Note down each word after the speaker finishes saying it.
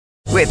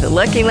With the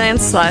Lucky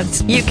Land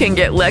Slots, you can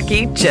get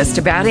lucky just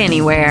about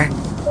anywhere.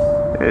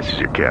 This is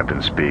your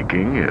captain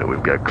speaking.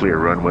 We've got clear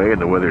runway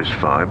and the weather's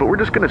fine, but we're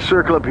just going to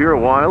circle up here a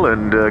while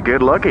and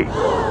get lucky.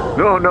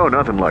 No,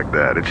 nothing like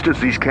that. It's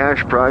just these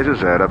cash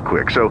prizes add up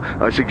quick. So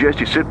I suggest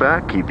you sit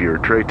back, keep your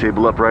tray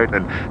table upright,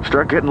 and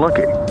start getting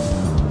lucky.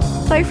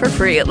 Play for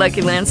free at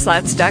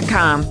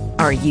LuckyLandSlots.com.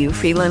 Are you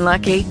feeling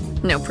lucky?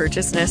 No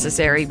purchase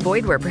necessary.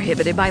 Void where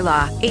prohibited by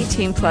law.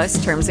 18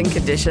 plus terms and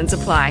conditions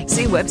apply.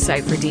 See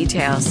website for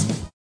details.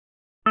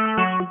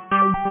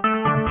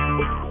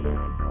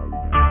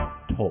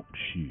 Talk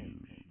shoes.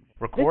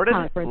 Recorded this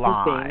conference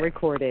live. Is being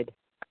recorded.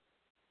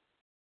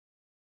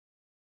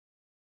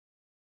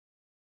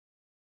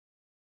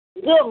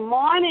 Good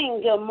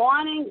morning, good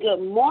morning,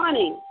 good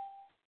morning,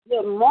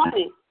 good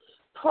morning.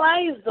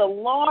 Praise the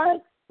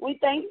Lord. We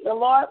thank the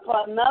Lord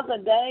for another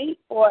day,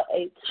 for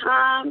a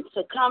time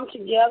to come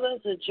together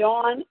to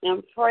join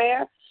in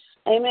prayer.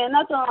 Amen.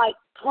 Nothing like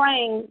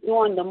praying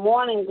during the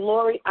morning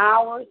glory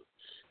hours.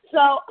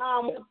 So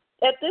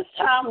at this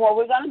time, what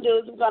we're going to do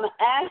is we're going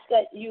to ask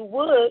that you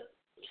would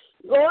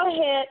go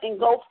ahead and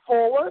go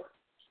forward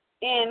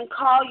and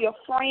call your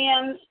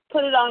friends,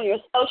 put it on your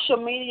social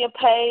media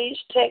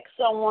page, text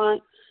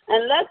someone,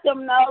 and let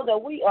them know that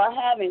we are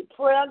having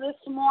prayer this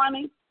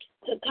morning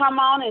to come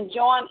on and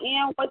join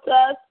in with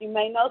us. You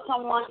may know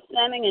someone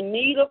standing in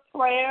need of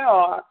prayer,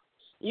 or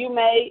you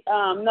may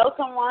know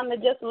someone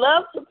that just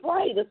loves to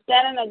pray, to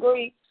stand and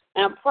agree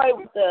and pray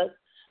with us.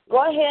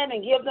 Go ahead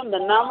and give them the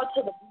number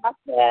to the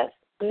broadcast,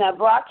 and that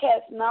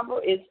broadcast number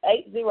is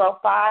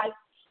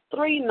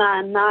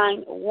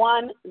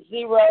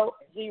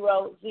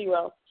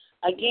 805-399-1000.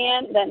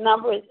 Again, that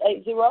number is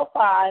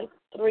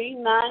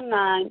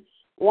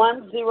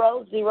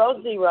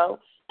 805-399-1000.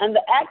 And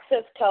the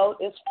access code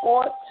is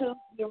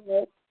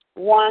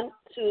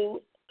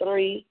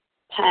 420123#.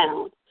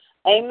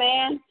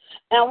 Amen.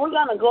 And we're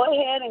going to go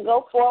ahead and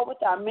go forward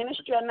with our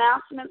ministry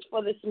announcements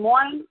for this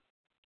morning.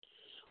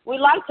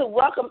 We'd like to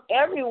welcome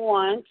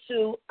everyone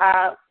to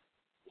our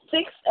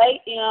 6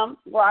 a.m.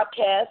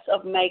 broadcast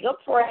of Mega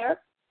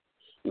Prayer.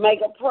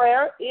 Mega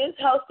Prayer is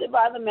hosted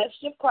by the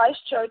Message of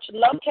Christ Church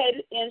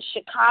located in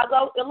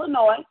Chicago,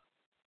 Illinois,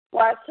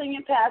 where our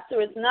senior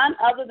pastor is none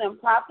other than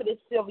Prophetess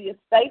Sylvia.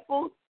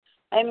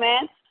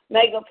 Amen.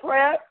 Mega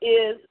Prayer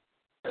is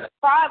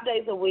 5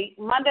 days a week,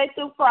 Monday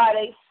through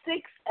Friday, 6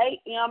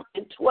 a.m.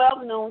 and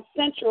 12 noon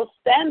Central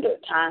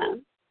Standard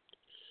Time.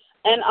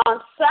 And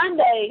on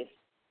Sundays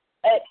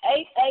at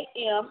 8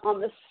 a.m.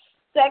 on the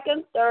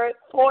second, third,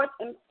 fourth,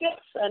 and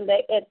fifth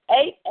Sunday at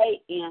 8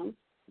 a.m.,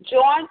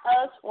 join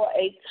us for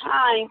a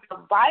time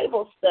of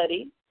Bible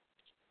study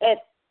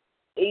at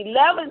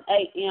 11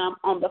 a.m.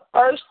 on the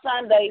first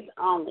Sundays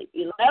only.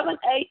 11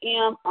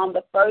 a.m. on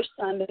the first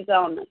Sundays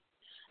only.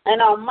 And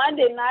on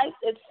Monday nights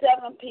at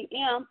 7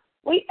 p.m.,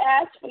 we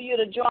ask for you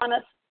to join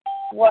us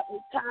for a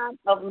time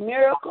of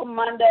Miracle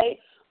Monday,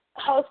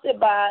 hosted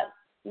by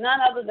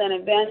none other than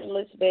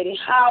Evangelist Betty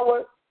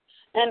Howard.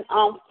 And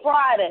on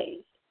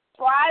Fridays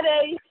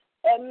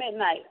at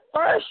midnight,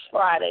 first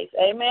Fridays,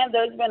 amen,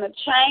 there's been a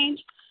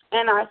change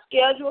in our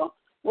schedule.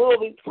 We will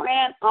be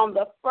praying on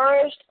the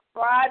first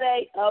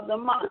Friday of the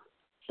month.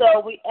 So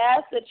we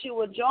ask that you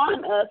will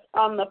join us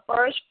on the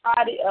first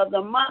Friday of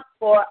the month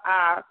for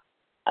our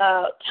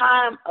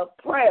time of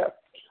prayer.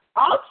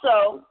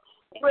 Also,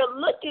 we're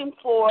looking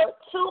for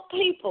 2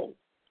 people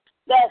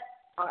that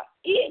are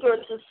eager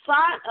to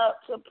sign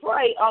up to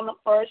pray on the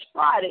first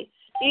Friday,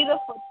 either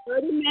for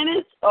 30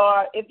 minutes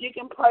or if you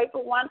can pray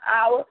for 1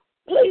 hour.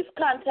 Please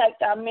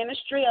contact our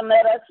ministry and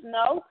let us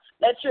know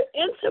that you're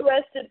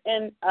interested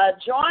in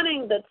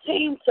joining the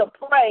team to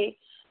pray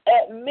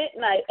at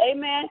midnight.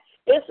 Amen.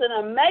 It's an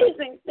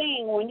amazing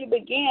thing when you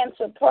begin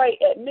to pray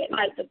at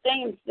midnight, the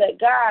things that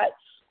God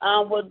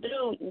will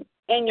do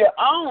in your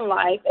own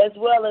life as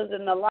well as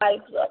in the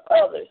lives of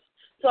others.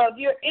 So if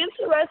you're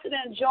interested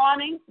in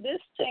joining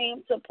this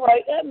team to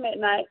pray at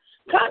midnight,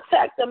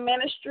 contact the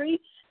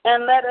ministry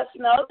and let us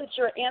know that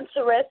you're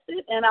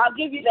interested. And I'll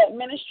give you that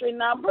ministry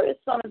number as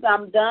soon as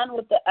I'm done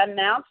with the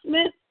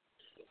announcement.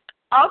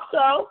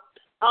 Also,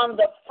 on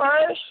the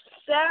first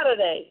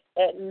Saturday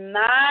at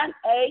 9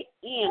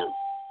 a.m.,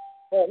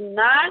 at 9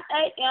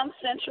 a.m.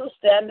 Central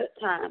Standard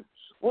Time,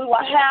 we will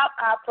have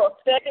our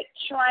prophetic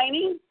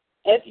training.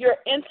 If you're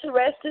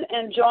interested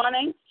in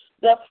joining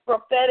the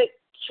prophetic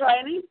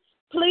training,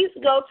 please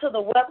go to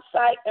the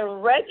website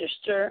and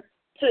register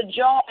to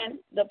join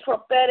the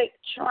prophetic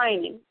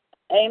training.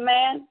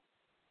 Amen.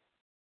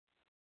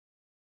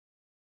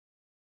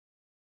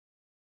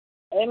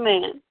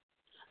 Amen.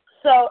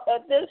 So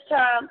at this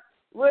time,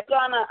 we're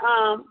going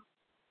to,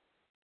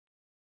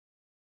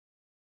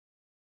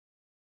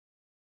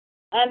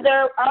 and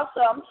there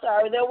also, I'm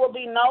sorry, there will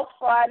be no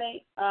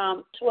Friday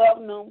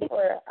 12 noon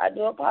prayer. I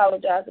do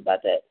apologize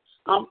about that.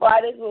 On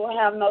Fridays, we will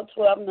have no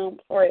 12 noon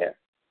prayer.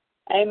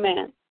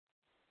 Amen.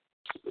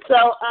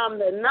 So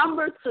the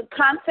number to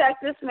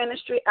contact this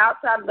ministry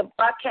outside of the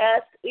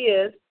broadcast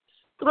is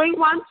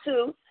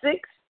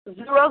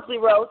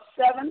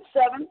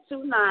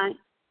 312-600-7729.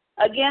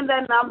 Again,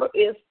 that number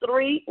is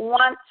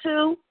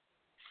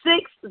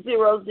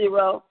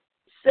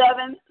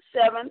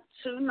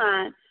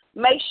 312-600-7729.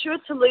 Make sure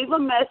to leave a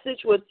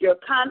message with your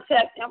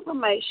contact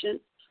information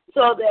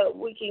so that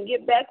we can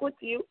get back with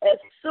you as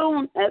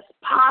soon as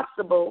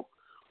possible.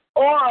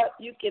 Or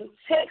you can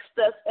text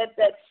us at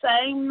that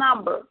same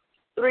number,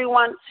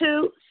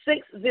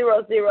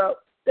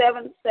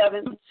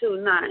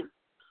 312-600-7729.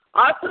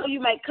 Also, you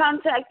may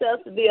contact us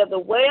via the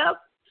web,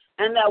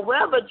 and that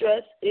web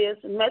address is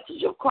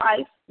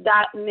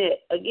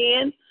messageofchrist.net.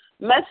 Again,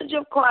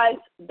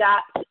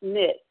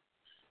 messageofchrist.net.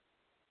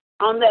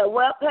 On that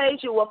web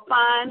page, you will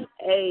find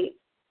a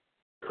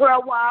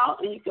prayer wall,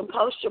 and you can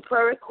post your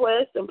prayer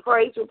requests and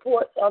praise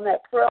reports on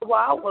that prayer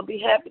wall. We'll be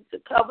happy to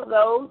cover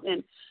those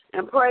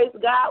and praise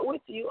God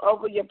with you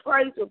over your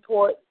praise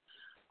reports.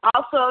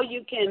 Also,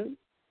 you can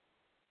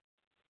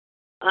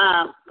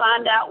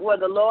find out where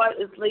the Lord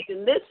is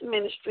leading this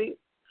ministry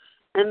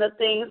and the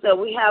things that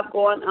we have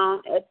going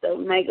on at the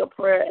Mega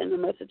Prayer and the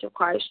Message of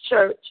Christ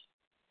Church.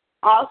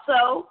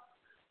 Also,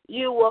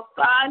 you will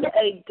find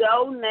a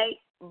donate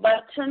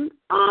button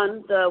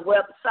on the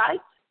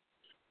website.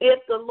 If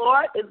the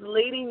Lord is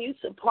leading you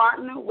to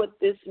partner with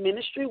this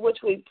ministry,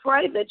 which we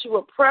pray that you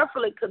will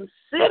prayerfully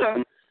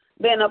consider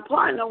being a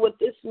partner with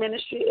this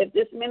ministry, if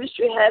this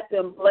ministry has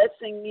been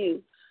blessing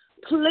you,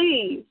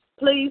 please,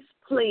 please,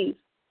 please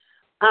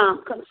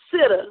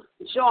consider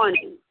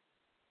joining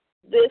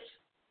this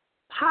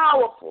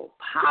powerful,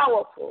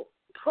 powerful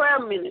prayer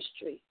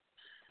ministry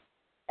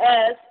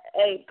as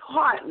a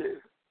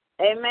partner.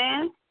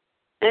 Amen?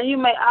 And you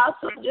may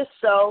also just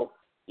sow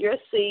your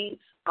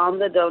seeds on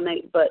the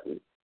donate button.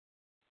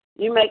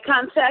 You may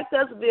contact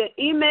us via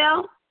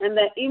email, and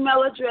that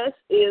email address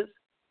is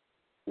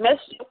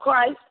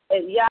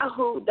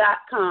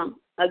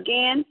messageofchrist@yahoo.com.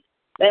 Again,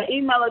 that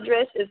email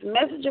address is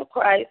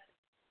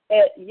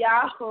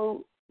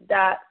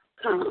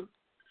messageofchrist@yahoo.com.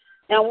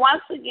 And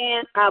once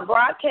again, our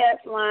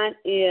broadcast line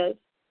is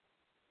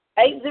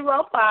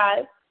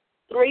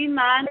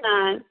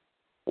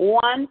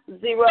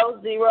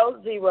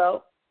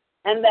 805-399-1000,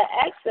 and the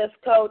access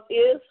code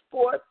is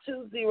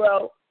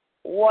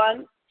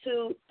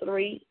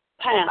 420123#.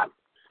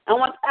 And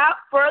without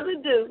further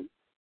ado,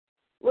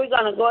 we're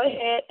going to go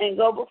ahead and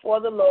go before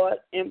the Lord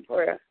in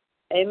prayer.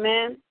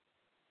 Amen.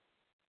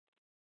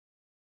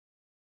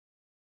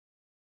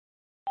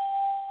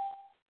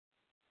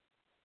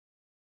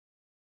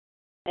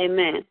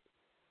 Amen.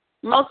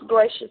 Most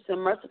gracious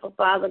and merciful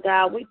Father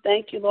God, we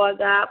thank you, Lord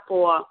God,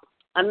 for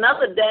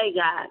another day,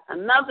 God,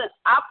 another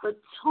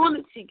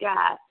opportunity,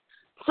 God,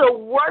 to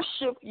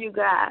worship you,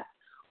 God.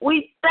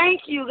 We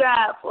thank you,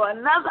 God, for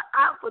another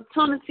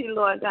opportunity,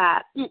 Lord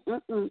God,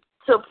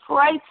 to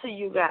pray to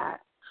you, God.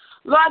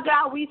 Lord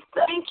God, we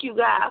thank you,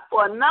 God,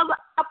 for another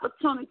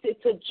opportunity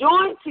to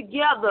join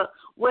together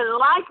with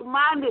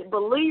like-minded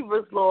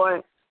believers,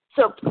 Lord,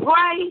 to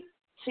pray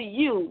to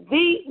you,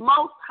 the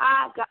Most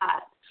High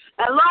God.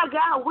 And Lord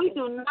God, we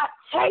do not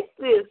take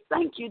this,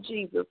 thank you,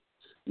 Jesus,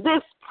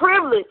 this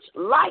privilege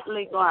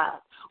lightly,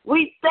 God.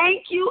 We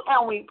thank you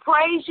and we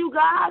praise you,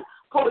 God,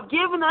 for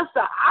giving us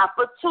the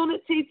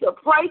opportunity to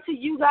pray to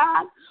you,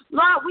 God.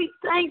 Lord, we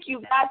thank you,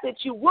 God,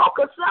 that you woke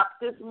us up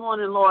this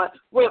morning, Lord,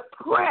 with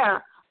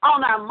prayer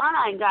on our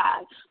mind,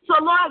 God. So,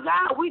 Lord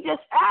God, we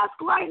just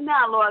ask right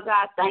now, Lord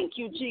God, thank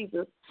you,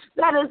 Jesus,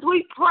 that as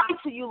we pray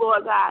to you,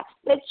 Lord God,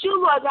 that you,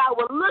 Lord God,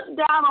 will look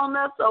down on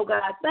us, oh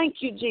God.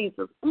 Thank you,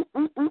 Jesus.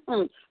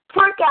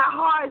 Prick our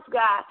hearts,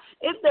 God.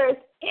 If there's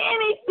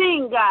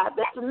anything, God,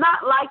 that's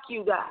not like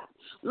you, God,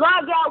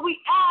 Lord God, we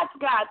ask,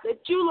 God,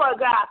 that you, Lord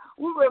God,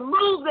 will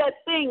remove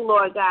that thing,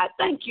 Lord God.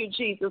 Thank you,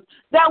 Jesus,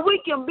 that we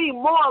can be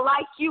more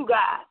like you,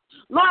 God.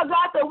 Lord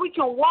God, that we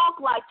can walk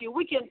like you,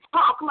 we can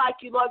talk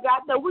like you, Lord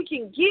God, that we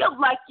can give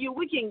like you,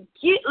 we can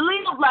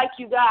live like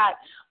you, God.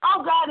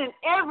 Oh, God, in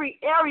every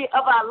area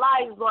of our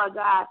lives, Lord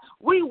God,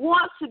 we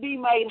want to be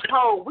made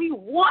whole. We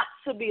want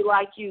to be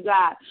like you,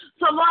 God.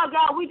 So, Lord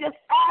God, we just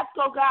ask,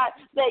 oh, God,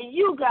 that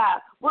you, God,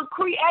 will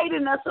create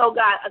in us, oh,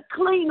 God, a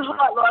clean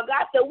heart, Lord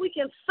God, that we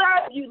can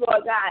serve you,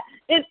 Lord God,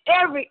 in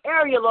every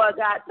area, Lord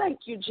God.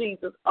 Thank you,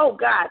 Jesus. Oh,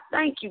 God,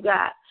 thank you,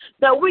 God,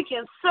 that we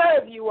can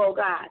serve you, oh,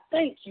 God.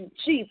 Thank you,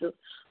 Jesus.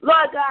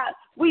 Lord God,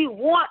 we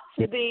want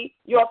to be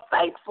your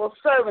faithful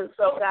servants,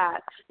 oh God.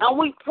 And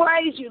we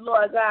praise you,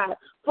 Lord God,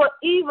 for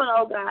even,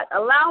 oh God,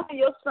 allowing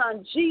your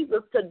son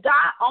Jesus to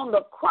die on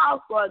the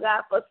cross, Lord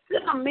God, for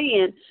sinner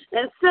men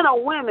and sinner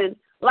women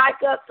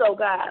like us, oh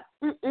God.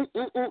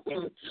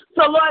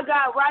 So, Lord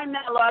God, right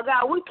now, Lord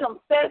God, we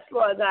confess,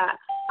 Lord God,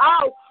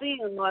 all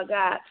sin, Lord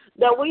God,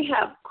 that we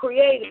have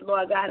created,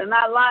 Lord God, in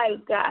our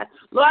lives, God.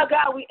 Lord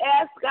God, we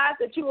ask, God,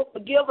 that you will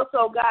forgive us,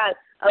 oh God,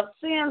 of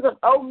sins of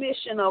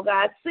omission, oh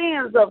God,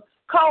 sins of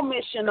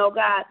commission, oh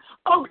God.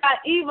 Oh God,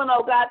 even,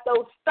 oh God,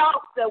 those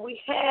thoughts that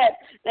we had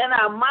in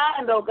our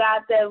mind, oh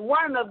God, that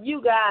weren't of you,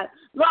 God.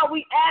 Lord,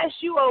 we ask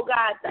you, oh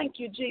God, thank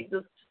you,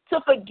 Jesus,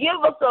 to forgive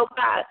us, oh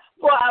God,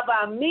 for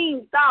our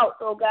mean thoughts,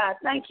 oh God.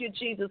 Thank you,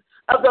 Jesus,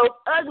 of those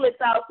ugly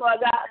thoughts, oh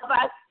God, of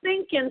our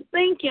stinking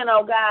thinking,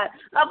 oh God,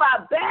 of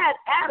our bad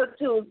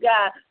attitudes,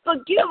 God.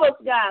 Forgive us,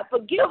 God.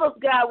 Forgive us,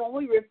 God, when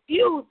we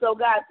refuse, oh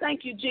God.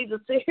 Thank you, Jesus,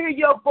 to hear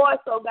your voice,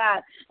 oh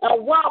God,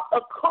 and walk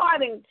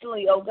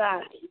accordingly, oh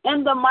God,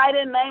 in the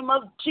mighty name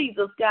of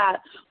Jesus, God.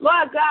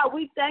 Lord God,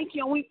 we thank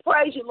you and we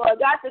praise you, Lord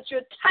God, that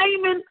you're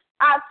taming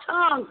our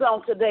tongues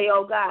on today,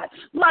 oh God.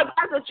 Lord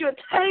God, that you're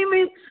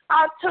taming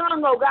our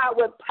tongue, oh God,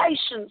 with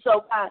patience,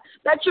 oh God.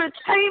 That you're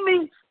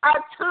taming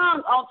our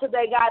tongue on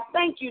today, God.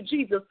 Thank you,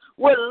 Jesus,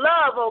 with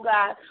love, oh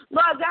God.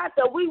 Lord God,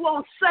 that we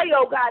won't say,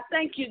 oh God,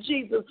 thank you,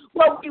 Jesus,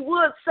 what we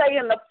would say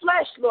in the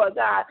flesh, Lord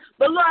God.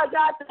 But Lord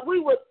God, that we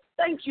would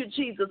thank you,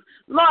 Jesus.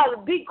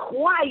 Lord, be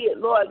quiet,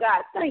 Lord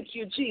God. Thank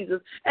you,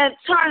 Jesus. And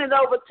turn it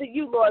over to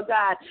you, Lord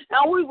God.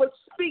 And we will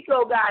speak,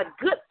 oh God,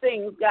 good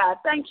things, God.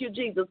 Thank you,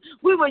 Jesus.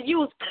 We will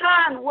use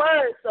kind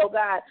words, oh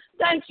God.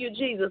 Thank you,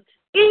 Jesus.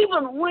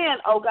 Even when,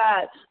 oh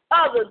God,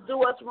 others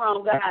do us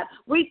wrong, God.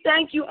 We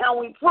thank you and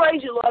we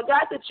praise you, Lord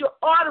God, that you're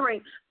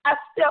ordering our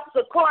steps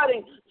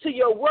according to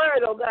your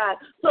word, oh God.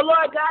 So,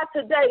 Lord God,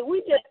 today we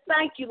just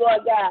thank you,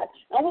 Lord God.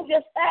 And we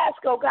just ask,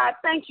 oh God,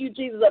 thank you,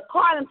 Jesus,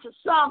 according to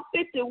Psalm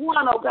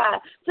 51, oh God,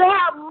 to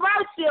have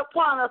mercy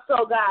upon us,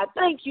 oh God.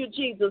 Thank you,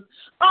 Jesus.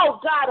 Oh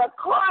God,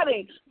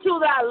 according to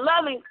thy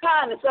loving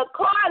kindness,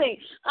 according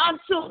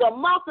unto the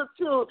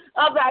multitude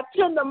of thy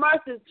tender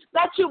mercies,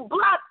 that you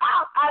blot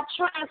out our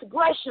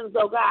transgressions,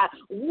 oh God.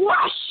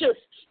 Wash us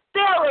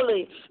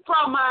thoroughly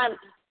from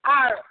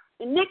our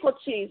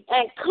iniquities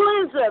and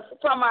cleanse us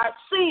from our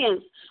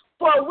sins.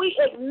 For we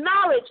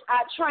acknowledge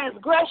our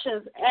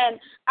transgressions and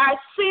our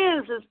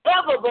sins is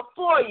ever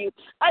before you.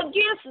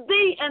 Against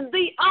thee and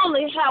thee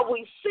only have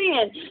we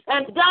sinned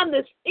and done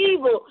this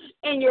evil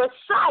in your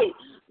sight,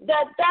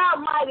 that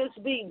thou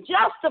mightest be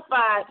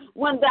justified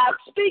when thou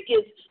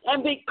speakest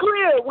and be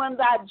clear when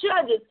thou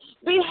judgest.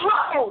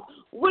 Behold,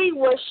 we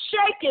were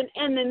shaken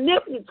in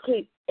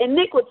iniquity,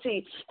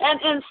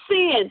 and in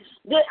sin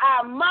did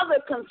our mother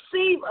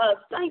conceive us.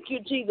 Thank you,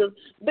 Jesus.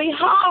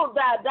 Behold,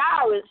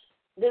 thou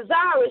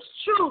desirous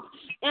truth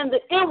in the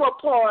inward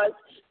parts,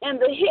 in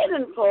the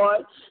hidden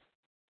parts.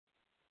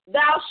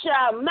 Thou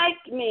shalt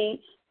make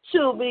me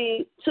to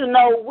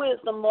know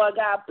wisdom, Lord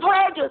God.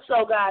 Purge us,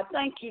 oh God.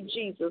 Thank you,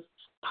 Jesus.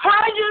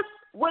 Purge us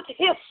with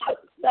hyssop.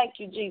 Thank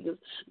you, Jesus.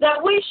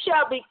 That we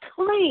shall be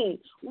clean.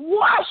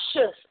 Wash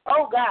us,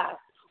 oh God.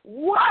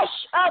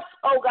 Wash us,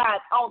 oh God,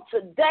 on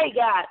today,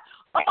 God.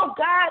 Oh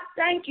God,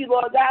 thank you,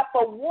 Lord God,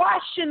 for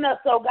washing us,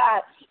 oh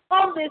God,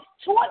 on this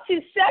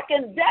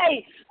 22nd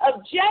day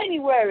of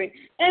January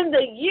in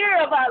the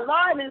year of our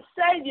Lord and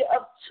Savior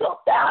of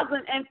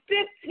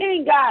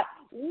 2015, God.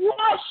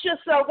 Wash us,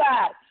 oh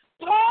God.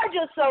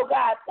 Purge us, oh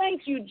God.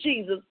 Thank you,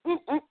 Jesus.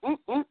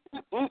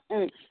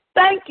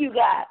 Thank you,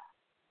 God.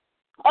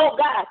 Oh,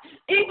 God,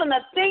 even the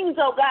things,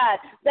 oh, God,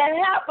 that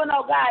happened,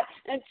 oh, God,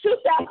 in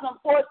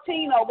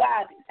 2014, oh,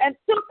 God, and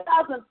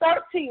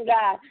 2013,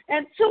 God,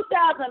 and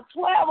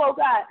 2012, oh,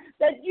 God,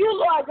 that you,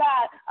 Lord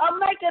God, are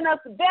making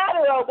us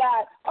better, oh,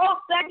 God. Oh,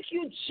 thank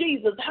you,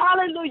 Jesus.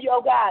 Hallelujah,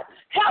 oh, God.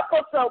 Help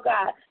us, oh,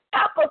 God.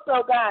 Help us,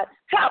 oh God.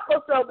 Help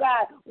us, oh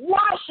God.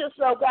 Wash us,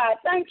 oh God.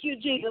 Thank you,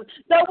 Jesus,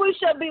 that we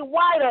shall be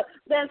whiter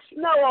than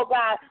snow, oh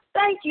God.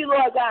 Thank you,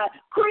 Lord God.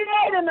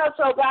 Create in us,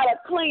 oh God, a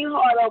clean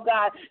heart, oh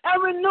God,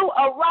 and renew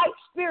a right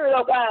spirit,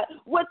 oh God,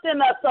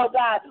 within us, oh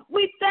God.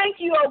 We thank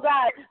you, oh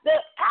God,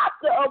 that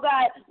after, oh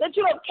God, that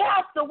you have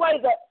cast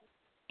away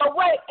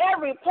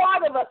every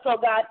part of us, oh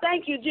God.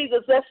 Thank you,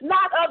 Jesus. That's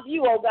not of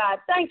you, oh God.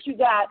 Thank you,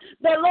 God.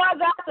 That, Lord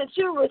God, that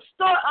you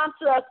restore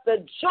unto us the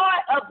joy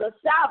of the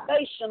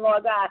salvation,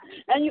 Lord God.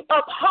 And you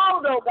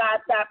uphold, oh God,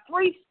 that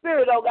free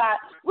spirit, oh God.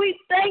 We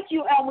thank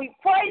you and we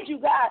praise you,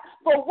 God,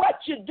 for what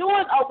you're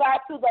doing, oh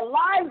God, through the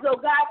lives, oh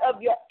God,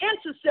 of your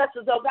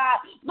intercessors, oh God.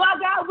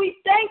 Lord God,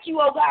 we thank you,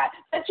 oh God,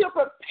 that you're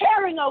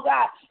preparing, oh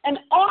God, an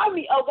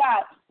army, oh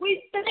God.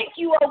 We thank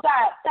you, oh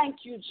God. Thank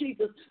you,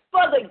 Jesus,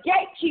 for the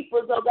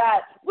gatekeepers, oh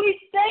God. We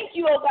thank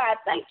you, oh God.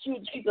 Thank you,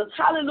 Jesus.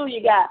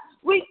 Hallelujah, God.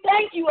 We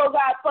thank you, oh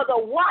God, for the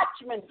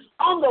watchmen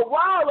on the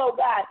wall, oh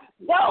God.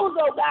 Those,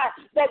 oh God,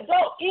 that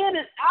go in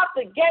and out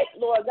the gate,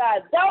 Lord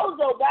God. Those,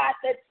 oh God,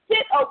 that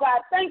sit, oh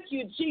God. Thank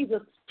you,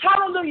 Jesus.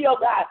 Hallelujah,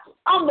 oh God,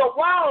 on the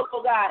wall,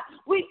 oh God.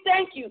 We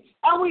thank you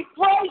and we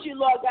praise you,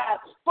 Lord God,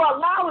 for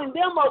allowing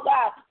them, oh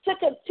God, to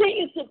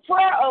continue to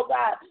pray, oh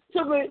God,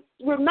 to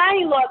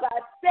remain, Lord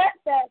God,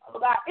 steadfast, oh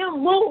God,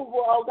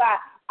 immovable, oh God,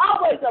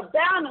 always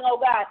abounding,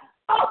 oh God,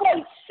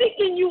 always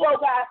seeking you, oh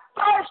God,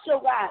 first, oh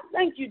God.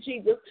 Thank you,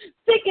 Jesus.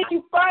 Seeking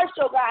you first,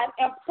 oh God,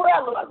 and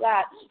prayer, Lord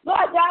God.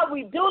 Lord God,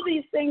 we do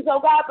these things, oh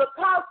God,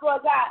 because,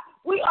 Lord God,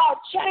 we are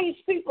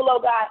changed people,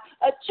 oh God.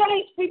 A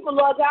changed people,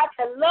 Lord God,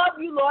 that love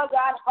you, Lord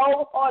God,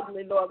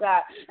 wholeheartedly, Lord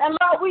God. And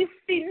Lord, we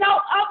see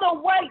no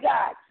other way,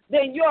 God,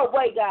 than your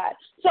way, God.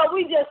 So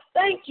we just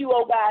thank you,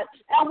 oh God,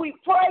 and we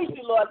praise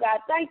you, Lord God.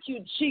 Thank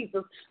you,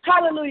 Jesus.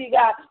 Hallelujah,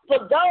 God. For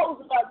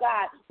those, Lord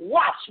God,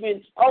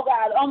 watchmen, oh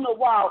God, on the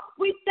wall.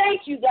 We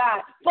thank you,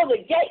 God, for the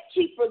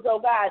gatekeepers, oh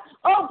God.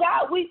 Oh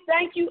God, we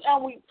thank you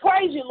and we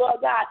praise you,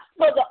 Lord God,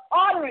 for the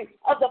ordering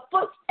of the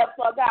footsteps,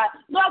 Lord God.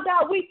 Lord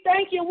God, we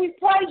thank you and we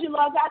praise you,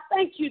 Lord God.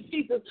 Thank you,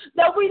 Jesus,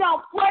 that we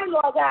don't pray,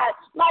 Lord God,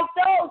 like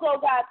those, oh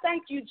God.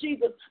 Thank you,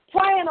 Jesus.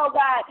 Praying, oh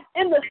God,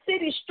 in the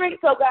city streets,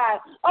 oh God.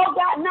 Oh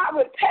God, not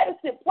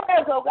repetitive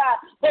prayers, oh God,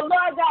 but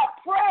Lord God,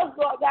 prayers,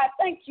 Lord God.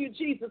 Thank you,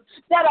 Jesus,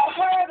 that are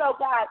heard, oh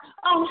God,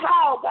 on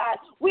high, oh God.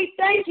 We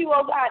thank you,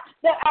 oh God,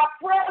 that our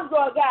prayers,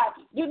 Lord God,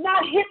 do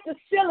not hit the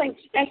ceiling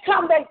and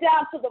come back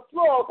down to the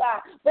floor, oh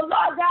God. But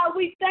Lord God,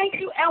 we thank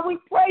you and we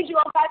praise you,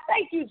 oh God.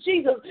 Thank you,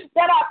 Jesus,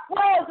 that our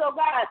prayers, oh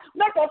God,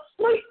 make a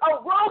sweet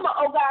aroma,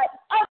 oh God,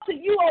 unto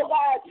you, oh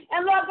God.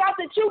 And Lord God,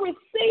 that you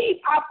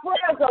receive our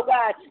prayers, oh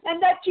God,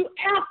 and that you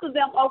answer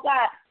them, oh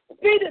God,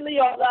 speedily,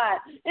 oh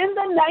God, in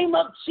the name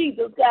of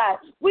Jesus, God.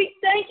 We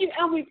thank you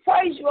and we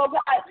praise you, oh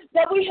God,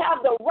 that we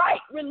have the right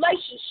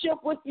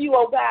relationship with you,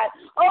 oh God.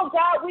 Oh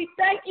God, we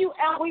thank you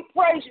and we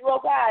praise you,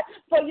 oh God,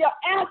 for your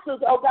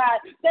answers, oh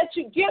God, that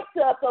you give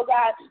to us, oh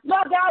God.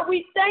 Lord God,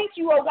 we thank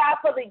you, oh God,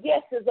 for the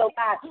yeses, oh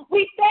God.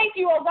 We thank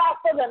you, oh God,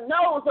 for the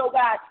no's, oh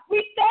God.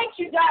 We thank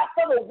you, God,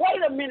 for the wait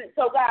a minute,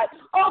 oh God.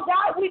 Oh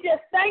God, we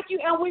just thank you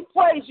and we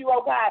praise you,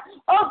 oh God.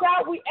 Oh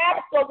God, we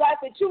ask, oh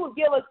God, that you will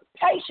give us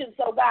patience,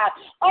 oh God.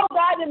 Oh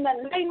God, in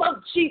the name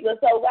of Jesus,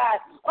 oh God.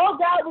 Oh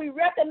God, we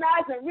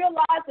recognize and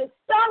realize that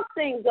some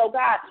things, oh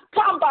God,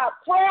 come by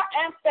prayer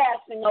and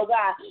fasting, oh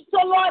God.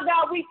 So Lord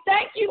God, we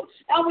thank you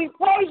and we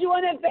praise you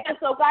in advance,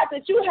 oh God,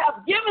 that you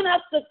have given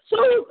us the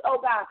tools, oh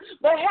God.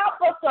 But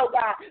help us, oh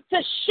God, to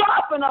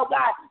sharpen, oh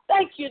God.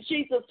 Thank you,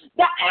 Jesus.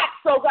 The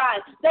axe, oh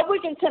God, that we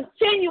can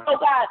continue, oh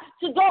God,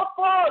 to go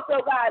forward,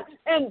 oh God,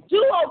 and do,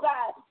 oh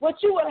God, what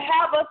you would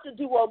have us to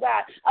do, oh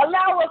God.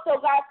 Allow us,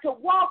 oh God, to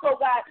walk, oh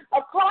God,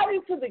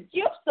 according to the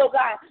gifts, oh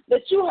God,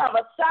 that you have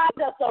assigned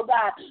us, oh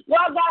God.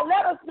 Lord God,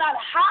 let us not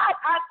hide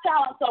our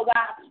talents, oh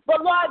God,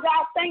 but Lord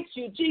God, thank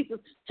you, Jesus,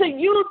 to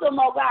use them,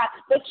 oh God,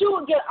 that you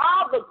will get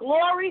all the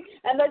glory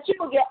and that you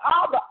will get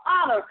all the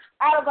honor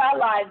out of our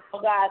lives,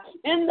 oh God,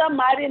 in the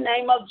mighty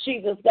name of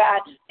Jesus,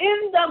 God.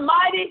 In the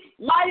mighty,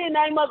 mighty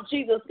name of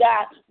Jesus,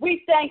 God,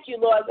 we thank you,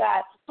 Lord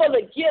God, for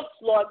the gifts,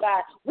 Lord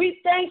God. We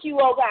thank you,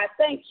 oh God.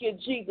 Thank you,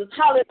 Jesus.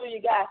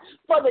 Hallelujah, God,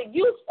 for the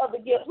use of the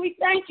gifts. We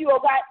thank you, oh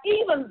God,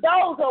 even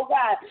those, oh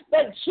God,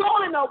 that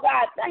join, oh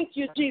God. Thank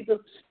you, Jesus,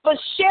 for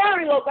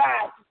sharing, oh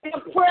God,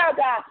 in prayer,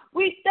 God.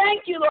 We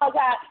thank you, Lord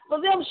God,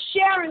 for them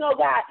sharing, oh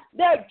God,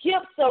 their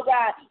gifts, oh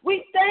God.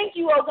 We thank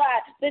you, oh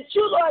God, that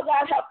you, Lord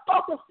God, have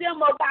focused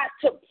them, oh God,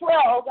 to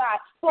prayer, oh God,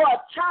 for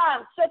a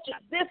time such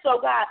as this, oh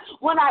God,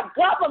 when our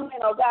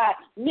government, oh God,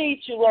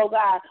 needs you, oh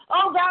God.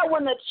 Oh God,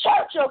 when the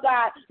church, oh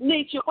God,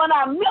 needs you, when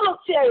our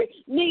military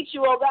needs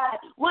you, oh God,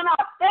 when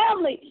our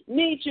family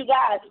needs you,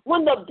 God,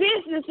 when the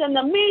business and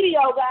the media,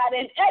 oh God,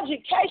 and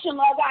education,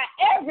 oh God,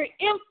 every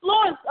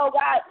influence, oh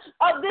God,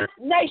 of this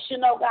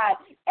nation, oh God,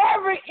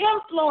 every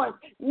influence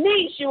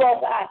needs you, oh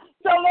God.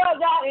 So, Lord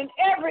God, in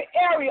every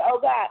area, oh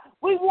God,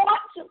 we want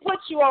to put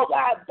you, oh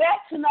God,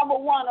 back to number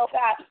one, oh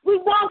God. We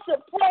want to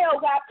pray, oh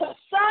God,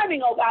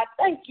 concerning, oh God,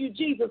 thank you,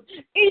 Jesus,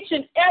 each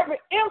and every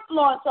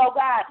influence, oh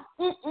God,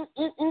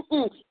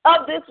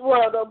 of this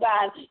world, oh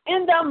God,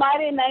 in the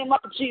mighty name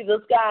of Jesus,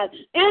 God.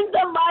 In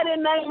the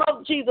mighty name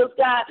of Jesus,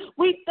 God,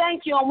 we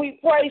thank you and we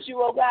praise you,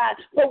 oh God,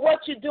 for what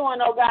you're doing,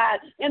 oh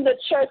God, in the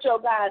church,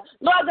 oh God.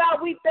 Lord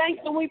God, we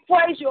thank you and we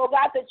praise you, oh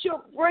God, that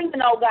you're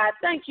bringing, oh God,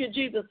 thank you,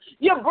 Jesus,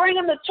 you're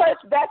bringing the church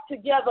back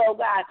together, oh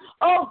God.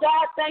 Oh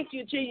God, thank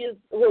you, Jesus,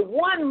 with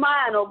one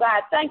mind, oh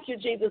God. Thank you,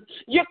 Jesus.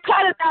 You're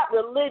cutting out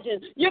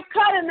religion. You're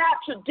cutting out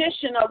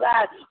tradition, oh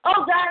God.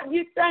 Oh God,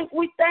 we thank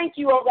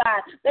you, oh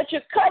God, that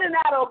you're cutting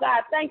out, oh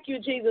God. Thank you,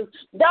 Jesus.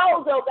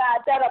 Those, oh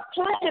God, that are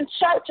playing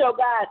church, oh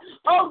God.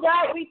 Oh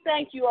God, we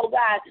thank you, oh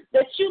God,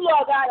 that you,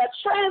 Lord God, are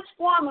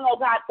transforming, oh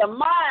God, the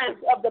minds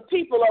of the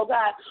people, oh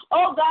God.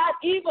 Oh God,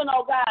 even,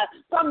 oh God,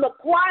 from the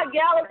choir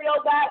gallery,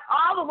 oh God,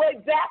 all the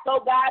way back, oh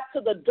God,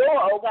 to the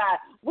door, oh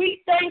God.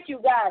 We thank you,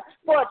 God,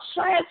 for a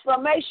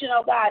transformation,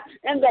 oh God,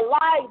 in the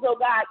lives, oh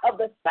God, of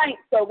the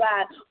saints, oh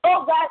God.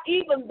 Oh God,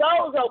 even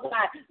those, oh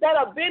God, that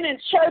have been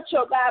in church,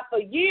 oh God, for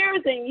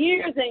years and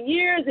years and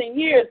years and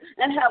years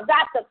and have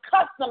got the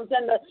customs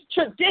and the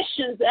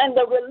traditions and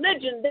the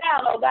religion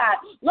down, oh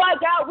God. Lord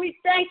God, we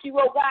thank you,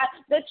 oh God,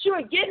 that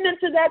you're getting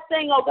into that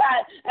thing, oh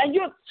God, and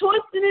you're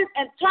twisting it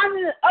and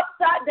turning it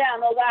upside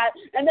down, oh God,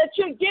 and that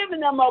you're giving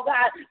them, oh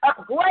God, a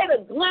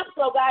greater glimpse,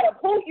 oh God, of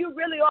who you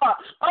really are.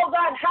 Oh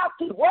God, how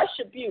to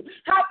worship you,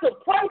 how to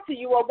pray to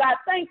you, oh God.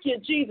 Thank you,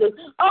 Jesus.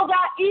 Oh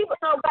God, even,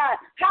 oh God,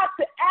 how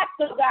to act,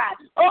 oh God.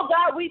 Oh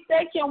God, we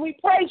thank you and we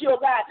praise you,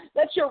 oh God,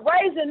 that you're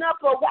raising up,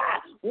 oh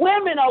God,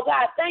 women, oh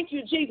God. Thank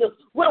you, Jesus,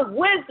 with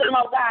wisdom,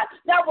 oh God,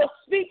 that will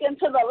speak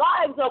into the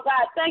lives, oh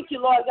God. Thank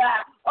you, Lord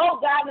God. oh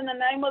God, in the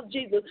name of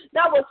Jesus,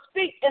 that will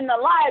speak in the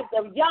lives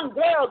of young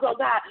girls, oh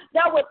God,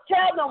 that will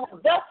tell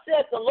them, thus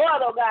says the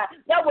Lord, oh God,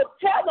 that will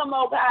tell them,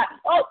 oh God,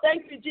 oh,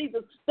 thank you,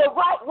 Jesus, the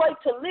right way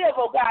to live,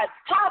 oh God,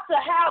 how to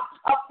have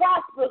a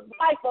prosperous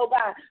life, oh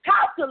God,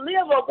 how to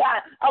live, oh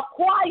God, a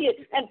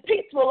quiet and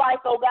peaceful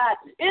life, oh God,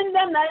 in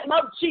the name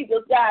of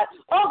Jesus, God.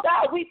 Oh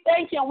God, we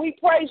thank you and we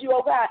praise you,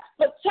 oh God,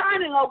 for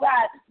turning, oh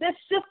God, this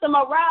system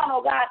around,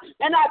 oh God,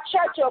 in our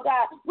church, oh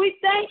God. We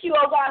thank you,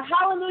 oh God,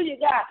 hallelujah,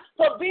 God,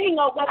 for being,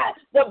 oh God,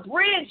 the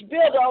bridge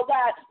builder, oh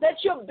God,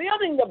 that you're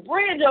building the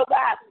bridge, oh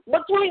God,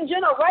 between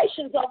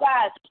generations, oh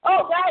God.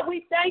 Oh God,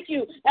 we thank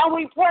you and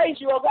we praise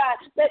you, oh God,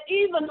 that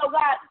even, oh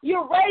God,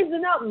 you're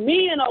raising up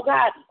men, oh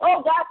God,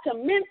 to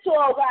mentor,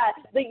 oh God,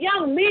 the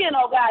young men,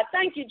 oh God.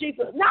 Thank you,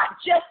 Jesus, not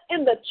just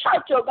in the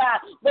church, oh God,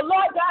 but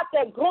Lord God,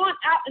 they're going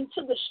out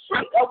into the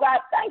street, oh God.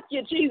 Thank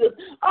you, Jesus.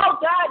 Oh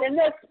God, and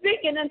they're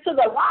speaking into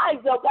the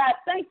lives, oh God.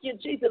 Thank you,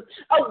 Jesus.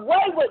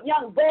 Away with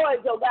young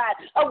boys, oh God.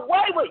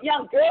 Away with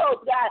young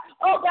girls, God.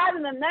 Oh God,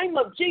 in the name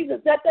of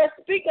Jesus, that they're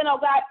speaking, oh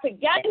God, to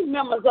gang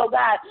members, oh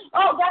God.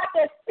 Oh God,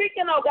 they're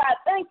speaking, oh God.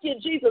 Thank you,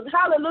 Jesus.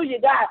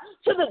 Hallelujah, God.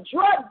 To the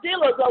drug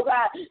dealers, oh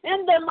God.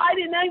 In the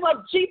mighty name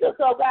of Jesus,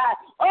 oh God.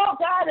 Oh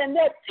God, and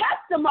their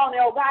testimony,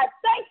 oh God.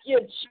 Thank you,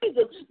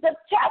 Jesus. The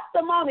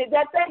testimony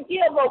that they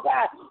give, oh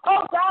God.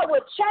 Oh God,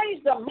 will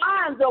change the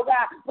minds, oh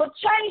God. Will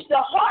change the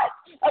hearts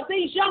of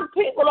these young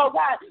people, oh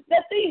God.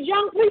 That these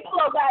young people,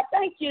 oh God,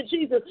 thank you,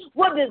 Jesus,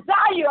 will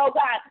desire, oh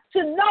God,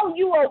 to know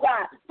you, oh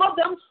God, for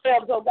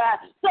themselves, oh God.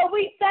 So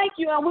we thank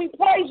you and we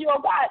praise you,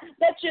 oh God,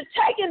 that you're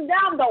taking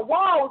down the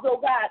walls, oh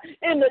God,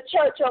 in the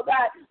church, oh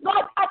God.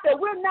 Lord God, that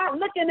we're not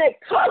looking at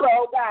color,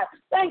 oh God.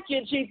 Thank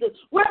you, Jesus.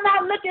 We're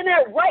not looking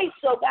at race,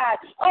 oh God.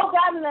 Oh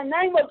God, in the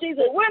name of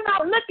Jesus, we're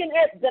not looking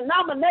at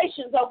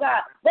denominations, oh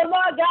God. But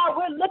Lord God,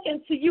 we're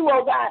looking to you,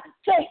 oh God,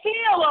 to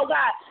heal, oh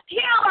God.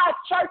 Heal our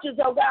churches,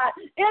 oh God,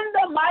 in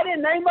the mighty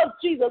name of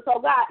Jesus, oh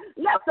God.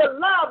 Let the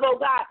love, oh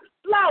God,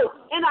 flow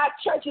in our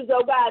churches,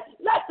 oh God.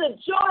 Let the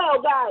joy,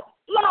 oh God,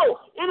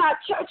 flow in our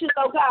churches,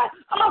 oh God.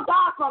 Oh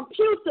God, from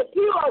pew to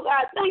pew, oh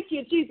God. Thank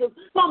you, Jesus.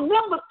 From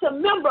member to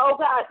member, oh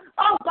God.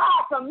 Oh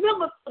God, from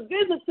member to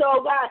visitor, oh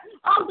God.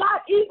 Oh God,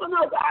 even,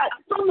 oh God,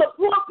 from the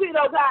pulpit,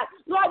 oh God.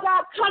 Lord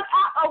God, cut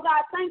out, oh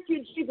God. Thank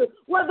you, Jesus.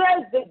 Where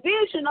there's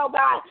division, oh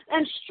God,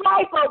 and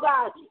strife, oh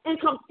God,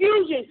 and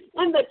confusion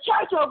in the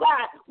church, oh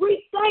God.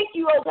 We thank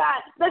you, oh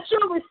God, that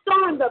you're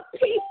restoring the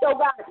peace, oh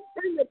God,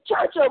 in the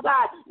church, oh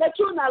God, that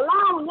you're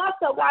allowing us,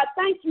 oh God.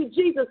 Thank you,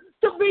 Jesus,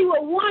 to be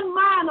with one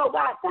mind, oh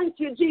God. Thank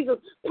you, Jesus.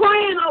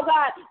 Praying, oh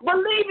God,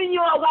 believing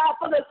you, oh God,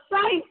 for the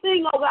same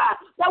thing, oh God,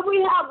 that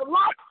we have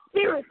life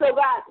spirits, oh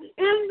God,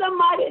 in the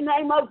mighty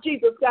name of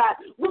Jesus, God.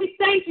 We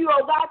thank you,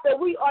 oh God, that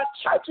we are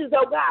churches,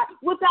 oh God,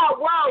 without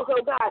walls,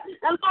 oh God.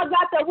 And Lord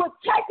God, that we're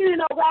taking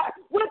it, oh God,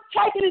 we're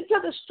taking it to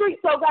the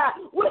streets, oh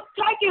God. We're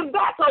taking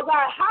back, oh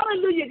God,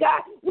 hallelujah,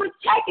 God. We're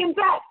taking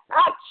back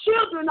our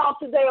children on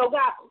today, oh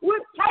God.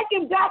 We're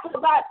taking back, oh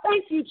God,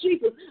 thank you,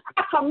 Jesus,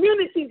 our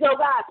communities, oh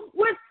God.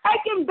 We're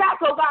taking back,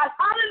 oh God,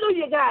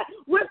 hallelujah, God.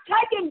 We're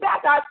taking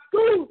back our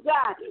schools,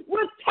 God.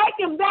 We're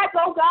taking back,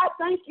 oh God,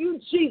 thank you,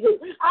 Jesus,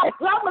 our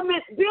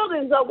government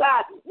buildings, oh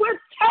God. We're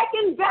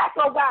taking back,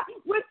 oh God.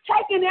 We're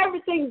taking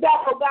everything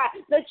back, oh God,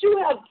 that you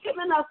have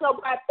given us,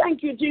 oh God.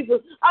 Thank you, Jesus.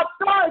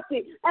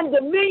 Authority and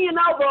dominion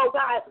over, oh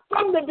God,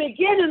 from the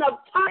beginning of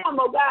time,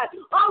 oh God.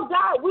 Oh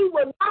God, we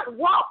will not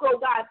walk, oh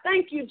God.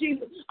 Thank you,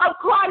 Jesus,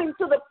 according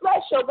to the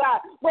flesh, oh God,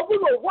 but we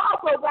will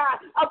walk, oh God,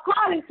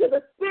 according to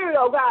the Spirit,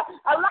 oh God.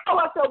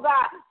 Allow us, oh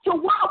God, to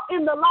walk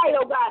in the light,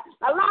 oh God.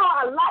 Allow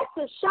our light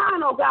to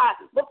shine, oh God,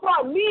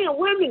 before men,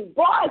 women,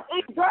 boys,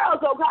 and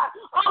girls, oh God.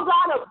 Oh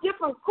God, of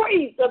different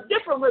creeds, of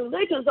different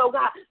religions, oh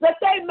God,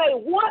 that they may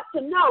want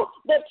to know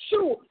the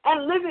true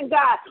and living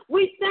God.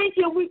 We thank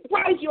you, we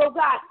praise you, oh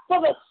God,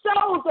 for the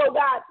souls, oh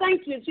God.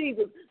 Thank you,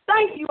 Jesus.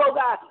 Thank you, oh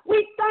God.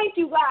 We thank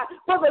you, God,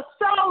 for the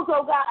souls,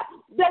 oh God,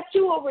 that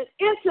you will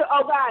enter,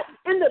 oh God,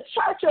 in the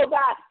church, oh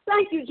God.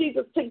 Thank you,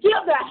 Jesus, to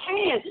give the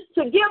hand,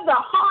 to give the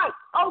heart,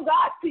 oh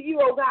God, to you,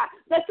 oh God,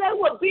 that they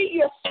will be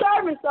your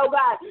servants, oh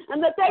God,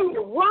 and that they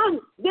will run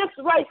this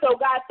race, oh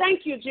God.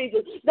 Thank you,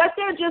 Jesus, that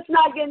they're just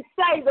not getting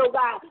saved, oh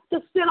God,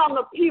 to sit on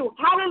the pew.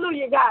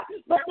 Hallelujah, God.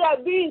 But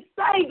they're being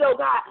saved, oh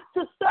God,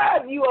 to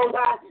serve you, oh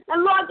God.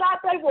 And Lord God,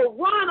 they will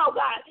run, oh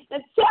God,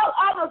 and tell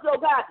others, oh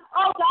God,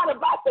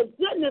 about the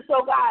goodness,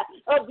 oh God,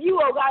 of you,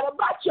 oh God,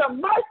 about your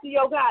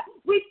mercy, oh God.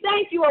 We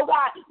thank you, oh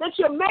God, that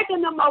you're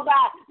making them, oh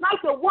God,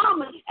 like the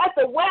woman at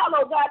the well,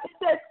 oh God, that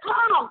says,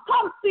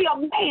 come see a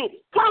man.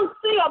 Come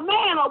see a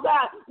man, oh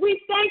God.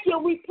 We thank you,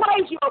 we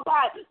praise you, oh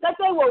God, that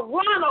they will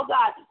run, oh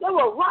God. They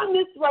will run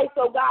this race,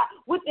 oh God,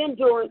 with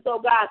endurance, oh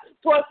God.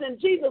 For us in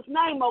Jesus'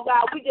 name, oh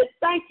God, we just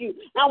thank you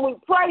and we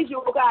praise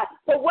you, oh God,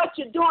 for what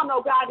you're doing,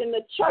 oh God, in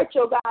the church,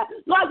 oh God.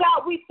 Lord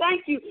God, we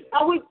thank you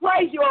and we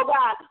praise you, oh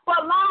God, for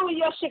allowing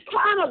your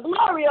Shekinah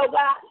glory, oh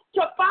God,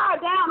 to fire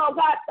down, oh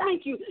God,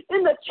 thank you,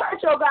 in the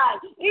church, oh God,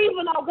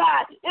 even, oh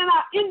God, in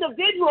our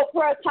individual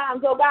prayer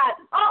times, oh God.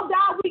 Oh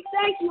God, we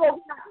thank you,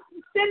 oh God. We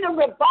sending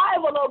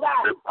revival, oh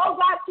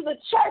God, to the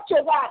church,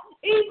 oh God,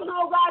 even,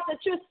 oh God,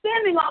 that you're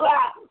sending, oh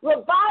God,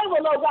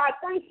 revival, oh God,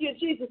 thank you,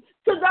 Jesus,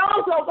 to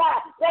those, oh God,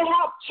 that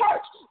have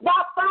church by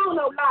phone,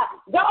 oh God,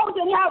 those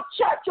that have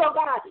church, oh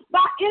God,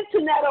 by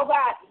internet, oh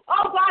God,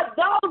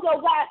 those,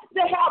 oh God,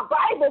 that have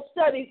Bible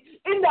studies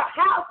in the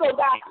house, oh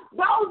God,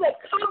 those that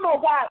come,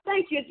 oh God,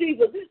 thank you,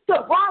 Jesus, to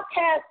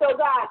broadcast, oh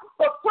God,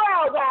 for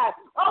prayer, oh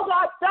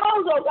God,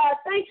 those, oh God,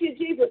 thank you,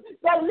 Jesus,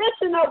 that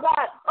listen, oh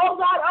God,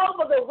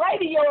 over the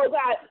radio, oh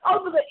God,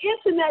 over the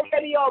internet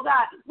radio, oh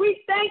God,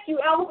 we thank you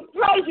and we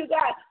praise you,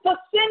 God, for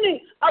sending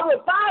a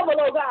revival,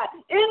 oh God,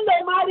 in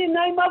the mighty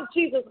name of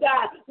Jesus,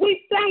 God.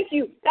 We thank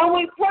you and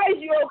we praise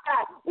you, oh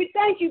God. We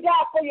thank you,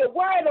 God, for your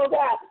word, oh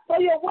God, for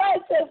your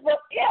word says, for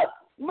if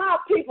my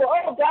people,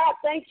 oh God,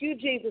 thank you,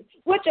 Jesus,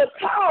 which are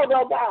called,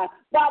 oh God,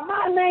 by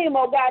my name,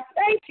 oh God,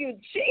 thank you,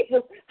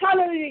 Jesus,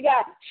 hallelujah,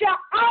 God, shall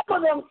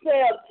humble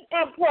themselves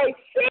and pray,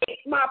 seek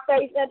my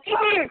face and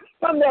turn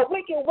from their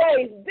wicked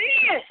ways.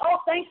 Then, oh,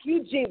 thank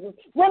you, Jesus,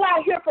 will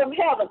I hear from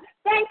heaven.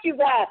 Thank you,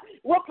 God,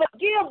 will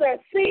forgive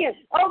their sins,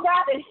 oh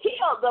God, and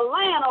heal the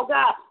land, oh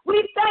God.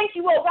 We thank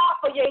you, oh God,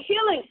 for your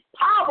healing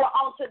power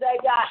on today,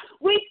 God.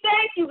 We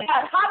thank you,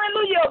 God,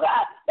 hallelujah, oh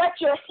God, that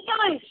you're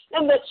healing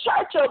in the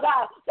church, oh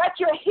God, that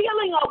you're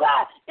healing, oh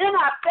God, in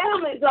our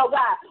families, oh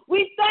God.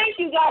 We thank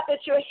you, God,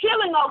 that you're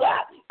healing, oh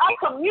God, our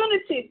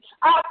communities,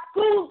 our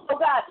schools, oh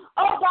God,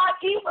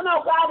 even, oh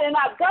God, in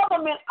our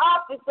government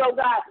office, oh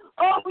God.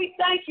 Oh, we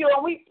thank you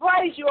and we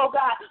praise you, oh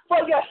God,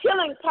 for your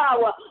healing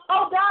power.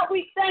 Oh God,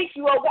 we thank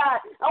you, oh God,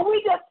 and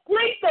we just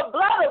plead the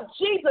blood of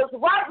Jesus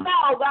right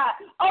now, oh God,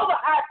 over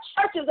our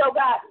churches, oh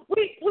God.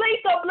 We plead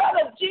the blood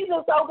of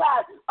Jesus, oh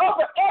God,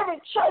 over every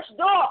church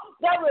door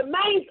that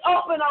remains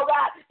open, oh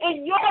God,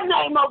 in your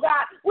name, oh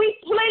God. We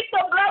plead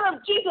the blood of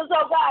Jesus,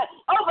 oh God,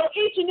 over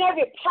each and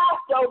every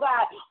pastor, oh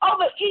God,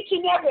 over each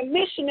and every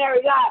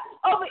missionary, God,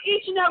 over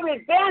each and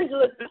every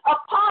evangelist,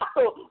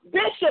 apostle,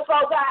 bishop,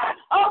 oh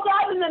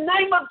God, in the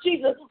name of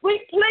Jesus, we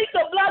plead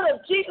the blood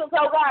of Jesus,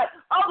 oh God,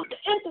 over the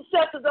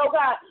intercessors, oh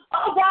God,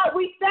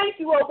 we thank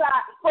you, oh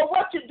God, for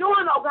what you're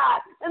doing, oh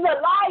God, in the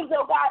lives,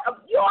 oh God,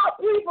 of your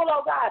people,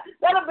 oh God,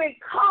 that have been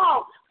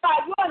called by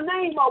your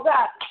name, oh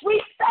God.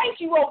 We thank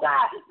you, oh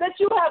God, that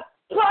you have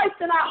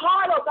placed in our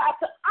heart, oh God,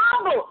 to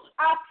humble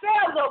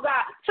ourselves, oh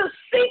God, to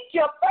seek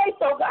your face,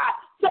 oh God,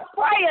 to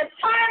pray and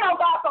turn, oh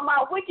God, from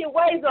our wicked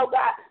ways, oh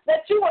God,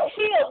 that you will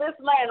heal this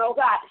land, oh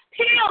God.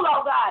 Heal,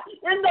 oh God,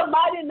 in the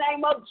mighty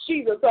name of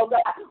Jesus, oh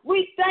God.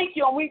 We thank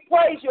you and we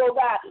praise you, oh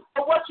God,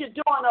 for what you're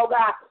doing, oh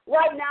God,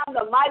 right now in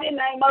the mighty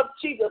name of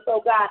Jesus,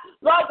 oh God.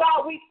 Lord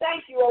God, we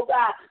thank you, oh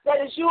God,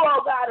 that as you, oh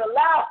God,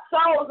 allow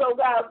souls, oh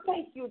God,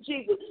 thank you,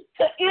 Jesus,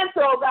 to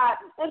enter, oh God,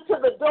 into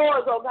the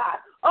doors, oh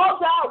God. Oh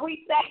God,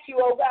 we thank you,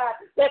 oh God,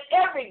 that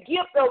every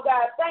gift, oh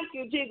God, thank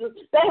you, Jesus,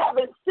 that have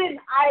been sitting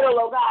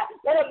idle, oh God,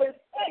 that have been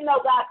sitting,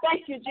 oh God,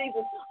 thank you,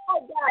 Jesus,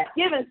 oh God,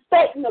 giving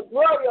Satan the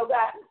glory, oh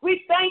God.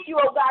 We thank you,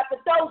 oh God,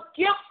 that those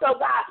gifts, oh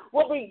God,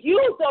 will be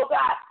used, oh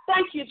God,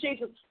 thank you,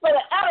 Jesus, for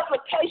the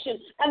edification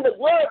and the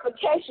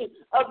glorification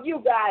of you,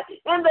 God,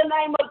 in the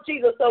name of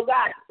Jesus, oh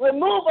God.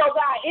 Remove, oh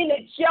God,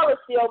 any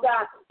jealousy, oh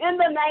God, in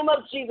the name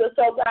of Jesus,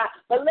 oh God,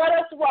 but let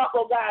us walk,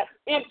 oh God,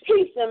 in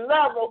peace and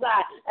love, oh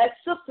God, as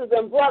sisters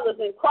and brothers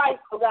in Christ,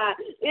 oh God,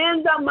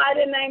 in the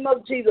mighty name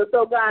of Jesus,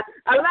 oh God.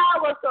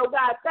 Allow us, oh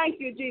God, thank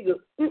you, Jesus,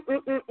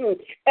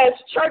 as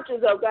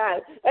churches, oh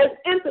God, as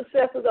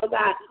intercessors, oh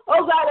God,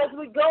 as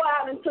we go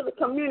out into the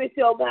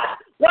community, oh God,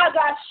 Lord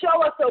God,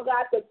 show us, oh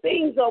God, the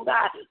things, oh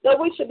God, that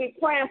we should be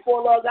praying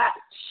for, Lord God.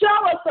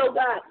 Show us, oh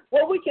God,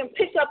 where we can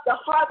pick up the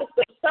harvest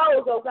of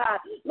souls, oh God.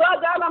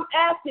 Lord God, I'm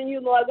asking you,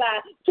 Lord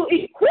God, to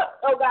equip,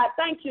 oh God,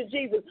 thank you,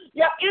 Jesus,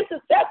 your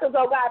intercessors,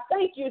 oh God,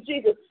 thank you,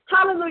 Jesus.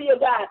 Hallelujah,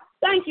 God.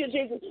 Thank you,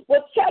 Jesus,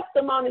 with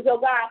testimonies,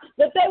 oh God,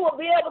 that they will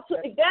be able to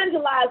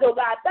evangelize, oh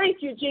God. Thank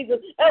you,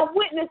 Jesus, and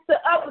witness to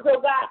others, oh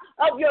God,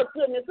 of your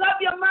goodness, of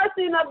your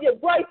mercy, and of your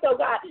grace, oh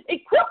God.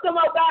 Equip them,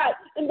 oh God,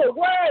 in the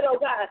word, oh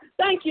God.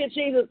 Thank you,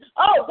 Jesus.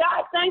 Oh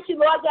God, thank you,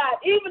 Lord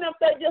God. Even if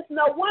they just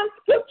know one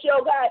scripture,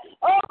 oh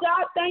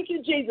God, thank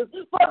you, Jesus.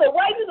 For the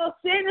wages of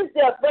sin is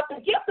death, but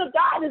the gift of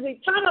God is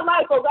eternal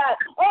life, oh God.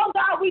 Oh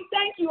God, we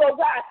thank you, oh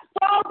God.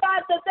 For, oh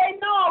God, that they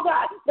know, oh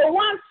God, the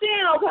one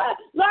sin, oh God.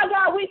 Lord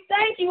God, we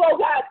thank you, oh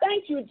God.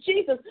 Thank you,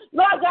 Jesus.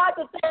 Lord God,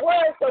 that their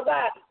words, oh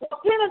God,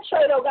 will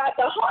penetrate, oh God,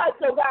 the hearts,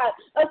 oh God,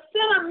 of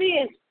sinner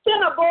men,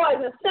 sinner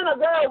boys, and sinner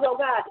girls, oh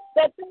God,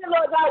 that they,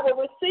 Lord God,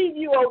 will receive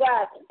you, oh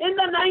God, in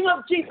the name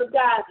of Jesus,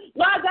 God.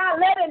 Lord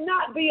God, let it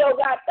not be, oh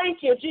God,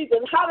 thank you,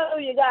 Jesus,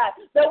 hallelujah, God,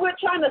 that we're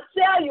trying to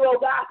sell you, oh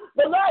God,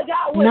 but Lord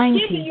God, we're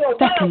giving you a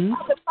way,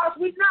 because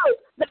we know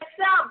that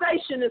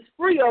salvation is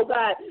free, oh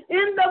God.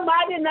 In the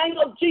mighty name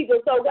of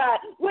Jesus, oh God.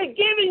 We're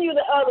giving you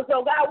the others,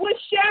 oh God. We're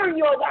sharing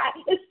you, oh God.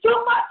 It's too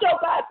much, oh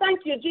God.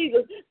 Thank you,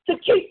 Jesus, to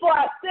keep for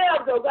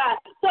ourselves, oh God.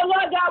 So,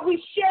 Lord God, we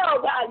share,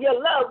 oh God, your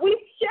love. We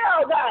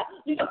share, oh God,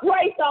 your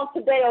grace on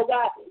today, oh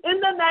God.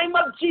 In the name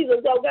of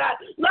Jesus, oh God.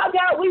 Lord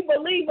God, we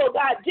believe, oh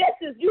God, just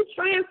as you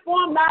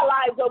transformed our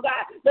lives, oh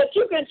God, that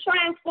you can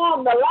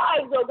transform the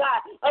lives, oh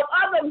God, of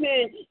other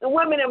men and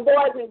women and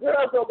boys and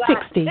girls, oh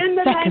God. In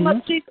the name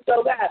of Jesus,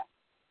 oh God.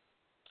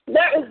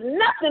 There is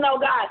nothing,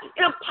 oh God,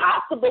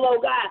 impossible, oh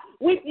God,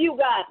 with you,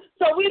 God.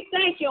 So we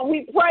thank you and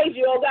we praise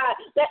you, oh God,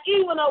 that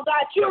even, oh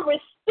God, you're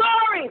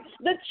restoring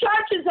the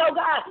churches, oh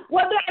God,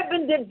 where there have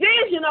been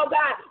division, oh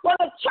God, where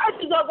the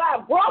churches, oh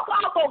God, broke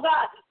off, oh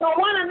God, from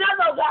one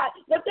another, oh God,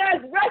 that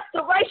there's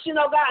restoration,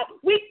 oh God.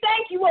 We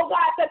thank you, oh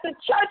God, that the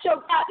church,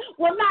 oh God,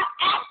 will not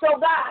act,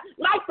 oh God,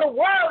 like the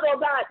world, oh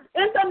God,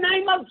 in the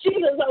name of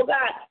Jesus, oh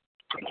God.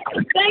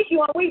 Thank you,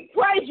 and we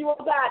praise you,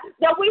 oh God,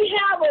 that we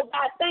have, oh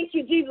God, thank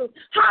you, Jesus,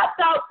 high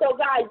thoughts, oh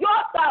God,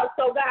 your thoughts,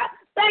 oh God.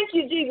 Thank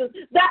you, Jesus,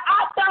 that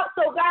our thoughts,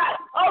 oh God,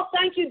 oh,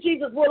 thank you,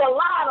 Jesus, will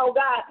align, oh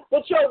God,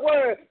 with your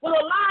word, will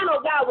align,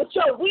 oh God, with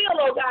your will,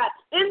 oh God,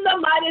 in the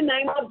mighty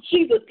name of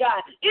Jesus,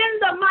 God, in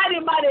the mighty,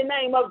 mighty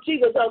name of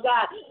Jesus, oh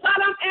God. God,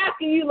 I'm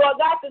asking you, Lord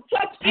God, to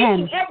touch each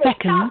and every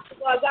apostle,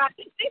 Lord God,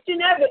 each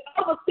and every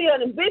overseer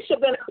and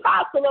bishop and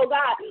apostle, oh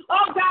God,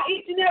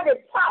 each and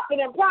every prophet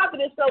and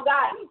prophetess, oh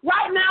God,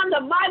 right now in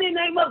the mighty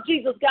name of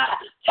Jesus, God,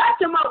 touch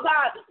them, oh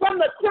God,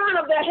 from the crown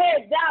of their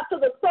heads down to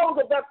the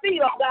soles of their feet,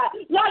 oh God.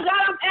 Lord God,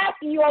 I'm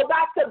asking you, oh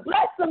God, to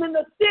bless them in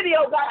the city,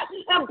 oh God,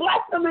 and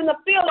bless them in the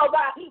field, oh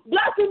God.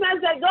 Bless them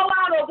as they go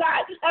out, oh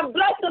God, and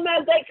bless them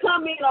as they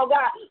come in, oh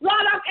God.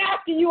 Lord, I'm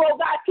asking you, oh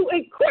God, to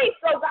increase,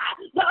 oh God,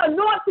 the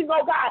anointing,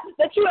 oh God,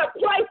 that you have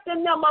placed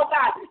in them, oh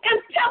God, and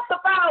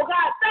testify, oh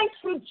God. Thanks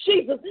for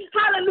Jesus.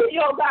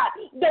 Hallelujah, oh God.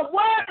 The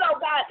word,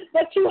 oh God,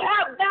 that you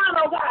have down,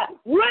 oh God,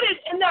 rooted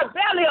in their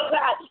belly, oh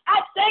God.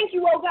 I thank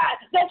you, oh God,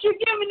 that you're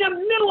giving them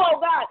new,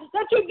 oh God,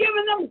 that you're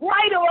giving them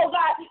greater, oh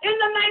God, in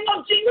the name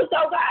of Jesus,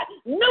 oh God.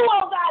 New,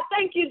 oh God,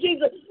 thank you,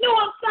 Jesus. New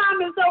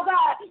assignments, oh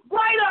God.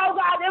 Greater, oh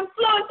God,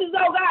 influences,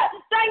 oh God.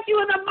 Thank you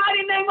in the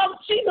mighty name of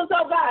Jesus,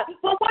 oh God,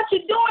 for what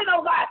you're doing,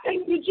 oh God.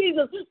 Thank you,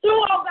 Jesus.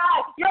 Through, oh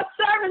God, your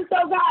servants,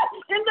 oh God,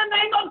 in the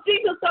name of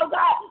Jesus, oh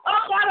God.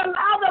 Oh God,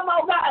 allow them,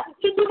 oh God,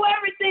 to do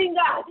everything,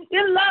 God,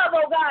 in love,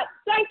 oh God.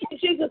 Thank you,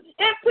 Jesus.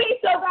 In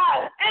peace, oh God,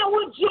 and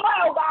with joy,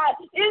 oh God,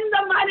 in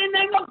the mighty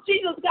name of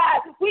Jesus,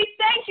 God. We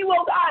thank you,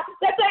 oh God,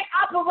 that they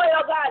operate,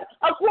 oh God,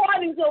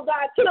 according to, oh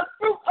God, to the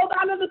fruit, oh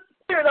God, of the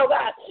Spirit, oh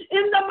God,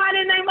 in the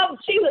mighty name of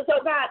Jesus,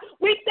 oh God.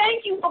 We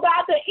thank you, oh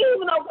God, that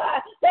even, oh God,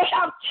 they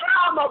have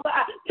time, oh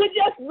God, to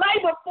just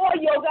labor for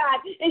you, oh God,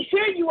 and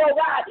hear you, oh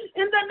God,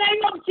 in the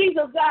name of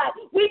Jesus, God.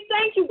 We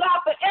thank you, God,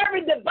 for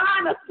every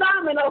divine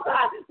assignment, oh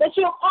God, that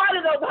you have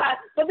ordered, oh God,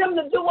 for them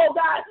to do, oh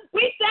God.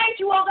 We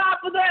thank you, oh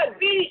God, for their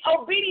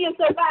obedience,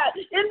 oh God,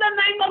 in the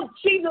name of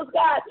Jesus,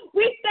 God.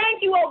 We thank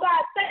you, oh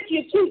God, thank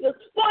you, Jesus,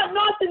 for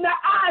anointing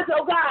their eyes,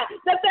 oh God,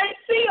 that they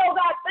see, oh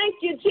God, thank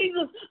you,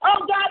 Jesus,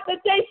 oh God,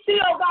 that they see,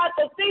 oh God,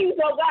 the things,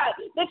 oh God,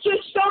 that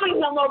you're showing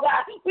them, oh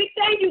God. We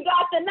thank you,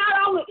 God, that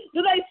not only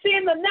do they see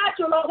in the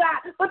natural, oh God,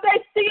 but they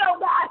see, oh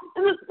God,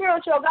 in the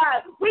spiritual,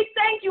 God. We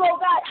thank you,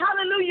 oh God,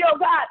 hallelujah, oh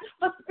God,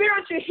 for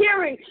spiritual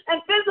hearing and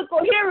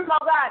physical hearing,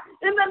 oh God,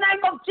 in the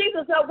name of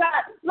Jesus, oh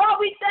God. Lord,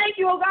 we thank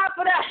you, oh God,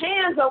 for their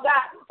hands, oh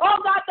God. Oh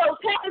God, those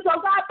hands,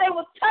 oh God, they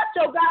will touch,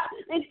 oh God,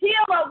 and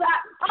heal, oh God.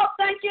 Oh,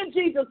 thank you,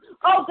 Jesus.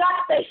 Oh God,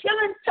 the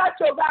healing touch,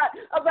 oh God,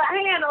 of the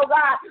hand, oh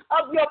God,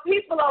 of your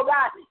people, oh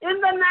God, in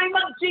the name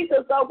of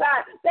Jesus, oh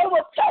God. They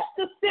will touch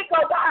the sick,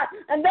 oh God,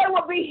 and they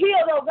will be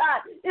healed, oh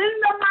God, in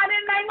the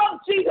mighty name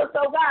of Jesus,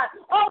 oh God.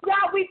 Oh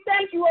God, we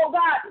thank you, oh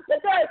God, that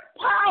there is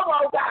power,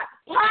 oh God,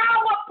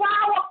 power,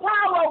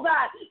 oh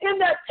God, in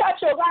their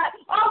touch, oh God.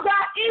 Oh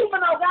God,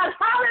 even, oh God,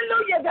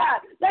 hallelujah, God,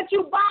 that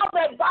you bow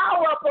that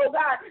bow up, oh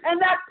God,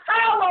 and that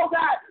power, oh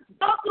God,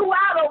 go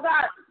throughout, oh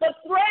God, the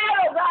thread,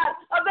 oh God,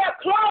 of their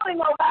clothing,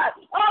 oh God,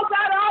 oh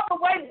God, all the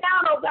way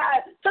down, oh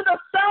God, to the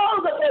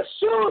soles of their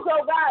shoes,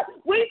 oh God.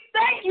 We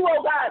thank you,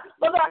 oh God,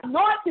 for the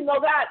anointing,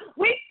 oh God.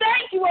 We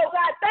thank you, oh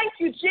God. Thank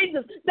you,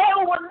 Jesus. There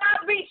will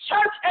not be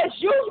church as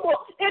usual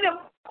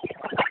anymore.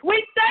 We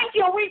thank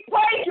you, we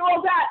praise you,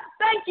 oh God.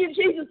 Thank you,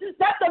 Jesus,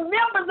 that the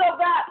members, oh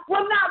God,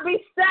 will not be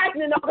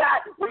stagnant, oh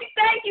God. We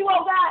thank you,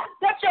 oh God,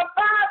 that your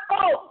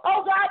fivefold,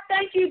 oh God,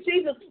 thank you,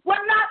 Jesus,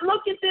 will not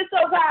look at this,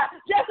 oh God,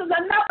 just as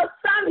another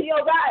Sunday,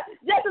 oh God,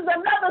 just as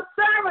another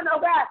sermon,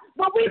 oh God.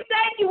 But we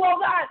thank you, oh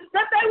God,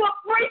 that they will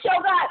preach,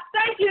 oh God.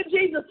 Thank you,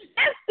 Jesus,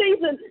 in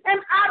season and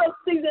out of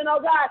season,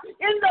 oh God,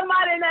 in the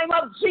mighty name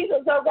of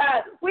Jesus, oh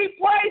God. We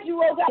praise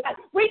you, oh God.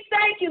 We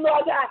thank you,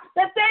 Lord God,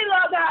 that they,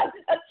 Lord God,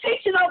 are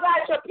teaching, oh God,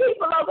 your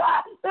people, oh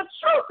God, the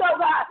truth, oh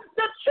God,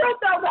 the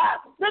truth, oh God,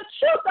 the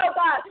truth, oh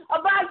God,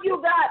 about you,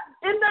 God,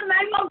 in the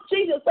name of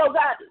Jesus, oh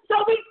God.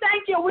 So we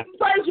thank you, we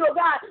praise you, oh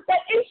God,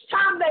 that each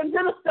time they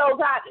minister, oh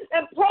God,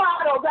 and pour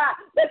out, oh God,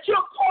 that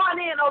you're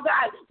pouring in, oh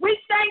God. We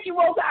thank you,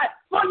 oh God,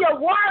 for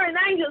your warring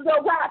angels,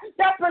 oh God,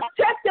 that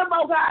protect them,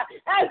 oh God,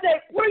 as they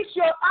preach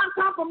your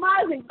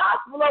uncompromising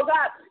gospel, oh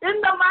God, in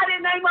the mighty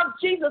name of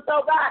Jesus,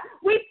 oh God.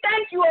 We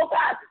thank you, oh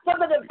God,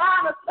 for the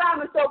divine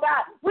assignments, oh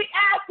God. We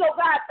ask, oh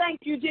God,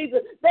 thank you,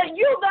 Jesus, that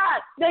you, God,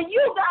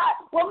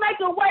 will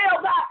make a way, oh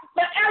God,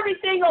 for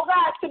everything, oh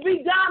God, to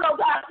be done, oh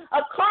God,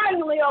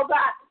 accordingly, oh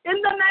God. In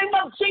the name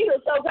of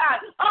Jesus, oh God.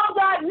 Oh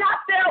God,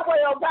 not their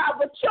way, oh God,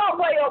 but your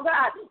way, oh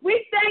God.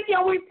 We thank you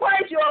and we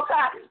praise you, oh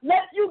God.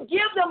 Let you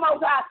give them, oh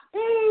God,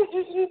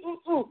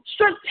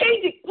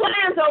 strategic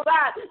plans, oh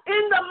God.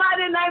 In the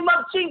mighty name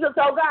of Jesus,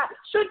 oh God.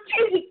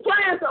 Strategic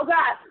plans, oh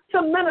God,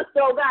 to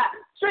minister, oh God.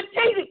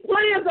 Strategic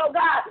plans, oh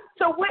God,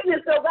 to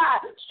witness, oh God.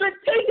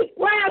 Strategic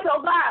plans, oh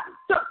God,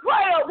 to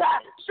pray, oh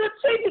God.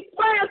 Strategic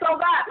plans, oh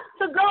God,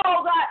 to go,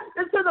 oh God,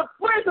 into the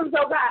prisons,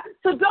 oh God.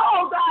 To go,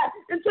 oh God,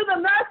 into the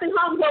nursing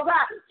homes, oh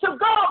God. To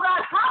go, oh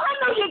God,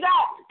 hallelujah,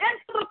 God,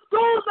 into the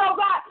schools, oh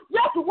God.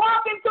 Just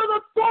walk into the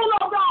school,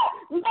 oh God.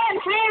 Lay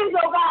hands,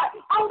 oh God,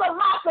 on the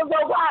lockers,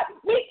 oh God.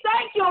 We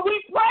thank you and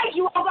we praise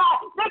you, oh God,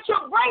 that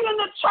you're bringing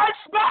the church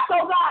back,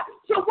 oh God,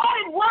 to what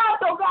it was,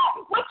 oh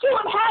God, what you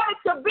would have it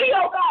to be,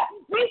 oh God.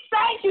 We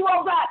thank you,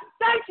 oh God.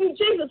 Thank you,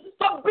 Jesus,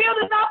 for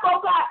building up,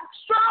 oh God,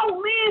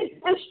 strong men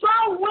and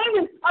strong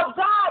women of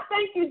God.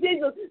 Thank you,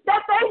 Jesus,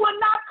 that they will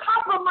not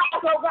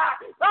compromise, oh God.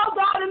 Oh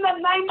God, in the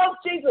name of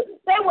Jesus,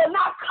 they will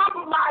not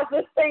compromise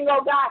this thing,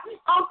 oh God,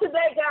 on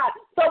today, God.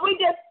 So we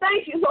just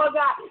thank you, Lord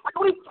God, and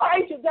we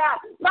praise you,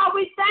 God. Lord,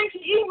 we thank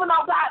you even,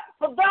 oh God,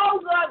 for those,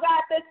 Lord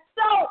God, that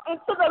sow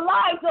into the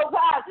lives, oh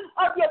God,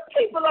 of your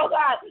people, oh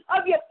God,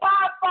 of your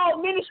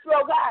fivefold ministry,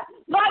 oh God.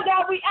 Lord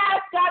God, we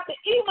ask, God, that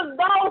even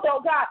those, oh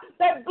God,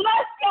 that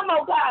bless them,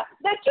 oh God,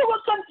 that you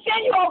will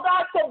continue, oh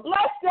God, to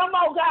bless them,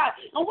 oh God.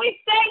 And we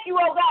thank you,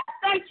 oh God,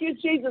 thank you,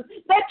 Jesus,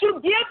 that you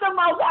give them,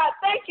 oh God,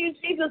 thank you,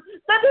 Jesus,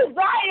 the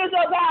desires,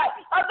 oh God,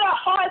 of their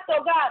hearts,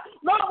 oh God.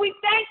 Lord, we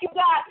thank you,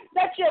 God,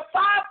 that your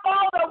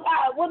fivefold, oh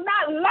God, will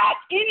not lack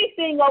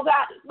anything, oh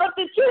God, but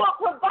that you will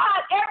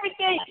provide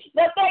everything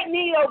that they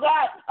need, oh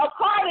God,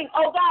 according,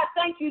 oh God,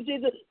 thank you,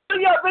 Jesus, to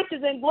your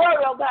riches and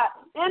glory, oh God.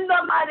 In the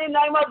mighty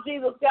name of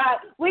Jesus,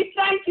 God, we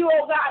thank you,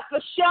 oh God, for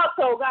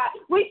shelter, oh God.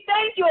 We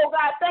thank you, oh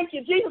God, thank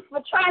you, Jesus,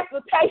 for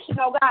transportation,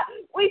 oh God.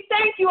 We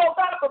thank you, oh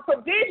God, for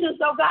provisions,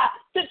 oh God,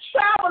 to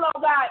travel, oh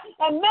God,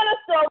 and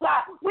minister, oh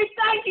God. We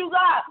thank you,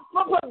 God,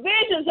 for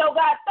provisions, oh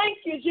God. Thank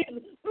you,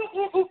 Jesus,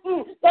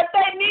 that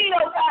they need,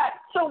 oh God,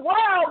 to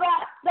wear, oh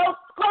God, those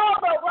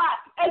clothes, oh God,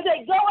 as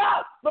they go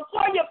out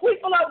before your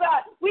people, oh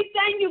God. We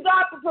thank you,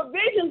 God, for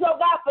provisions, oh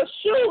God, for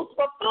shoes,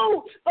 for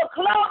food, for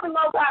clothing,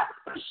 oh God,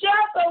 for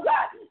shelter, oh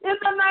God. In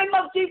the name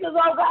of Jesus,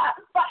 oh God,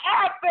 for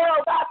airfare,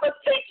 oh God, for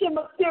teaching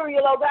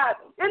material, oh God.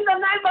 In the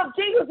name of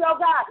Jesus, oh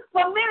God,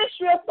 for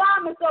ministry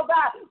assignments, oh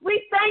God.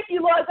 We thank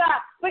you, Lord God,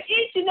 for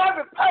each and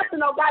every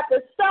person, oh God,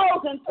 that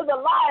sows into the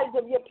lives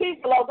of your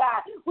people, oh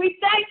God. We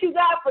thank you,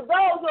 God, for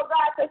those, oh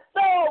God, that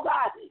sow, oh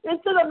God,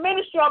 into the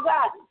ministry, oh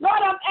God.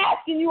 Lord, I'm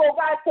asking you, oh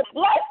God, to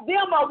bless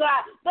them, oh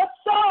God, the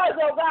sowers,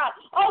 oh God.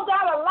 Oh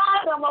God, allow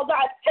them, oh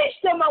God, teach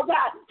them, oh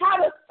God, how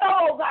to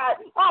sow, oh God,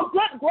 on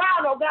good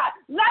ground, oh God.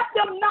 Let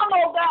them know,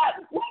 oh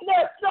God, when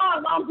they're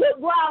sowing on good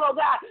ground, oh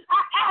God.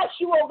 I ask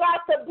you, oh God,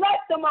 to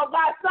bless them, oh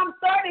God, some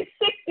 30,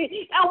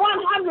 60, and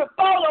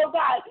 100-fold, oh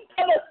God,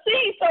 for the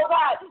seeds, oh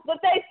God, that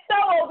they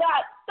sow, oh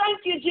God.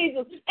 Thank you,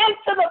 Jesus,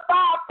 into the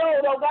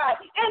fivefold, oh God,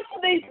 into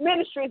these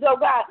ministries, oh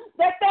God,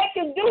 that they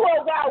can do,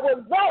 oh God,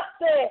 what thus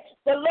said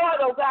the Lord,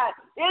 oh God,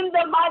 in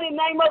the mighty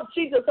name of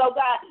Jesus, oh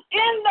God,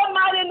 in the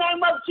mighty name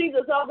of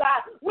Jesus, oh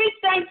God, we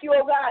thank you,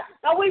 oh God,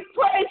 and we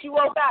praise you,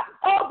 oh God,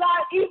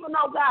 even,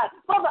 oh God,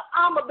 for the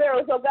armor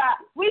bearers, oh God,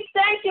 we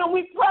thank you and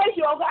we praise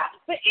you, oh God,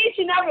 for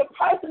each and every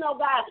person, oh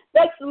God,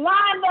 that's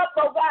lined up,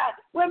 oh God,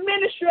 with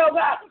ministry, oh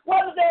God,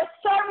 whether they're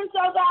servants,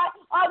 oh God,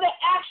 or they're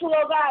actual,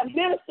 oh God,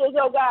 ministers,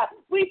 oh God,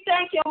 we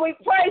thank you and we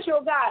praise you,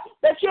 oh God,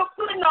 that you're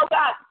putting, oh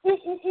God,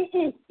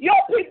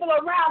 your people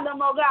around them,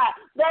 oh God,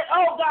 that,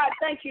 oh God,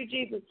 thank you,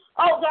 Jesus.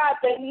 Oh God,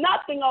 that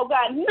nothing, oh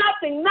God,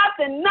 nothing,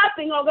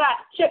 oh God,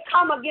 should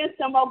come against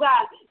them, oh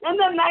God. In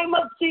the name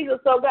of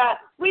Jesus, oh God,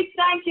 we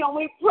thank you and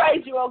we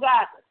praise you, oh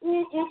God.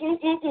 In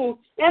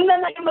the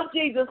name of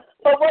Jesus,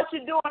 for what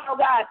you're doing, oh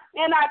God,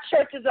 in our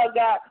churches, oh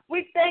God.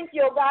 We thank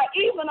you, oh God,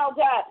 even, oh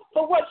God,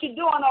 for what you're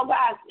doing, oh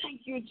God.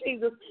 Thank you,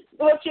 Jesus.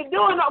 What you're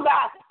doing, oh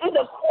God, in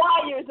the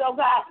choirs, oh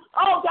God.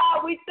 Oh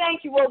God, we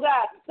thank you, oh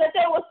God, that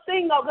they will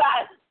sing, oh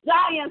God,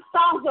 Zion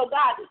songs, oh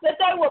God, that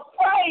they will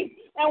praise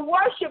and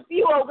worship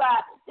you, oh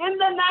God, in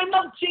the name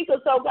of Jesus,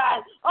 oh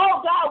God.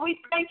 Oh God,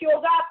 we thank you, oh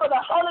God, for the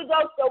Holy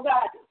Ghost, oh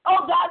God.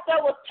 Oh God, that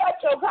will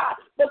touch, oh God,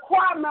 the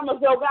choir members,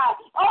 oh God.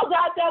 Oh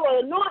God, that will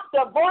anoint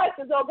their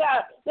voices, oh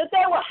God, that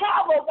they will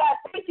have, oh God,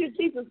 thank you,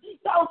 Jesus,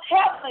 those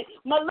heavenly,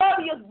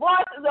 melodious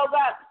voices, oh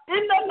God,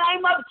 in the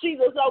name of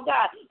Jesus, oh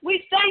God.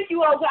 We thank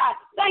you, oh God.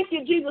 Thank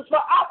you, Jesus,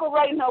 for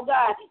operating, oh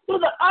God,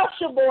 through the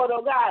usher board,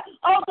 oh God.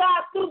 Oh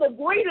God, through the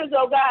greeters,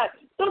 oh God,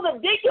 through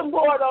the deacon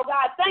board, oh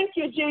God. Thank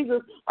you,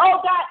 Jesus.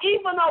 Oh God,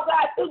 even, oh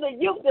God, through the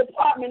youth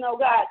department, oh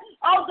God.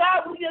 Oh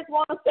God, we just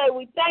want to say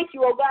we thank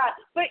you, oh God,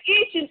 for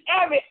each and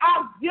every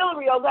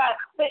auxiliary, oh God,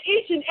 for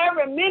each and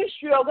every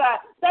ministry, oh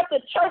God, that the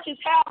churches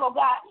have, oh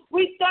God.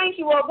 We thank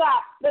you, oh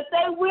God, that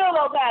they will,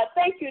 oh God.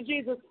 Thank you,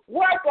 Jesus.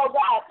 Work, oh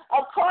God,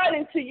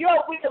 according to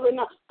your will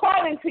and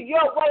according to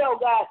your way, oh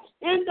God.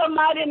 In the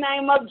mighty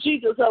name of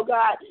Jesus, oh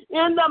God.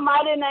 In the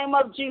mighty name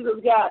of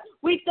Jesus, God.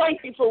 We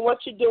thank you for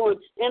what you're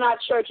doing in our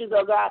churches,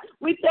 oh God.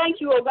 We thank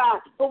you, oh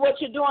God, for what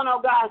you're doing,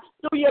 oh God,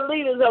 through your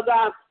leaders, oh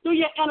God, through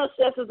your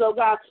intercessors, oh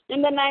God,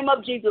 in the name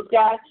of Jesus,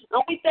 God.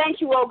 And we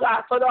thank you, oh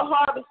God, for the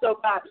harvest, oh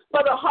God,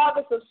 for the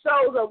harvest of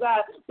souls, oh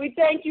God. We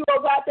thank you,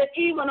 oh God, that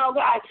even, oh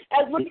God,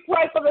 as we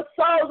pray for the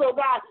souls, oh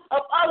God,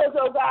 of others,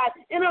 oh God,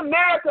 in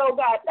America, oh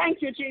God,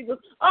 thank you, Jesus.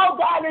 Oh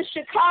God, in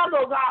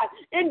Chicago, God,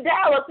 in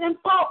Dallas, in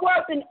Fort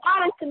Worth, in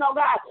Arlington, oh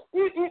God.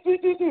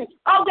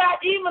 Oh God,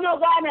 even, oh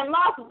God, in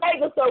Las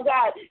Vegas, oh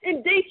God,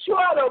 in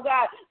Detroit, oh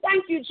God.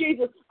 Thank you,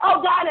 Jesus.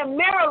 Oh God, in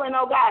Maryland,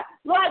 oh God.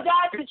 Lord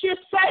God, that you're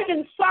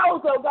saving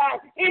souls, oh God,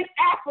 in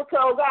Africa,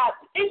 oh God,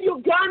 in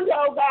Uganda,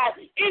 oh God,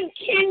 in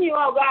Kenya,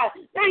 oh God.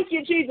 Thank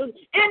you, Jesus.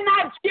 In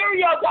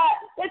Nigeria, oh God,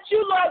 that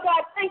you, Lord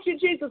God, thank you,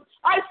 Jesus,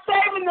 are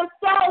saving the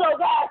soul, oh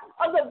God,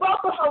 of the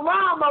Boko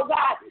Haram, oh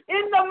God,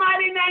 in the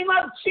mighty name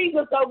of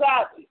Jesus, oh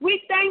God.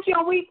 We thank you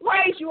and we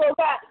praise you, oh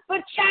God, for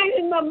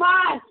changing the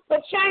mind, for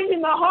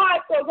changing the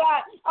hearts, oh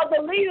God, of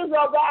the leaders,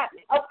 oh God,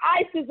 of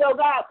ISIS, oh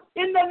God,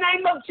 in the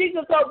name of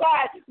Jesus, oh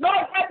God.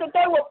 Lord God, that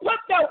they will put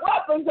their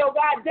weapons, oh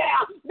God,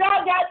 down.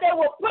 Lord God, they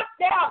will put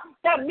down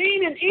their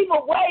mean and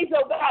evil ways,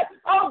 oh God.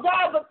 Oh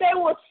God, but they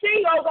will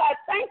see, oh God,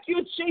 thank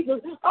you,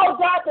 Jesus. Oh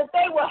God, that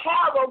they will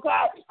have, oh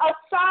God, a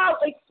soul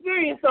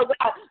experience, oh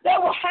God. They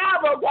will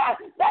have, oh God,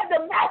 that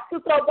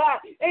Damascus, oh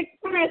God,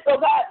 experience, oh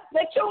God,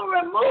 that you will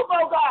remove,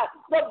 oh God,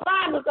 the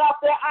blindness off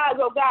their eyes,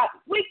 oh God.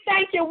 We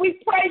thank you,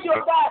 we praise you,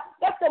 oh God,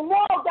 that the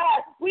more, oh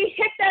God, we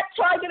hit that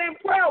target in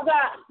prayer, oh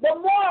God, the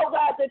more, oh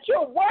God, that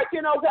you're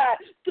working, oh God,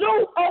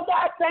 through, oh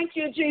God, thank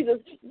you, Jesus,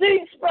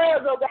 these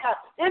prayers, oh God,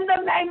 in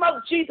the name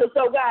of Jesus,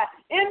 oh God,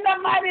 in the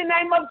mighty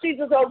name of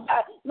Jesus, oh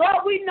God.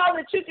 Lord, we know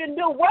that you can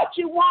do what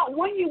you want,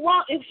 when you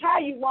want, and how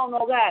you want,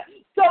 oh God.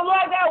 So,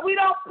 Lord God, we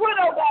don't put,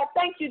 oh God,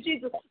 thank you,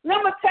 Jesus,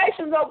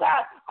 limitations, oh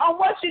God, on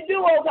what you do,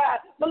 oh God.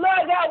 But,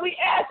 Lord God, we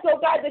ask, oh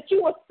God, that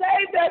you will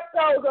save their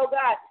souls, oh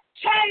God.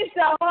 Change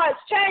their hearts,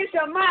 change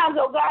their minds,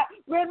 oh God.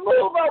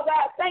 Remove, oh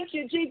God, thank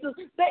you, Jesus,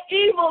 the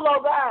evil,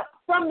 oh God,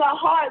 from the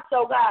hearts,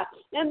 oh God,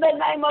 in the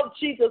name of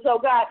Jesus, oh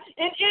God.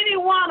 And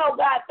anyone, oh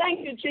God,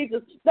 thank you,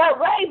 Jesus, that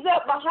raise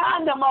up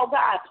behind them, oh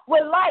God,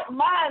 with like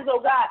minds,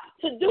 oh God,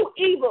 to do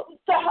evil,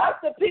 to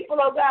hurt the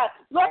people, oh God.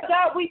 Lord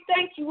God, we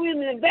thank you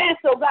in advance,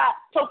 oh God,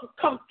 for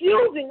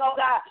confusing, oh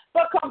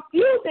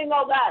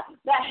God,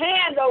 the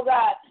hand, oh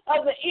God,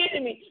 of the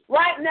enemy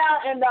right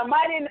now in the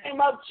mighty name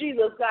of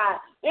Jesus,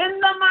 God.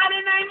 In the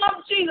mighty name of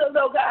Jesus,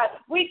 oh God,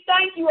 we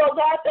thank you, oh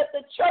God, that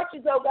the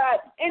churches, oh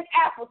God, in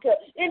Africa,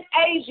 in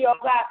Asia,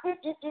 oh God,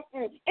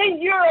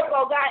 in Europe,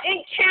 oh God, in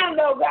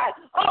Canada, oh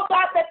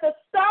God, that the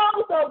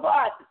souls, oh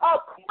God,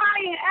 are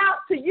crying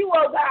out to you,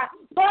 oh God.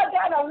 Lord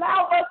God,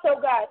 allow us,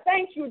 oh God,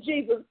 thank you,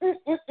 Jesus,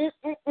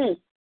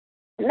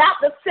 not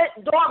to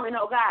sit dormant,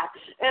 oh God,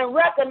 and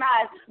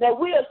recognize that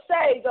we are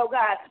saved, oh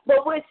God,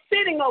 but we're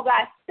sitting, oh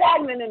God,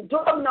 stagnant and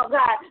dormant, oh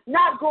God,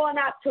 not going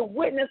out to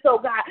witness, oh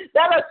God,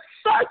 that are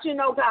searching,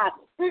 oh God,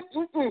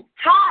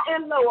 high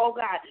and low, oh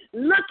God,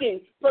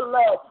 looking for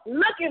love,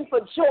 looking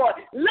for joy,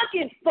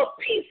 looking for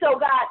peace, oh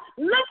God,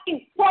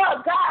 looking for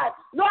God.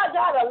 Lord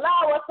God,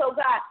 allow us, oh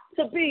God,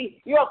 to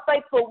be your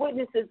faithful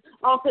witnesses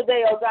on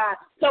today, oh God.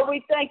 So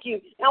we thank you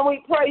and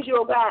we praise you,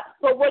 oh God,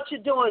 for what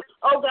you're doing.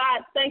 Oh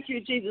God, thank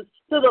you, Jesus,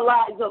 to the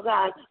lives, oh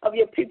God, of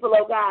your people,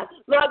 oh God.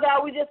 Lord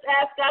God, we just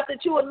ask, God,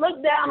 that you would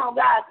look down, oh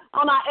God,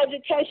 on our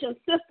education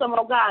system,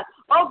 oh God.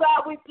 Oh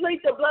God, we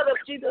plead the blood of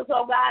Jesus,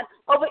 oh God,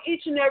 over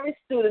each and every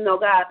student, oh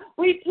God.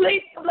 We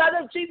plead the blood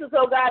of Jesus,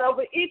 oh God,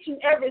 over each and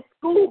every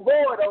school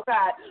board, oh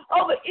God,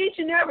 over each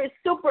and every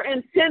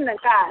superintendent,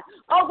 God.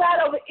 Oh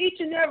God, over each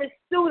and every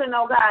student,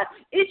 oh God,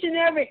 each and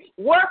every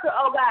worker,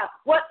 oh God,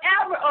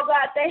 whatever, oh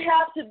God, they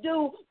have to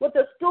do with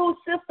the school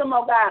system,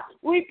 oh God.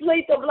 We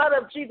plead the blood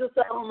of Jesus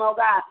over them, oh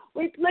God.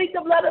 We plead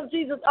the blood of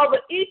Jesus over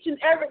each and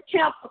every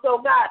campus,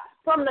 oh God,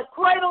 from the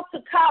cradle to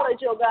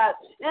college, oh God,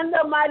 in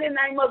the mighty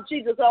name of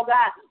Jesus, oh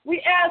God.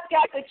 We ask,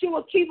 God, that you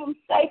will keep them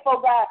safe,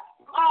 oh God,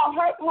 all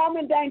hurt, harm,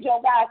 and danger,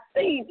 oh God,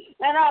 seen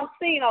and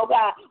unseen, oh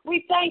God.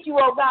 We thank you,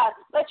 oh God,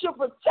 that you're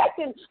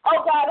protecting,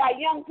 oh God, our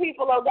young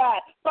people, oh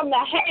God, from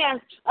the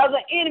hands of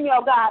the enemy,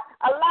 oh God.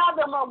 Allow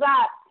them, oh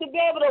God, to be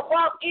able to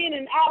walk in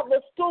and out of the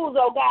schools,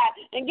 oh God,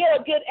 and get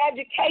a good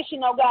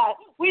education, oh God.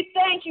 We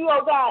thank you,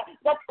 oh God,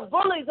 that the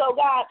bullies, oh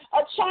God,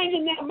 are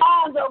changing their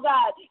minds, oh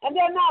God, and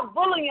they're not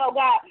bullying, oh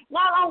God,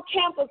 not on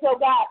campus, oh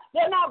God.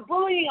 They're not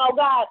bullying, oh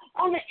God,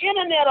 on the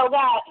internet, oh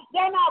God.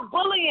 They're not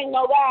bullying,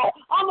 oh God,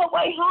 on the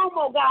way home,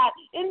 oh God.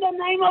 In the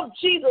name of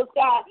Jesus,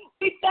 God,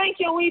 We thank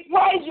you. We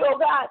praise you, oh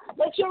God,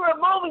 that you're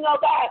removing, oh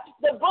God,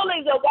 the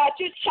bullies, oh God.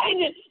 You're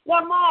changing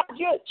their minds.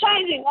 You're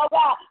changing, oh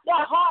God,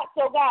 their hearts,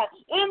 oh God.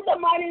 In the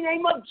mighty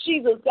name of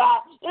Jesus,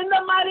 God. In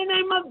the mighty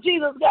name of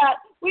Jesus, God.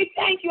 We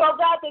thank you, oh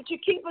God, that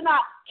you're keeping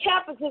our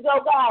campuses,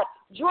 oh God,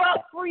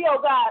 drug-free,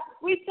 oh God.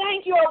 We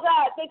thank you, oh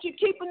God, that you're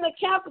keeping the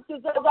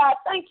campuses, oh God.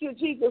 Thank you,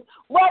 Jesus.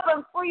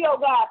 Weapon-free, oh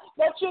God,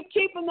 that you're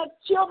keeping the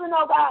children,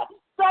 oh God,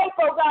 safe,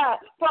 oh God,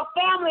 from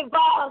family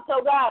violence,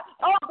 oh God.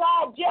 Oh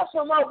God, just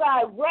from, oh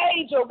God,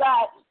 rage, oh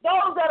God.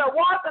 Those that are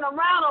walking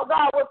around, oh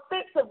God, with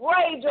fits of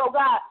rage, oh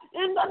God.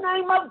 In the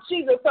name of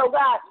Jesus, oh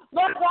God.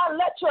 Lord God,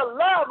 let your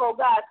love, oh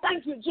God,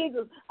 thank you,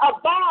 Jesus,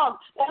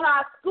 abound in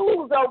our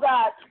schools, oh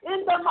God.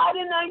 In the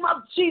mighty name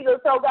of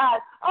Jesus, oh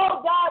God. Oh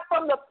God,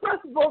 from the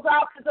principal's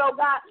office, oh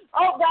God.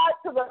 Oh God,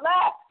 to the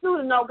last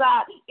student, oh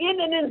God.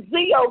 In and in Z,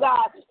 oh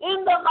God.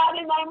 In the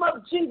mighty name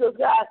of Jesus,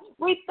 God.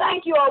 We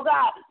thank you, oh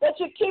God, that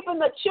you're keeping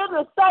the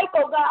children safe,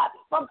 oh God,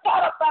 from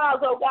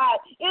pedophiles, oh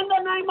God. In the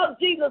name of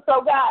Jesus,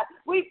 oh God.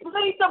 We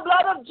plead the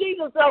blood of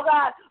Jesus, oh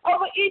God,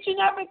 over each and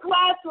every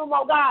classroom,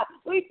 oh God.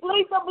 We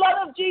plead the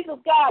blood of Jesus,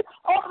 God,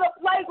 over the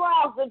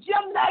playgrounds, the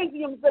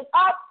gymnasiums, the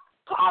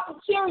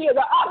cafeteria,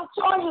 the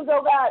auditoriums,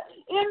 oh God,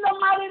 in the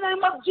mighty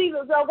name of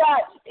Jesus, oh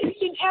God, each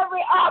and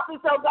every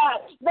office, oh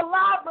God, the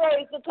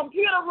libraries, the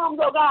computer rooms,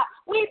 oh God,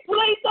 we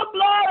plead the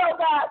blood, oh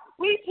God,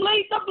 we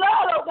plead the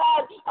blood, oh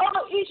God,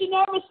 over each and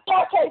every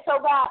staircase,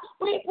 oh God,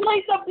 we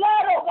plead the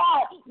blood, oh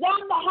God,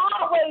 down the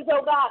highways,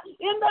 oh God,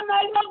 in the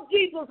name of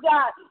Jesus,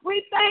 God,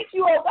 we thank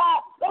you, oh God,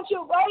 that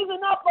you're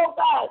raising up, oh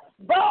God,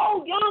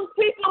 bold young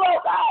people, oh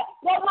God,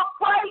 that will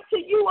pray to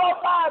you, oh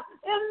God,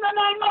 in the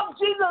name of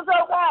Jesus,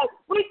 oh God,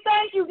 we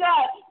thank you,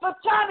 God, for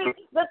turning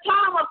the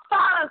time of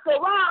silence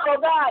around,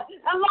 oh God.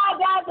 And Lord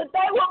God, that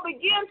they will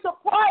begin to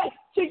pray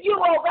to you,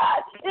 oh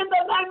God, in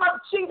the name of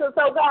Jesus,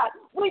 oh God.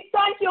 We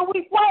thank you,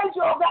 we praise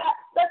you, oh God.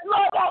 That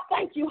Lord God,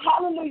 thank you,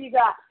 hallelujah,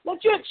 God,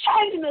 that you're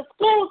changing the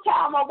school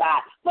time, oh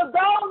God, for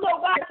those, oh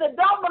God, that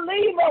don't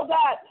believe, oh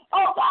God.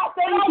 Oh God,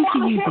 they don't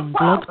want to hear using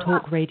Blog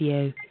Talk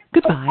Radio.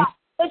 Goodbye.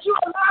 That you're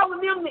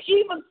allowing them to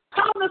even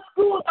come to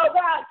school, oh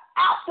God,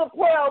 after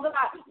prayer, oh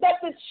God,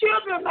 that the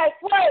children may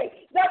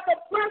pray, that the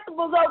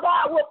principals, oh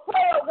God, will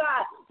pray, oh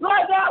God.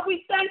 Lord God,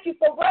 we thank you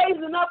for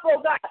raising up, oh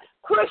God,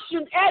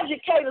 Christian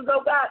educators, oh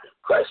God,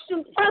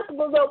 Christian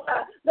principals, oh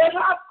God, that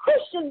have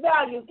Christian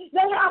values,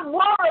 that have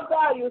moral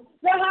values,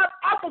 that have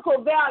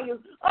ethical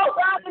values, oh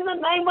God, in the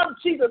name of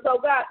Jesus, oh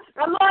God.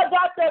 And Lord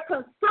God, they're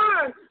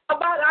concerned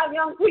about our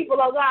young people,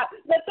 oh God,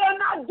 that they're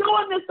not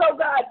doing this, oh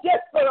God,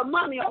 just for the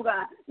money, oh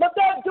God, but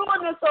they're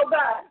doing this, oh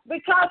God,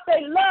 because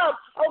they love,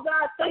 oh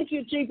God, thank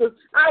you, Jesus,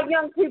 our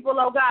young people,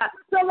 oh God.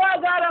 So,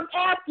 Lord God, I'm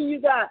asking you,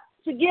 God,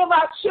 to give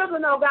our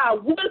children, oh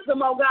God,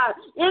 wisdom, oh God,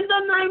 in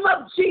the name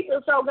of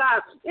Jesus, oh God,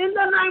 in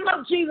the name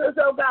of Jesus,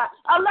 oh God.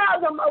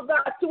 Allow them, oh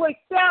God, to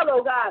excel,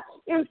 oh God,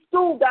 in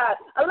school, God.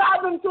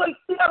 Allow them to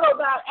excel, oh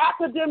God,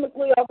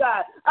 academically, oh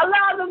God.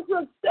 Allow them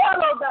to excel,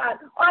 oh God,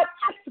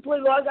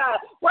 artistically, Lord God.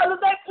 Whether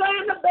they play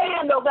in the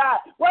band, oh God,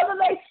 whether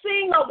they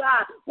sing, oh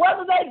God,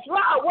 whether they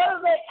draw,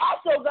 whether they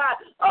act, oh God.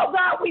 Oh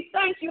God, we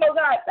thank you, oh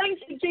God. Thank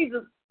you,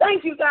 Jesus.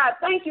 Thank you, God.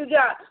 Thank you,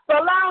 God, for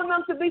allowing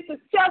them to be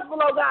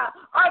successful, oh God,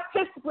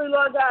 artistically,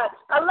 Lord God.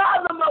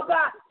 Allow them, oh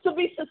God, to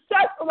be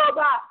successful, oh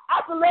God,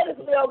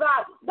 athletically, oh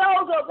God.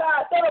 Those, oh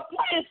God, that are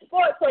playing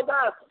sports, oh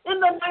God, in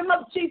the name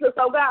of Jesus,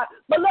 oh God.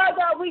 But, Lord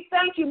God, we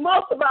thank you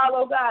most of all,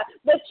 oh God,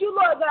 that you,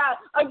 Lord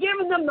God, are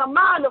giving them the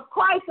mind of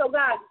Christ, oh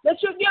God, that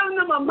you're giving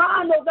them a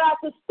mind, oh God,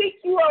 to seek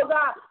you, oh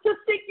God, to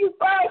seek you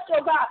first, oh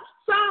God.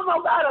 Some,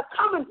 oh God, are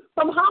coming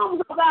from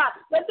homes, oh God,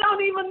 that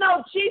don't even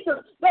know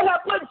Jesus, that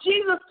have put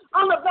Jesus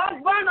on the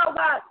back burner, oh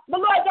God.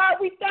 But, Lord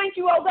God, we thank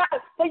you, oh God,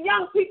 the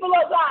young people,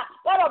 oh God,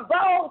 that are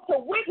bold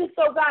to witness,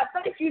 oh God.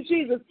 Thank you,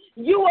 Jesus.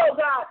 You, oh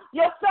God,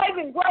 your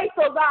saving grace,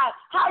 oh God,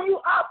 how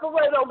you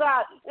operate, oh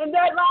God, in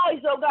their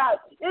lives, oh God.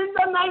 In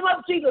the name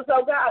of Jesus,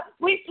 oh God,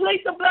 we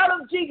plead the blood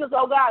of Jesus,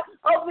 oh God,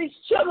 over these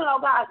children,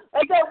 oh God,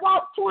 as they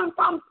walk to and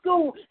from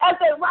school, as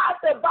they ride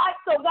their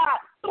bikes, oh God,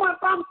 to and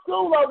from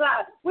school, oh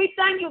God. We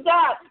thank you,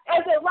 God,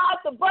 as they ride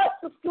the bus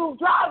to school,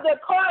 drive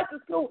their cars to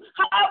school,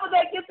 however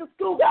they get to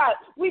school, God.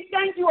 We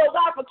thank you, oh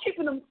God, for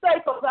keeping them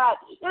safe, oh God.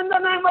 In the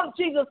name of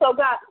Jesus, oh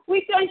God.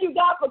 We thank you,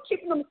 God, for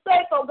keeping them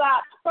safe, oh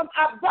God, from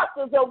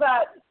abductors, oh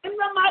God. In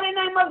the mighty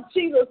name of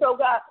Jesus, oh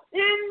God.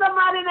 In the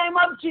mighty name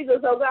of Jesus,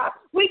 oh God.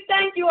 We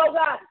thank you, oh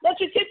God, that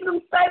you're keeping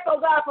them safe,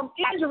 oh God, from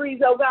injuries,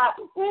 oh God.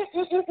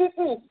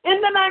 In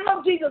the name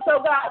of Jesus,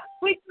 oh God.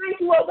 We thank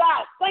you, oh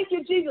God. Thank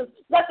you, Jesus,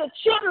 that the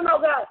children, oh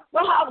God,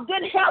 will have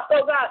good health,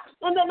 oh God.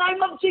 In the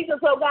name of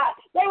Jesus, oh God.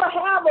 They will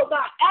have, oh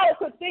God,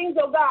 adequate things,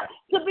 oh God,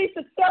 to be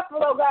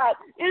successful, oh God.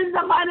 In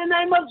the mighty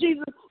name of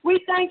Jesus, we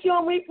thank you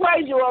and we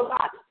praise you, oh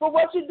God, for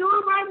what you're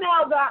doing right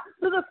now, God,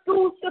 to the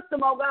school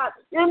system, oh God.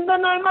 In the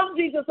name of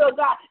Jesus, oh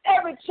God,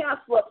 every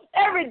chancellor,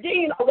 every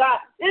dean, oh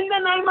God, in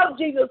the name of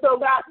Jesus, oh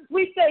God,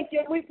 we thank you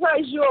and we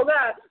praise you, oh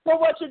God, for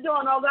what you're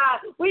doing, oh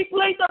God. We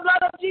plead the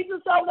blood of Jesus,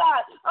 oh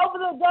God, over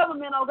the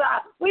government, oh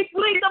God. We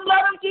plead the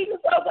blood of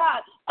Jesus, oh God,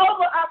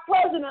 over our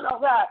president,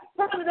 oh God,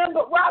 President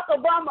Barack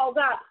Obama, oh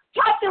God.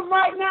 Touch him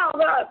right now,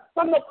 God,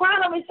 from the crown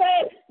of his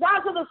head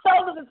down to the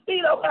soles of his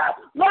feet, oh God.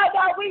 Lord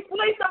God, we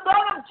plead the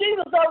blood of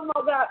Jesus over him,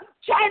 oh God.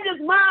 Change his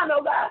mind,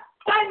 oh God.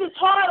 Change his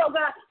heart, oh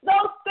God.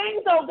 Those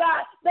things, oh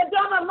God, that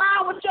don't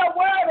align with your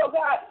word, oh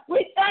God.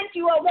 We thank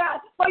you, oh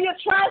God, for your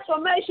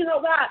transformation,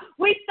 oh God.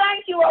 We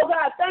thank you, oh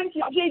God. Thank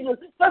you, Jesus,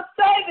 for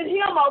saving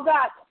him, oh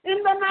God. In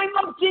the name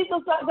of Jesus,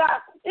 oh God.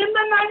 In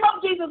the name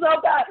of Jesus, oh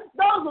God.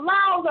 Those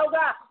laws, oh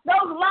God.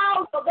 Those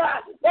laws, oh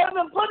God, that have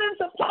been put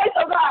into place,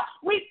 oh God.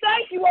 We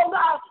thank you, oh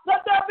God,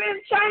 that they're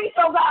being changed,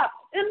 oh God.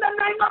 In the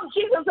name of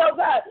Jesus, oh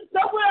God,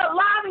 that we're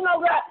aligning,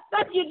 oh God.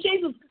 Thank you,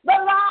 Jesus, the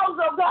laws,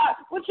 oh God,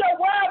 with your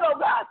word, oh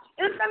God.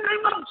 In the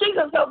name of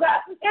Jesus, oh God.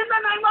 In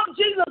the name of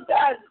Jesus,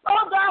 God.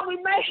 Oh God,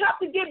 we may have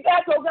to get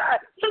back, oh God,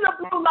 to the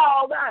blue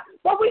law, oh God.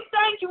 But we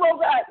thank you, oh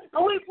God,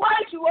 and we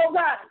praise you, oh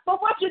God,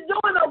 for what you're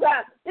doing, oh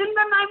God. In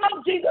the name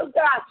of Jesus,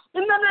 God.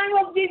 In the name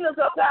of Jesus,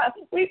 oh God.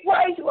 We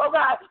praise you, oh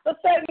God, for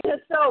saving his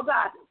soul,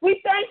 God.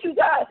 We thank you,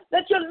 God,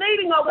 that you're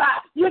leading, oh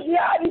God. You're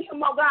guiding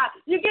him, oh God.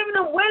 You're giving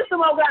him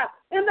wisdom, oh God.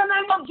 In the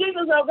name of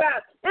Jesus, oh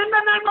God. In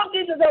the name of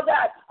Jesus, oh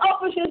God.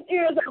 Open his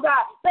ears, oh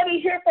God. Let him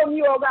hear from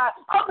you, oh God.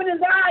 Open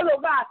his eyes, oh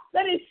God.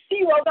 Let him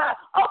see, oh God.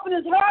 Open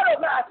his heart,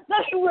 oh God.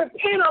 Let him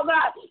repent, oh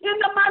God. In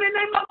the mighty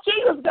name of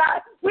Jesus, God.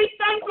 We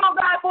thank you, oh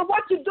God, for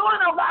what you're doing,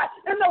 oh God,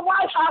 in the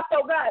White House,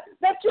 oh God.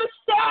 That you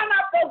stand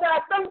up, oh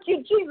God. Thank you,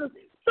 Jesus.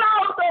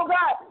 Souls, oh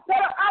God, that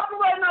are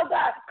operating, oh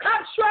God,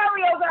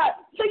 contrary, oh God,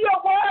 to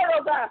your word,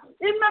 oh God.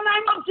 In the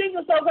name of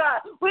Jesus, oh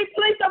God, we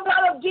plead the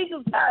blood of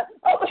Jesus, God,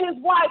 over his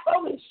wife,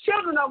 over his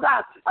children, oh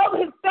God, over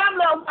his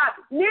family, oh God,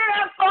 near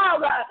and far,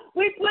 oh God.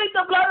 We plead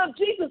the blood of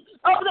Jesus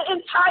over the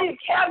entire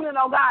cabinet,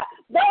 oh God.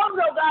 Those,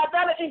 oh God,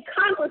 that are in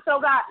Congress, oh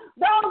God.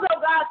 Those, oh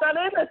God,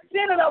 that are in the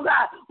Senate, oh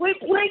God. We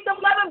plead the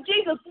blood of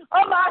Jesus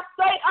over our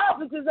state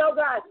offices, oh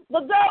God.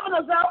 The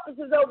governor's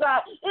offices, oh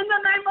God. In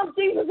the name of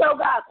Jesus, oh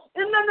God.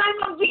 In the name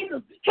of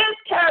Jesus, his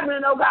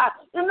cabinet, oh God.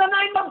 In the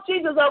name of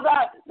Jesus, oh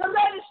God. The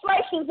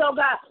legislations, oh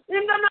God.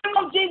 In the name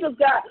of Jesus,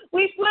 God.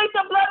 We plead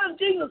the blood of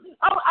Jesus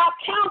over our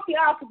county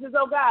offices,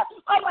 oh God.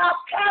 Over our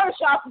parish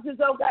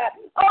offices, oh God.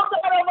 Also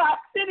over our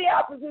city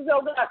offices,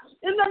 oh God.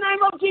 In the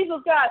name of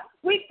Jesus, God.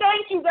 We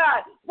thank you,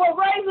 God, for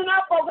raising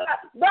up, oh God,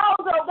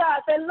 those, oh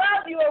God, that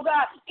love you, oh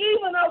God.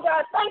 Even, oh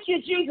God, thank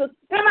you, Jesus,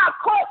 in our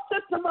court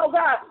system, oh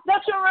God, that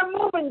you're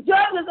removing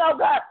judges, oh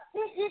God.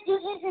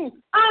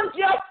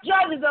 Unjust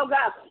judges, oh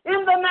God.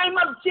 In the name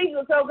of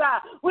Jesus, oh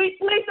God. We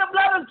plead the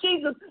blood of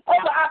Jesus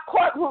over our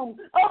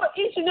courtroom, over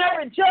each and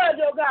every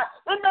judge, oh God.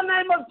 In the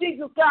name of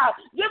Jesus, God.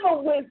 Give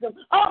them wisdom.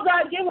 Oh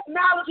God, give them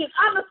knowledge and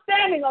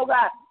understanding, oh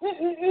God.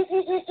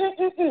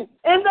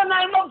 In the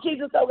name of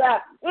Jesus, oh God.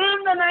 In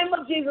the name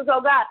of Jesus,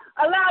 oh God.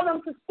 Allow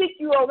them to seek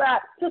you, oh God.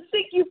 To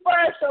seek you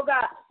first, oh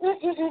God.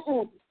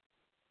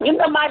 In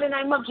the mighty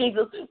name of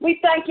Jesus, we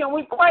thank you and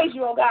we praise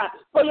you, oh God,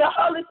 for your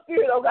Holy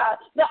Spirit, oh God,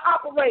 that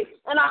operates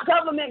in our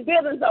government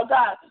buildings, oh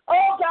God.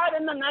 Oh God,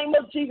 in the name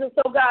of Jesus,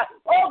 oh God.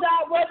 Oh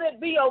God, whether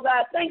it be, oh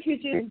God, thank you,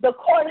 Jesus, the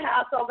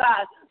courthouse, oh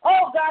God.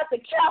 Oh God, the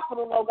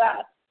Capitol, oh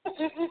God.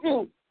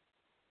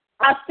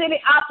 Our city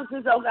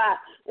offices, oh God,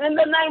 in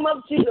the name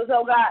of Jesus,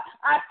 oh God.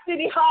 Our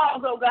city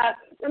halls, oh God,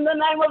 in the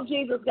name of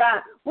Jesus, God.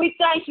 We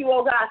thank you,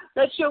 oh God,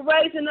 that you're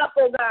raising up,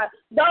 oh God,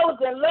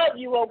 those that love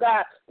you, oh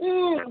God.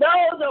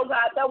 Those, oh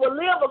God, that will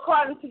live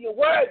according to your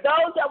word.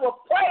 Those that will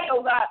pray,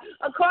 oh God,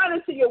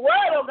 according to your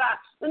word, oh God.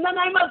 In the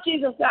name of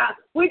Jesus, God,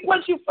 we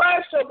put you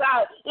first, oh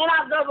God, in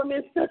our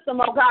government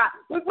system, oh God.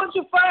 We put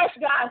you first,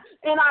 God,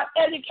 in our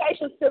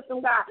education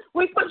system, God.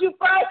 We put you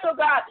first, oh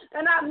God,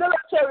 in our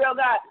military, oh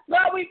God.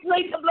 Lord, we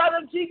plead the blood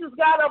of Jesus,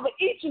 God, over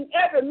each and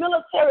every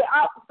military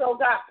officer, oh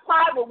God,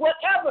 private,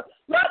 whatever,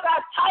 Lord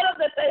God, title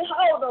that they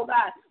hold, oh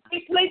God.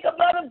 We plead the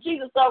blood of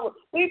Jesus over.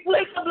 We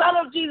plead the blood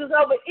of Jesus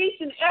over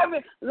each and every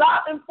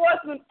law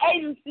enforcement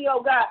agency, oh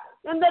God.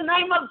 In the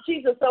name of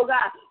Jesus, oh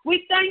God.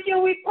 We thank you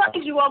and we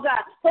praise you, oh God,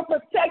 for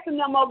protecting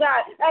them, oh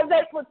God, as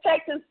they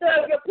protect and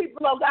serve your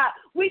people, oh God.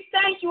 We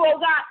thank you, oh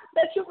God,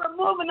 that you're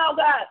removing, oh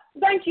God.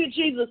 Thank you,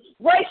 Jesus.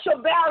 Racial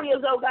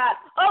barriers, oh God.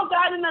 Oh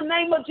God, in the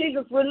name of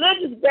Jesus,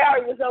 religious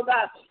barriers, oh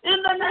God. In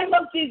the name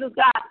of Jesus,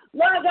 God.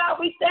 Lord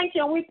God, we thank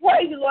you and we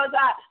praise you, Lord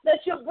God,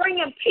 that you're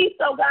bringing peace,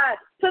 oh God,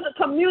 to the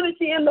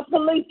community and the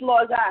police,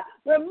 Lord God.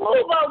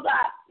 Remove, oh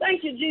God,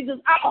 thank you, Jesus,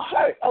 our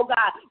hurt, oh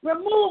God.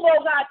 Remove, oh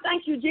God,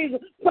 thank you,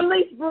 Jesus,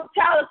 police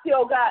brutality,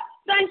 oh God.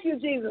 Thank you,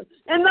 Jesus.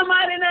 In the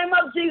mighty name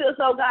of Jesus,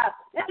 oh God.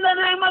 In the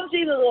name of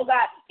Jesus, oh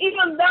God.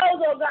 Even those,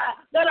 oh God,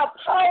 that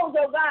oppose,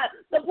 oh God,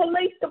 the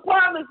police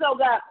departments, oh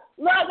God.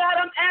 Lord God,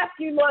 I'm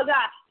asking you, Lord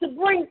God, to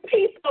bring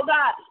peace, oh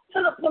God,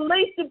 to the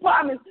police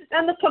departments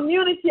and the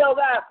community, oh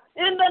God.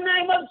 In the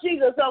name of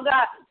Jesus, oh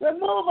God.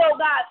 Remove, oh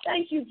God,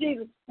 thank you,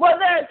 Jesus. Where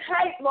there is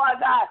hate, Lord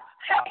God.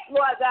 hate,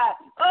 Lord God.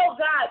 Oh,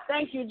 God,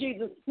 thank you,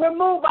 Jesus.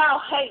 Remove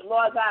our hate,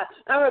 Lord God,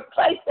 and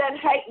replace that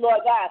hate,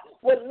 Lord God,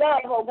 with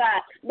love, oh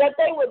God, that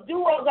they would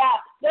do, oh God,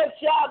 their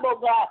job, oh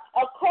God,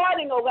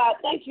 according, oh God,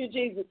 thank you,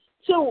 Jesus,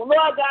 to,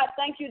 Lord God,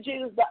 thank you,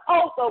 Jesus, the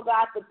oath, oh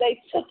God, that they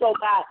took, oh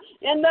God,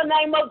 in the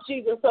name of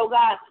Jesus, oh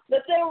God,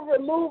 that they will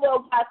remove,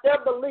 oh God,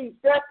 their beliefs,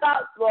 their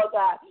thoughts, Lord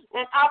God,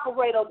 and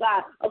operate, oh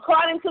God,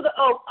 according to the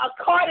oath,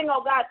 according,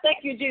 oh God,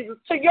 thank you, Jesus,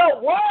 to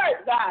your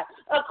word, God,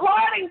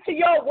 according to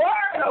your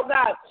word, oh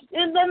God,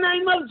 in the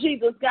name of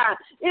Jesus, God,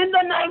 in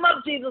the name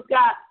of Jesus,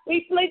 God,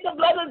 we plead the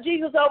blood of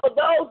Jesus over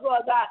those,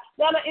 Lord God,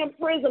 that are in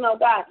prison, oh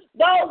God,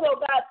 those, oh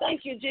God,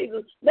 thank you,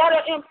 Jesus, that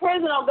are in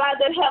prison, oh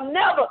God, that have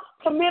never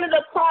committed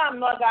a crime,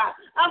 Lord God.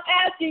 I'm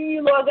asking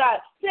you, Lord God,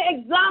 to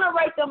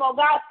exonerate them, oh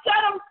God, set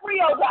them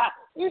free, oh God.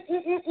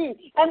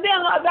 And then,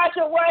 Lord God,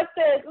 your word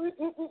says,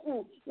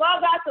 Lord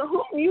God, to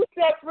whom you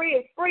set free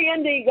is free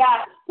indeed,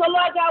 God. So,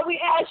 Lord God, we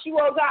ask you,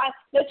 oh God,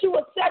 that you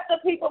would set the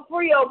people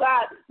free, oh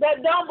God, that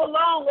don't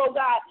belong, oh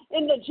God,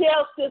 in the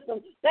jail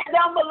system, that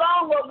don't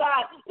belong, oh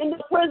God, in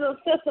the prison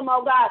system,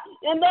 oh God.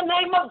 In the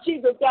name of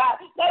Jesus,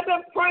 God, they've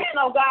been praying,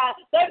 oh God.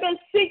 They've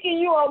been seeking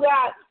you, oh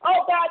God.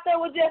 Oh God, they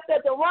were just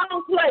at the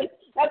wrong place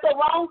at the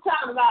wrong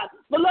time, God.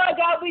 But, Lord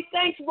God, we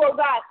thank you, oh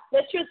God,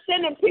 that you're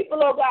sending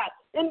people, oh God,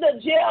 in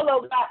the jail,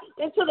 oh God,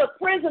 into the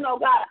prison, oh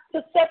God,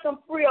 to set them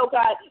free, oh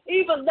God.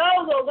 Even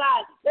those, oh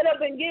God, that have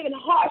been given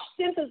harsh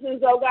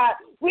sentences, oh God.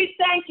 We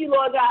thank you,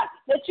 Lord God,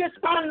 that you're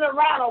turning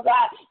around, oh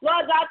God.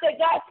 Lord God, they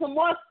got some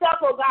more stuff,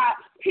 oh God,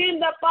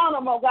 pinned up on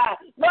them, oh God.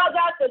 Lord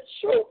God, the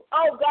truth,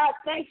 oh God,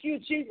 thank you,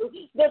 Jesus.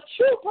 The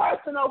true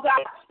person, oh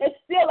God, is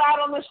still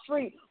out on the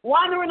street,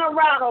 wandering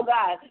around, oh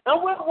God. And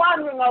we're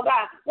wondering, oh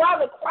God,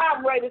 why the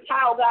crime rate is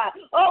high, oh God.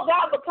 Oh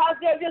God, because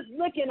they're just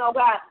looking, oh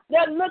God.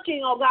 They're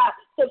looking, oh God,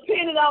 to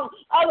pin it on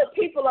other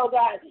people, oh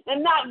God,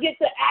 and not get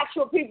the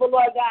actual people,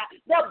 Lord God.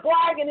 They're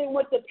bargaining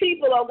with the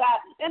people, oh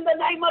God, in the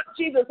name of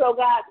Jesus, oh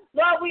God.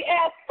 Lord, we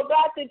ask, oh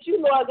God, that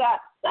you, Lord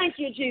God, thank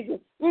you, Jesus.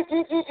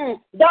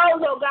 Those,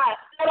 oh God,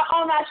 that are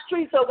on our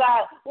streets, oh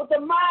God, with a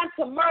mind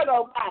to murder,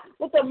 oh God,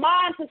 with a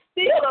mind to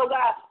steal, oh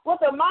God, with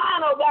a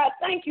mind, oh God,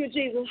 thank you,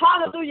 Jesus.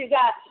 Hallelujah,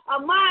 God.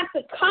 A mind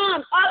to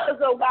con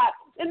others, oh God,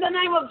 in the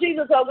name of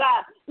Jesus, oh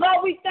God.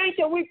 Lord, we thank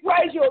you, we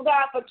praise you, oh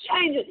God, for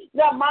changing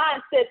their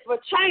mindsets, for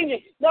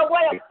changing their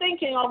way of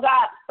thinking, oh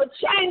God, for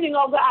changing,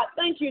 oh God,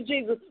 thank you,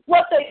 Jesus,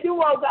 what they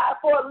do, oh God,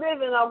 for a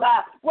living, oh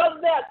God,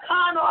 whether they're a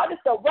con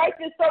artist or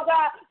rapist, oh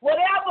God,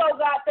 whatever, oh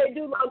God, they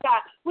do, oh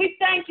God. We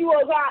thank you,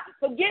 oh God,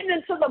 for getting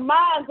into the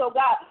minds, oh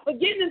God, for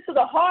getting into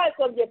the hearts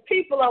of your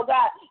people, oh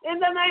God, in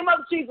the name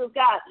of Jesus,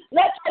 God.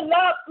 Let your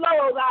love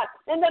flow, oh God,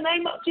 in the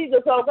name of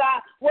Jesus, oh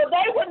God, where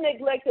they were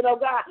neglected, oh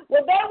God,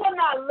 where they were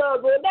not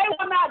loved, where they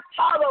were not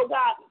taught, oh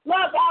God.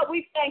 Lord God,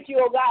 we thank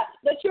you, oh God,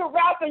 that you're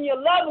wrapping your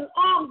loving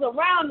arms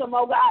around them,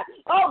 oh God.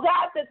 Oh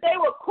God, that they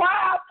will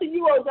cry out to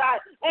you, oh God,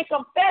 and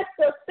confess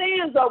their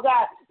sins, oh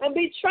God, and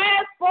be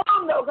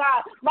transformed, oh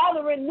God, by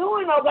the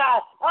renewing, oh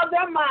God, of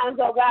their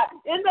minds, oh God.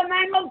 In the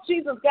name of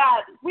Jesus,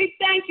 God, we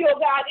thank you, oh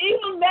God,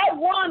 even that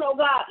one, oh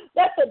God,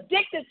 that's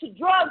addicted to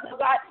drugs, oh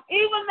God,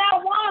 even that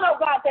one, oh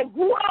God, that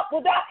grew up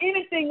without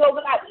anything, oh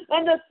God,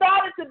 and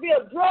decided to be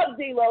a drug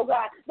dealer, oh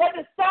God, that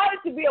decided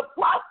to be a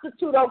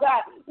prostitute, oh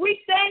God. We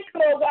thank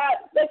you, oh God,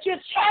 that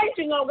you're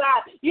changing, oh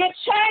God. You're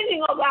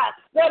changing, oh God,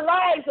 their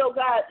lives, oh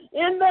God,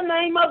 in the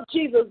name of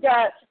Jesus,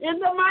 God. In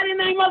the mighty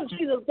name of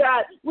Jesus,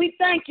 God, we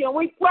thank you and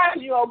we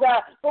praise you, oh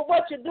God, for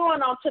what you're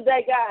doing on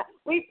today, God.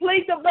 We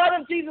plead the blood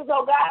of Jesus,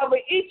 oh God, over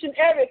each and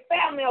every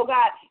family, oh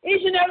God,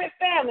 each and every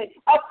family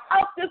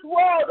across this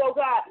world, oh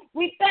God.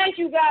 We thank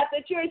you, God,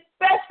 that you're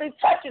especially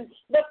touching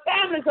the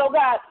families, oh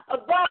God,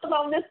 of those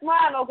on this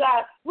line, oh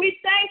God. We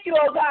thank you,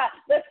 oh God,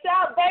 that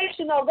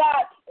salvation, oh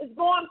God, is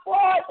going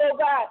forth, oh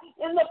God,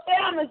 in the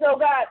families, oh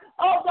God.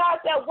 Oh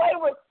God, that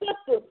wayward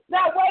sister,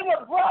 that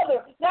wayward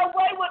brother, that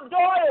wayward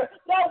daughter,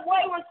 that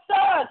wayward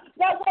son,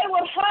 that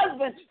wayward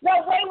husband,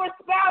 that wayward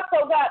spouse,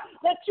 oh God,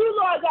 that you,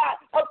 Lord God,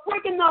 are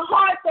pricking the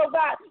hearts, oh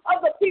God,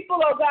 of the people,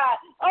 oh God.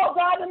 Oh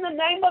God, in the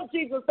name of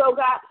Jesus, oh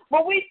God.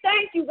 But we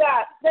thank you,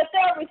 God, that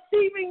they're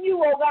receiving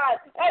you, oh God,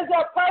 as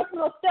their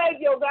personal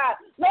Savior, oh God.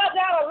 Lord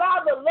God,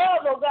 allow the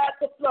love, oh God,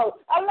 to flow.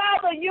 Allow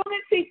the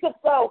unity to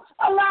flow.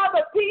 Allow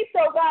the peace,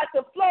 oh God,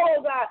 to flow,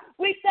 oh God.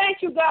 We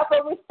thank you, God,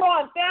 for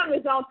restoring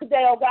families on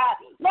today, oh God.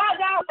 Lord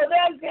God, where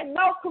there's been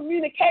no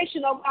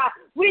communication, oh God,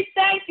 we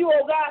thank you,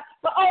 oh God,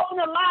 for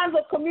opening lines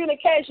of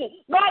communication.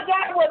 Lord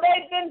God, where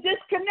they've been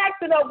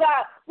disconnected, oh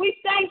God, we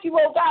thank you,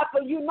 oh God,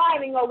 for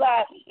uniting, oh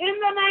God. In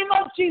the name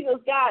of Jesus,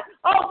 God.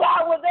 Oh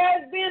God, where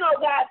there's been, oh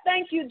God,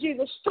 thank you,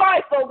 Jesus,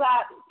 strife, oh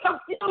God,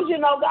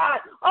 confusion, oh God.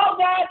 Oh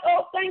God,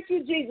 oh thank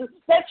you, Jesus,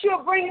 that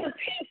you're bringing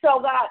peace, oh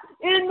God.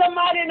 in the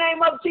mighty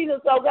name of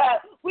Jesus, oh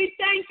God. We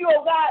thank you,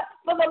 oh God,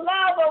 for the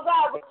love, oh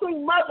God,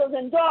 between mothers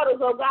and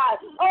daughters, oh God.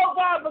 Oh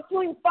God,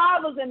 between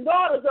fathers and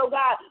daughters, oh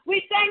God.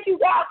 We thank you,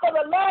 God, for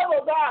the love,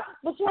 oh God,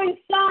 between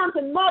sons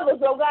and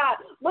mothers, oh God.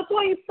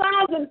 Between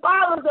sons and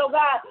fathers, oh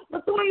God.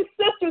 Between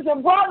sisters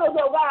and brothers,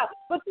 oh God.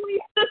 Between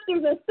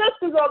sisters and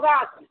sisters, oh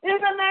God. In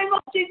the name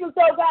of Jesus,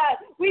 oh God.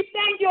 We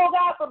thank you, oh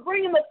God, for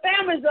bringing the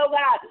families, oh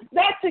God,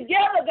 back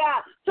together,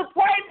 God, to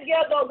pray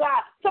together, oh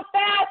God, to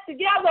fast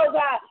together, oh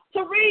God,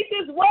 to read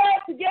this word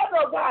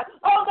together, oh God.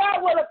 Oh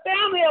God, what a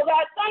family, oh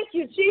God. Thank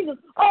you, Jesus.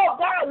 Oh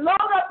God,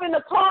 load up in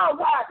the car, oh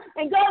God,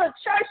 and go to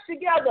church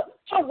together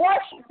to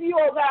worship you,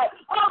 oh God.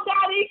 Oh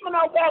God, even,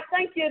 oh God,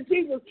 thank you,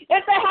 Jesus.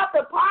 If they have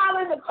to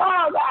pile in the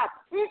car, oh God,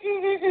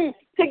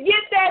 to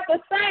get there at the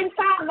same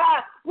time,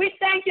 God, we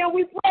thank you and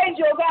we praise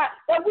you, oh God,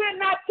 that we're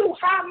not too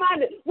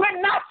high-minded. We're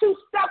not too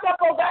stuck up,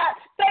 oh God.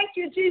 Thank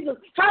you, Jesus.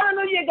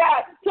 Hallelujah,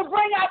 God, to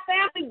bring our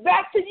families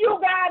back to you,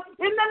 God,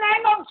 in the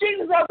name of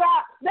Jesus, oh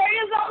God. There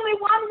is only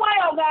one way,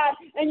 oh God,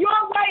 and your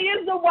way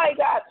is the way,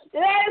 God.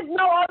 There is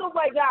no other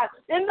way, God.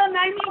 In the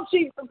name of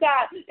Jesus,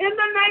 God. In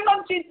the name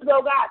of Jesus,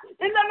 oh God.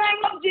 In the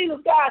name of Jesus,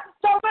 God.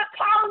 So we're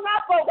calling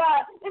up, oh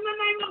God, in the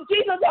name of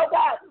Jesus, oh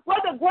God,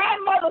 where the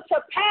grandmothers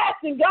have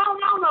passed and gone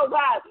on, oh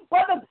God,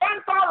 where the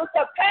grandfathers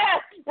have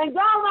passed and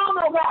gone on,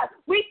 oh God.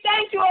 We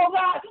thank you, oh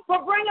God, for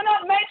bringing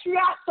up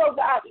matriarchs, oh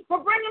God, for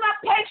bringing up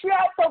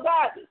patriarchs, oh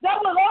God. That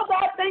will, oh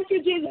God, thank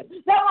you, Jesus.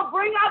 That will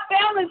bring our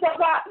families, oh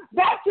God,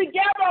 back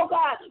together, oh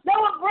God. That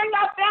will bring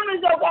our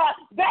families, oh God,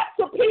 back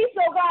to peace,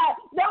 oh God.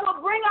 That will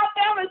bring our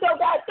families, oh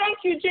God,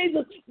 thank you,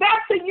 Jesus,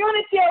 back to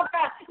unity, oh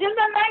God. In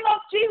the name of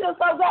Jesus,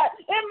 oh God.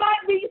 It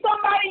might be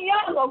somebody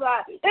young, oh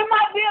God. It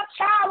might be a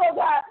child, oh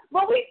God.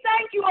 But we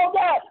thank you, oh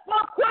God, for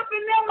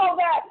equipping them, oh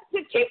God, to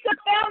keep the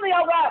family,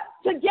 oh God,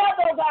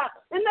 together, oh God.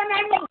 In the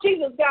name of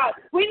Jesus, God.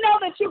 We know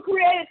that you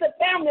created the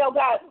family, oh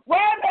God.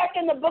 Way back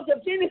in the book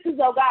of Genesis,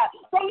 oh God.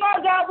 So,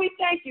 Lord God, we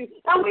thank you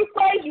and we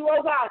praise you,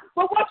 oh God,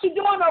 for what you're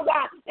doing, oh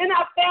God, in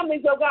our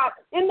families, oh God.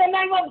 In the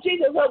name of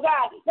Jesus, oh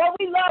God, that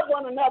we love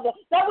one another,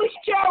 that we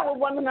share with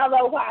one another,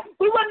 oh God.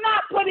 We will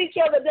not put each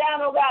other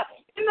down, oh God.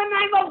 In the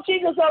name of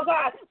Jesus, oh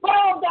God. But,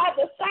 oh God,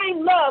 the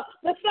same love,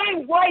 the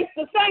same grace,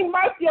 the same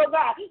mercy, oh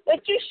God,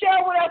 that you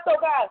share with us, oh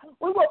God.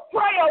 We will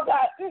pray, oh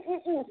God,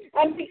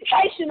 and be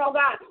patient, oh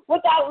God,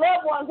 with our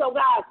loved ones, oh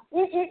God.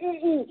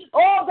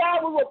 Oh God,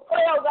 we will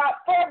pray, oh God,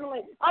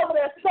 fervently over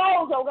their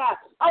souls, oh God,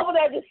 over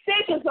their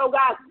decisions, oh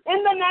God. In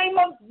the name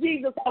of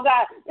Jesus, oh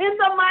God. In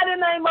the mighty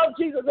name of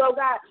Jesus, oh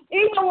God.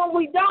 Even when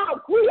we don't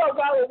agree, oh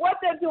God, with what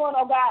they're doing,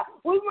 oh God,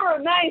 we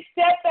will remain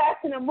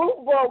steadfast and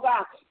immovable, oh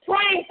God.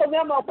 Praying for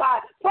them, oh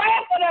God.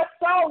 Praying for their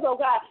souls, oh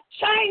God.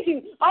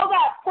 Changing, oh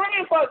God.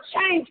 Praying for a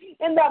change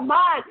in their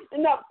mind,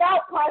 in their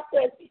thought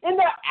process, in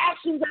their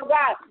actions, oh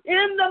God.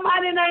 In the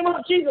mighty name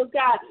of Jesus,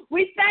 God.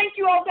 We thank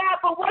you, oh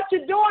God, for what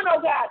you're doing, oh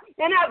God,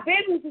 in our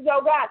businesses,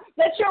 oh God.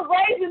 That you're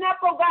raising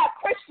up, oh God,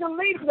 Christian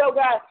leaders, oh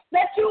God.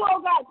 That you,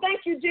 oh God,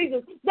 thank you,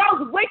 Jesus.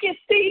 Those wicked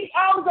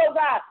CEOs, oh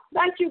God.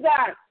 Thank you,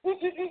 God.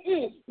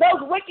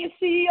 Those wicked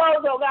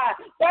CEOs, oh God.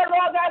 That,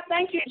 Lord God,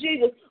 thank you,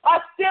 Jesus.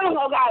 Are stealing,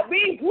 oh God.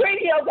 Being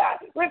greedy, oh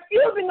God.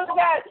 Refusing, oh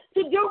God,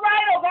 to do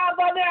right, oh God,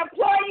 by their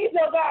employees,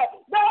 oh God.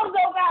 Those,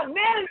 oh God,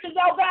 managers,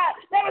 oh God,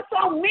 that are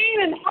so mean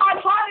and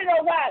hard-hearted,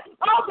 oh God.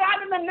 Oh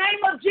God, in the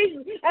name of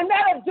Jesus. And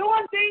that are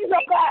doing things,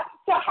 oh God,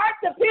 to hurt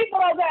the people,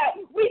 oh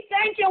God. We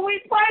thank you and we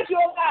praise you,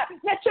 oh God,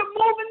 that you're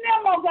moving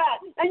them, oh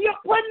God. And you're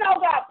putting,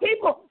 oh God,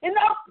 people in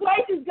those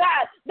places,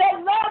 God, that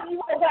love you,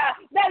 oh God.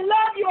 That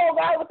love you, oh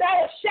God,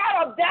 without a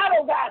shadow of doubt,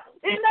 oh God.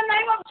 In the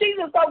name of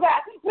Jesus, oh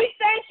God, we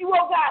thank you,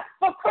 oh God,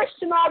 for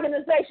Christian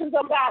organizations,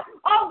 oh God.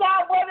 Oh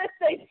God, whether it's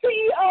the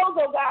CEOs,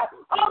 oh God.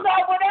 Oh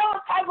God, whatever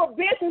type of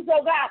business,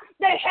 oh God,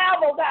 they have,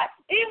 oh God.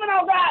 Even,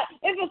 oh God,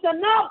 if it's a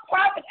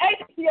non-profit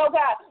agency, oh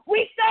God,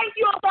 we thank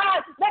you, oh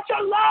God, that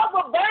your love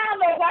will burn,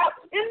 oh God.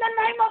 In the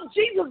name of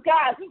Jesus,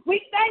 God,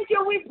 we thank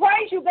you, we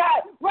praise you,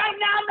 God, right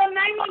now in the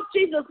name of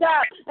Jesus,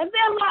 God. And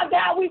then, Lord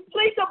God, we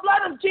plead the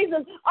blood of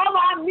Jesus over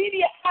our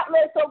media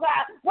outlets, oh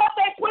God. What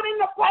they put in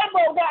the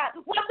paper, oh God.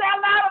 What they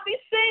allow to be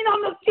seen on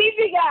the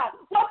TV, God.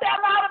 What they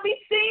allow to be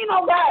seen,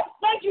 oh God.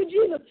 Thank you,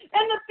 Jesus.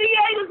 In the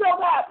theaters, oh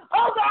God.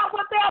 Oh God,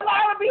 what they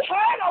allow to be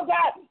heard, oh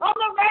God. On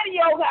the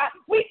radio, oh God.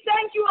 We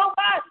thank you, oh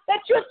God,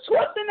 that you're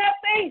twisting that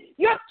thing.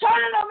 You're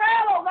turning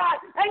around, oh God.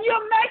 And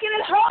you're making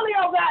it holy,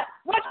 oh God.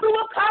 What you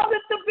will cause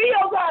it to be,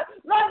 oh God.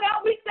 Lord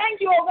God, we thank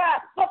you, oh God,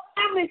 for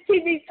family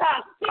TV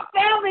time, for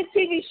family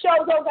TV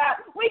shows, oh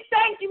God. We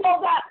thank you,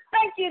 oh God.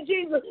 Thank you,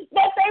 Jesus,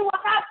 that they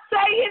will not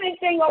say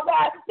anything, oh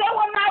God. They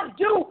will not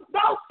do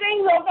those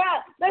things, oh God,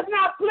 that's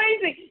not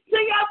pleasing to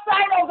your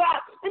sight, oh God.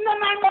 In the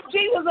name of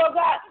Jesus, oh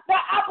God,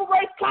 that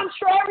operates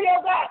contrary,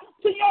 oh God,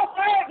 to your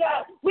word,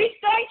 God. We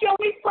thank you and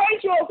we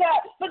praise you, oh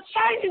God, for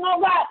changing, oh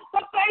God,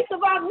 the face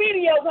of our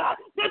media, oh God.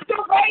 That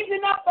you're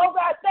raising up, oh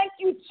God. Thank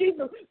you,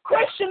 Jesus.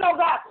 Christian, oh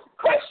God.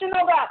 Christian,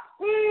 oh God.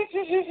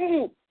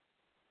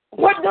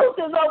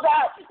 Producers, oh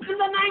God, in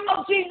the name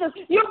of Jesus,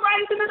 you're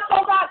raising us,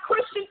 oh God,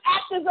 Christian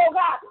actors, oh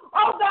God.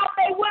 Oh God,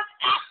 they would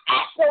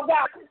act, oh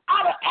God,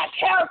 out of act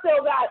character,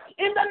 oh God.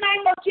 In the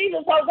name of Jesus,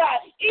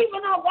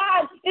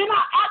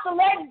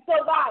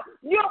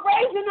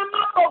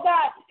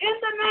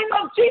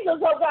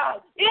 oh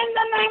God, in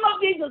the name of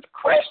Jesus,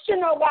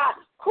 Christian, oh God,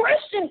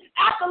 Christian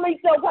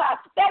athletes, oh God,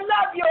 that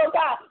love you, oh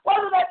God,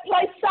 whether they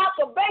play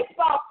soccer,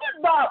 baseball,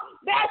 football,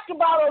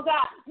 basketball, oh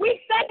God. We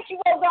thank you,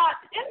 oh God,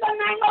 in the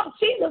name of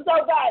Jesus,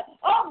 oh God.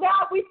 Oh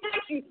God, we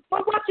thank you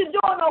for what you're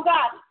doing, oh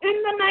God, in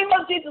the name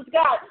of Jesus,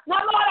 God.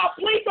 Now, Lord, I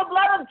plead the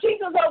blood of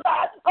Jesus, oh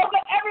God, over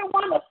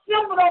everyone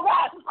assembled, oh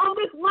God, on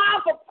this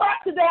line for prayer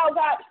today, oh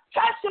God.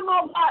 Touch them,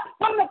 oh God,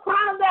 from the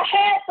crown of their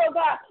heads, oh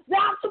God,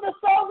 down to the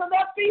soles of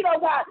their feet, oh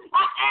God.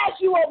 I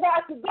ask you, oh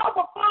God, to go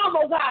before them,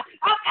 oh God.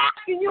 I'm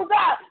asking you,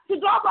 God, to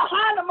go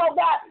behind them, oh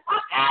God.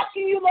 I'm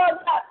asking you,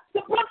 Lord God, to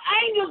put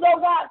angels,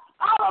 oh God,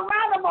 all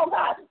around them, oh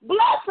God.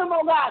 Bless them,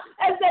 oh God,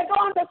 as they go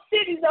into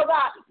cities, oh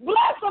God.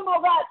 Bless them, oh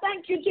God.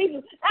 Thank you,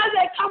 Jesus. As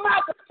they come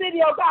out the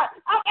city, oh God.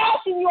 I'm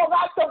asking you, oh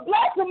God, to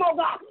bless them, oh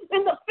God,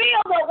 in the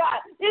field, oh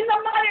God. In the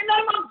mighty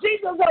name of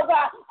Jesus, oh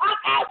God. I'm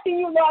asking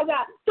you, Lord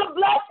God, to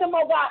bless them,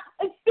 oh God,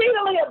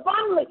 exceedingly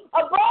abundantly,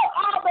 above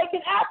all they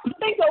can ask or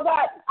think, oh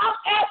God. I'm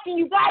asking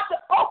you, God, to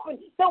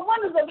open the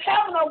windows of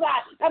heaven, oh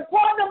God, and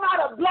pour them out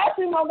a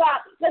blessing, oh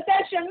God, that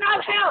they should not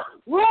have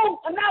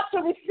room enough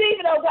to receive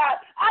it, oh God.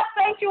 I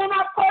thank you and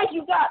I praise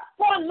you, God,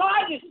 for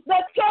enlarging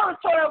their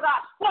territory, oh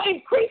God, for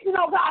increasing,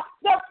 oh God,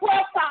 their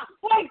prayer time,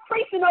 for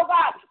increasing, oh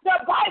God,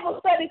 their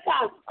Bible study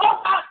time, oh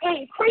God,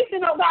 and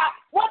increasing, oh God,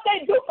 what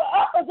they do for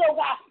others, oh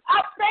God. I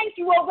thank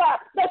you, oh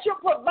God, that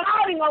you're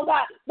providing, oh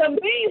God, the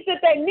means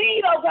that they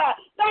need, oh God.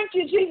 Thank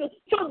you, Jesus,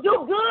 to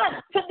do good,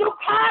 to do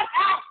kind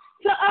acts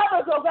to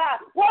others, oh God.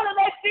 Whether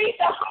they feed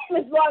the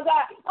homeless, Lord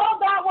God. Oh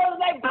God, whether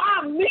they buy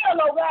a meal,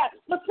 oh God,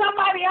 for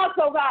somebody else,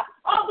 oh God.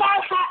 Oh God,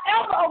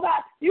 however, oh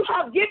God, you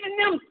have given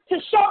them to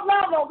show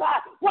love, oh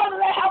God.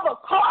 Whether they have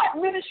a card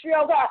ministry,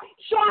 oh God,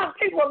 showing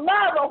people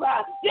love, oh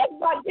God, just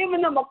by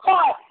giving them a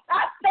card.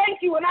 I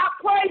thank you and I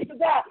praise you,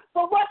 God,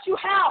 for what you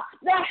have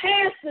their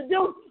hands to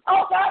do.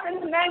 Oh God,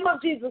 in the name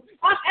of Jesus,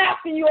 I'm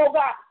asking you, oh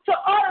God, to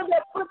order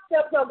their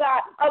footsteps, oh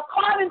God,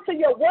 according to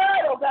your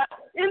word, oh God,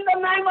 in the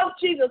name of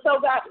Jesus, oh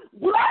God.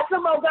 Bless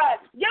them, oh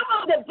God. Give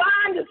them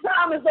divine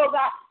discernment, oh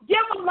God.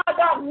 Give them, my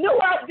God, new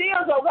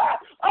ideas, oh God.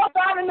 Oh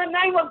God, in the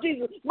name of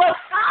Jesus. But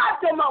hide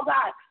them, oh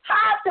God.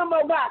 Hide them,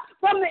 oh God,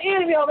 from the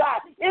enemy, oh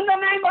God. In the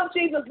name of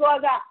Jesus,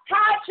 Lord God.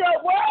 Hide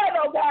your word,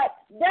 oh God,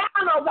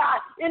 down, oh God,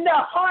 in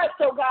their hearts,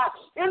 oh God.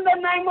 In the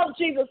name of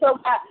Jesus, oh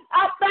God.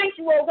 I thank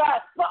you, oh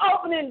God, for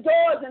opening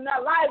doors in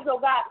their lives, oh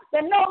God,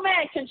 that no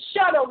man can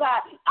shut, oh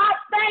God. I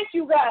thank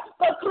you, God,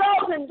 for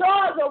closing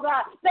doors, oh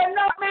God, that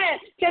no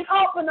man can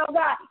open, oh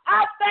God.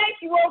 I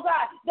thank you, oh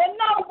God, that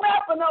no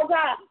weapon, oh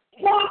God,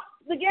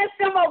 against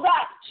them, oh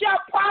God, shall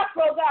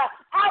prosper, oh God.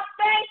 I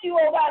thank you,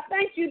 oh God.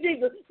 Thank you,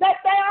 Jesus,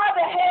 that they are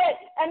the head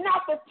and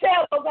not the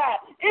tail, oh God.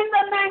 In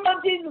the name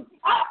of Jesus,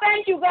 I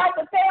thank you, God,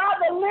 that they are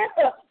the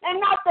lender and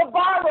not the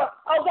borrower,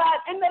 oh God.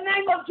 In the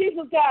name of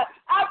Jesus, God,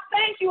 I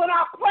thank you and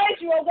I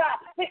praise you, oh God,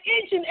 for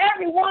each and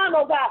every one,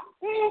 oh God,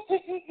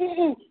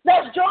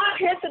 that's joined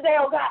here today,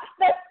 oh God,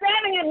 that's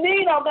standing in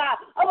need, oh God,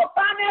 of a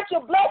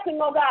financial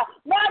blessing, oh God.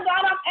 My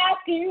God, I'm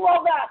asking you,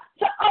 oh God,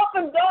 to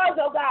open doors,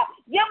 oh God.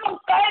 Give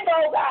them favor,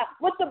 oh God,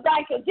 with the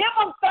banker. Give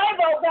them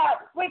favor, oh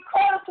God, with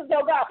creditors,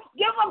 oh God.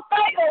 Give them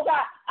favor, oh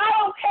God. I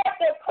don't care if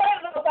their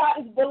credit, oh God,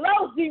 is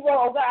below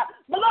zero, oh God.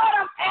 But Lord,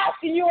 I'm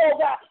asking you, oh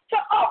God, to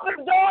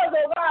open doors,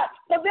 oh God,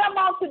 for them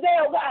on today,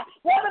 oh God.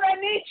 Whether they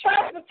need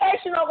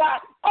transportation, oh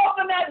God,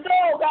 open that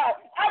door, oh God.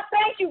 I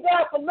thank you,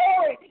 God, for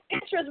lowering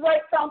interest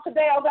rates on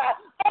today, oh God.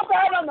 Oh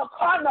God, on the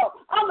car note,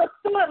 on the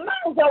student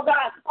loans, oh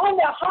God, on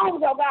their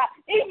homes, oh God.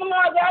 Even,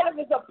 Lord God, if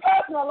it's a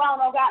personal loan,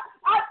 oh God.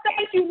 I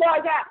thank you,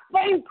 Lord God,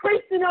 for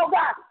increasing, oh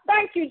God.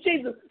 Thank you,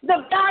 Jesus,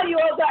 the value,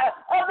 oh God,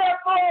 of their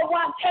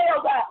 401k,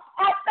 oh God.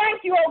 I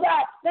thank you, oh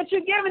God, that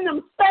you're giving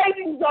them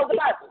savings, oh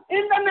God,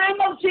 in the name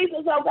of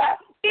Jesus, oh God.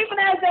 Even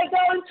as they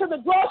go into the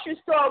grocery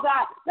store, oh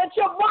God, that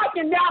you're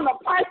marking down the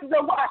prices,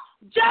 oh God,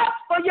 just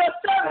for your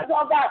service,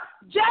 oh God,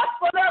 just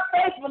for their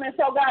faithfulness,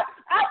 oh God.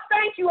 I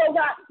thank you, oh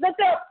God, that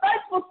they're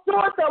faithful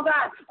stewards, oh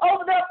God,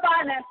 over their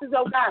finances,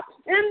 oh God,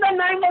 in the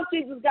name of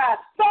Jesus, God.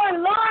 So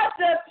enlarge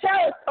their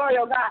territory,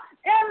 oh God.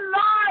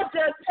 Enlarge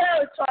their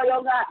territory,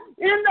 oh God,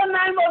 in the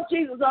name of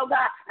Jesus, oh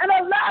God, and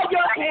allow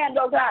your hand,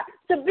 oh God,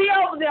 to be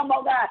over them,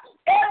 oh God.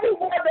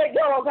 Everywhere they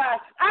go, oh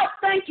God, I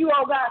thank you,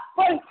 oh God,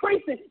 for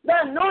increasing the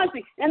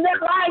anointing in their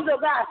lives, oh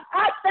God.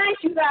 I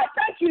thank you, God.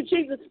 Thank you,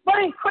 Jesus, for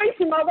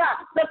increasing, oh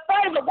God, the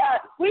favor,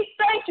 God. We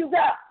thank you,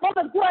 God, for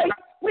the grace.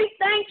 We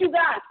thank you,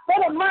 God, for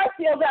the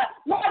mercy, oh God.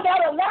 Lord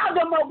God, allow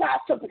them, oh God,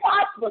 to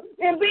prosper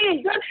and be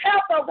in good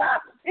health, oh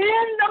God.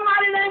 In the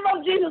mighty name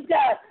of Jesus,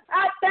 God.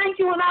 I thank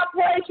you and I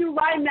praise you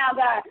right now,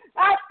 God.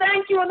 I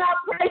thank you and I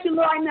praise you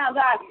right now,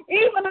 God.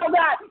 Even, oh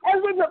God, as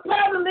we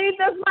prepare to leave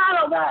this line,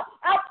 oh God,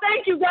 I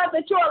thank you, God,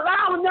 that you're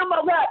allowing them,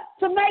 oh God,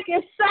 to make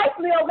it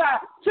safely, oh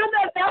God, to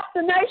their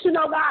destination,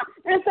 oh God,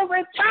 and to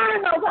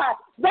return, oh God,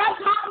 back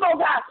home, oh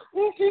God,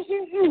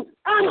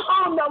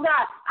 unharmed, oh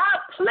God. I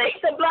plead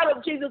the blood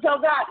of Jesus,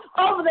 oh God,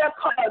 over their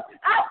cars.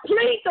 I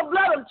plead the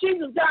blood of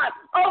Jesus, God,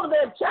 over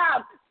their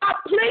jobs. I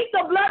plead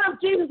the blood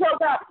of Jesus, oh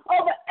God,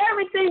 over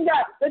everything,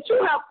 God, that you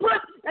have put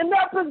and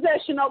their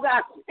possession, oh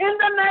God. In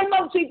the name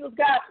of Jesus,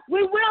 God,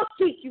 we will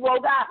seek you, oh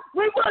God.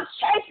 We will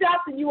chase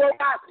after you, oh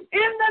God.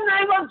 In the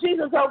name of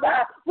Jesus, oh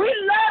God, we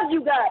love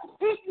you, God.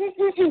 There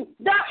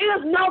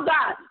is no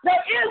God.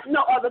 There is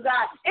no other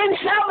God in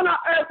heaven or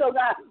earth, oh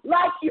God,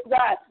 like you,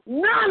 God.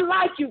 None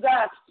like you,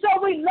 God. So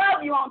we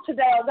love you on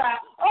today, oh God.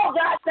 Oh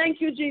God,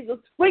 thank you, Jesus.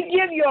 We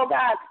give you, oh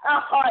God,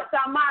 our hearts,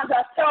 our minds,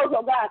 our souls,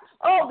 oh God.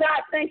 Oh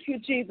God, thank you,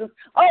 Jesus.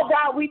 Oh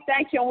God, we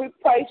thank you and we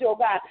praise you, oh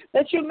God,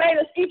 that you made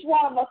us, each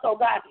one of us, oh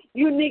God,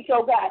 unique,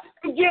 oh God.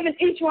 You've given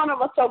each one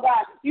of us, oh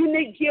God,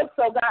 unique gifts,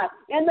 oh God.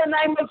 In the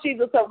name of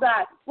Jesus, oh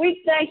God,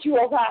 we thank you,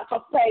 oh God,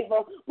 for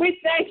favor. We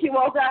thank you,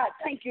 oh God,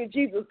 thank you,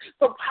 Jesus,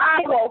 for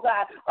power, oh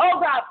God. Oh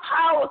God,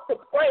 power to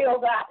pray, oh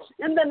God.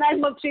 In the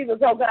name of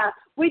Jesus, oh God.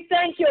 We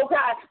thank you, oh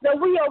God, that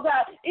we, oh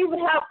God, even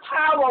have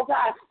power, oh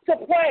God, to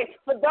pray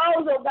for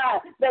those, oh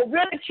God, that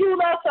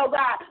ridicule us, oh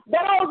God,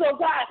 those, oh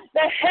God,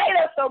 that hate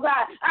us, oh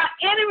God, our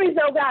enemies,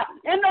 oh God,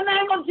 in the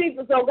name of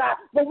Jesus, oh God.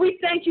 But we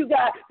thank you,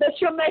 God, that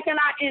you're making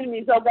our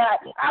enemies, oh God,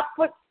 our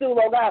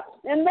footstool, oh God,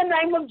 in the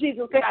name of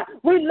Jesus, God.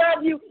 We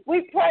love you.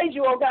 We praise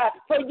you, oh God,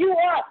 for you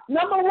are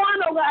number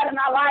one, oh God, in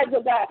our lives,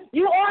 oh God.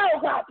 You are,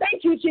 oh God,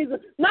 thank you, Jesus,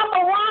 number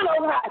one,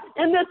 oh God,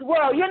 in this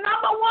world. You're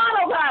number one,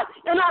 oh God,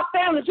 in our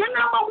families. You're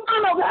number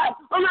one, oh God,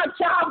 on our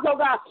jobs, oh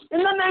God,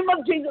 in the name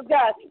of Jesus,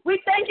 God. We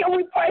thank you and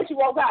we praise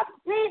you, oh God.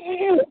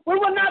 We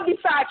will not be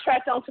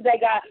sidetracked on today,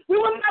 God. We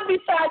will not be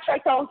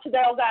sidetracked on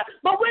today, oh God.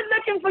 But we're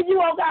looking for you,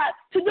 oh God,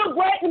 to do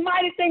great and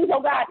mighty things, oh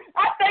God.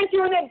 I thank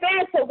you in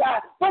advance, oh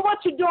God, for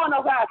what you're doing,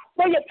 oh God,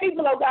 for your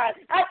people, oh God.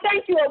 I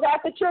thank you, oh God,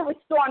 that you're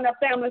restoring their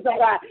families, oh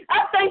God.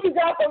 I thank you,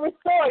 God, for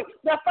restoring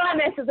their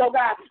finances, oh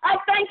God. I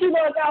thank you,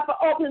 Lord God, for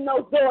opening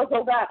those doors,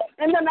 oh God.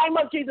 In the name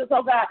of Jesus,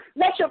 oh God.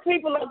 Let your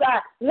people, oh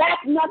God,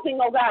 lack nothing,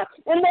 oh God.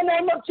 In the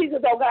name of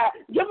Jesus, oh God.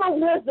 Give them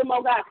wisdom,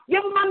 oh God.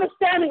 Give them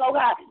understanding, oh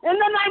God. In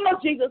the name of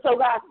Jesus, oh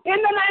God.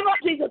 In the name of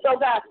Jesus, oh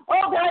God.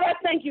 Oh God, I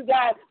thank you,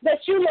 God,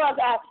 that you, Lord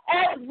God,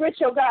 added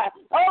rich, oh God.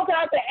 Oh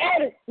God, that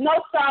added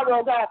no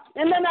sorrow, oh God.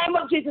 In the name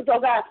of Jesus, oh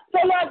God. So,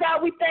 Lord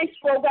God, we thank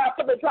you, oh God,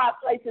 for the dry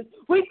places.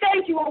 We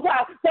thank you, oh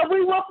God, that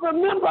we will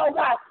remember, oh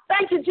God.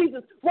 Thank you,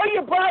 Jesus, where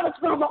you brought us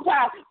from, oh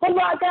God. But,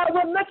 Lord God,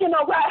 we're looking,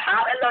 oh God.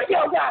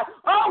 Hallelujah, oh God.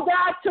 Oh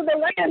God, to the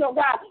land, oh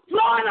God.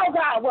 Flowing, oh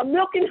God, with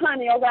milk and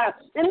honey, oh God.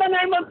 In the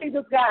name of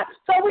Jesus, God.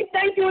 So we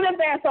thank you in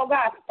advance, oh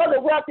God, for the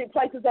wealthy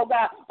places, oh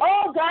God.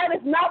 Oh God,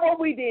 it's not what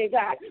we did,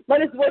 God,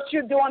 but it's what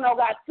you're doing, oh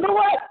God. Through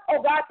us,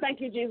 oh God, thank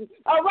you, Jesus.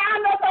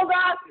 Around us, oh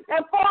God,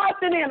 and for us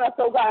and in us,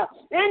 oh God.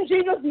 In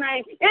Jesus'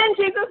 name, in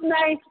Jesus'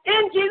 name,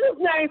 in Jesus'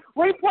 name,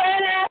 we pray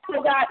and ask,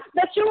 oh God,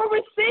 that you will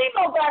receive,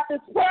 oh God,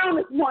 this prayer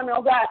this morning,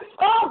 oh God.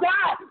 Oh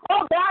God,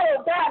 oh God,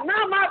 oh God,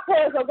 not my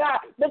prayers, oh God,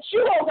 but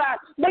you, oh God,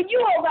 but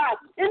you, oh God,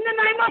 in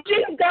the name of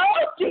Jesus, God,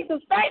 oh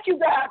Jesus, thank you,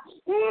 God.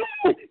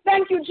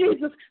 Thank you,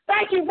 Jesus.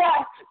 Thank you,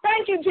 God.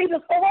 Thank you,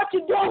 Jesus, for what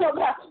you're doing, oh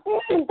God.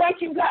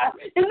 Thank you, God.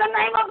 In the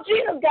name of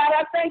Jesus, God,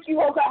 I thank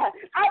you, oh God.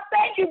 I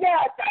thank you,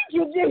 God. Thank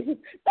you, Jesus.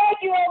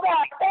 Thank you, oh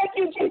God. Thank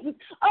you, Jesus.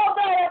 Oh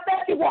God, I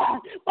thank you,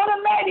 God, for the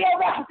lady, oh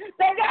God,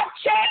 that got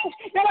changed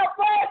in her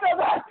prayers, oh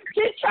God.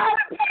 She's trying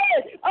to pay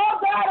it. Oh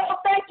God, oh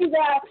thank you,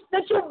 God,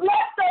 that you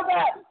blessed, oh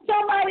God,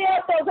 somebody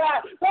else, oh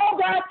God. Oh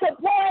God, to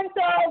pray into,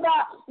 oh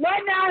God,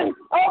 right now,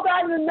 oh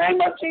God, in the name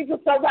of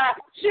Jesus, oh God.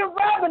 She's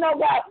rubbing, oh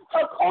God,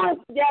 her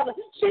coins together.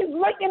 She's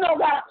looking, oh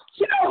God.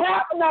 She don't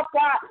have enough,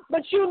 God,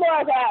 but you,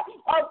 Lord God,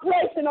 are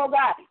placing, oh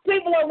God,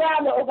 people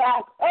around her, oh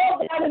God. Oh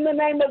God, in the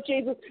name of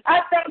Jesus,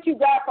 I thank you,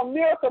 God, for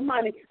miracle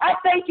money. I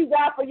thank you,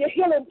 God, for your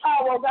healing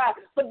power, oh God,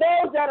 for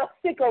those that are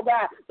sick, oh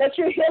God, that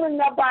you're healing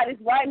their bodies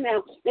right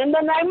now. In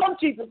the name of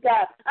Jesus,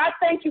 God, I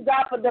thank you,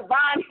 God, for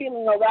divine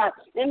healing, oh God.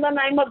 In the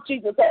name of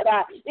Jesus, oh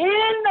God.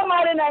 In the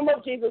mighty name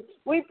of Jesus,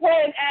 we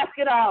pray and ask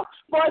it all.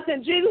 For us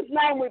in Jesus'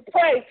 name we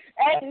pray.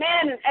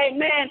 Amen and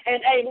amen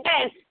and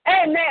amen.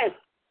 Amen.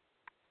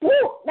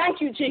 Woo!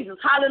 Thank you, Jesus.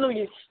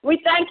 Hallelujah. We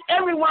thank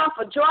everyone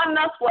for joining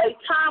us for a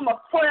time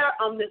of prayer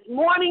on this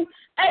morning.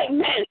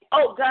 Amen.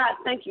 Oh, God,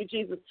 thank you,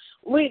 Jesus.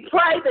 We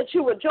pray that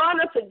you would join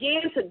us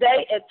again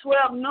today at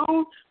 12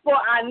 noon for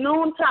our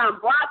noontime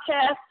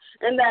broadcast,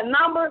 and that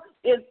number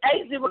is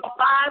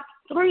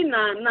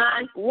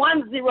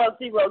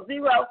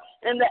 805-399-1000,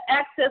 and the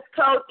access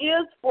code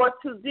is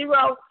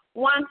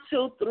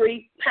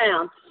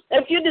 420-123#.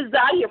 If you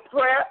desire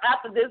prayer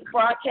after this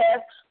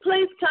broadcast,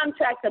 please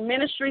contact the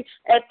ministry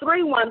at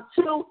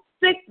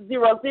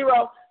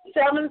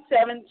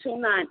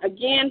 312-600-7729.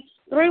 Again,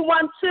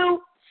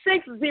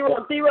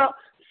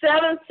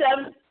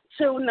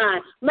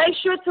 312-600-7729. Make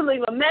sure to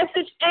leave a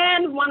message,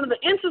 and one of the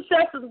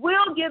intercessors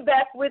will get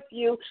back with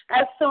you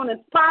as soon as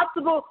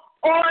possible,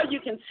 or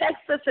you can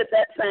text us at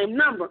that same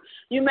number.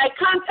 You may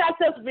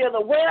contact us via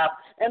the web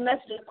at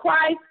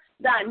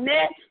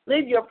messageofchrist.net.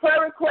 Leave your prayer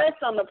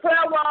requests on the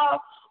prayer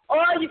wall,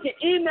 or you can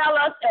email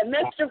us at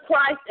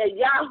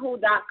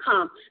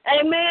messageofchrist@yahoo.com.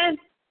 Amen.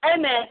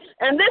 Amen.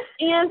 And this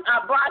ends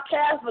our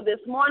broadcast for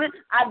this morning.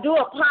 I do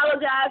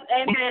apologize,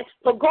 amen,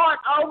 for going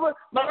over,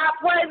 but I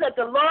pray that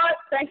the Lord,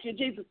 thank you,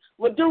 Jesus,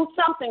 will do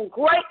something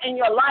great in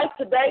your life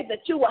today,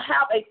 that you will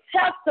have a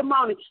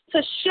testimony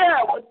to share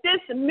with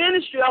this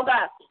ministry, oh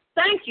God.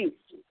 Thank you.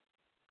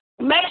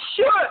 Make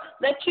sure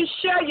that you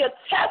share your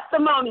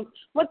testimony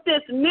with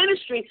this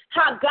ministry,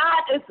 how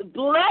God is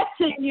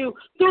blessing you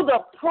through the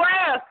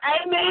prayers,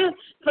 amen,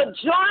 for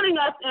joining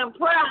us in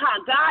prayer,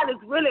 how God is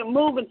really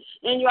moving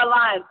in your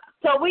life.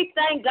 So we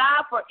thank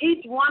God for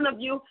each one of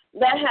you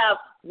that have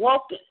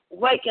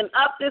waken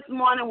up this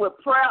morning with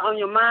prayer on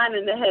your mind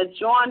and that has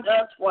joined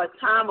us for a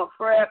time of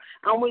prayer.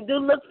 And we do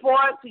look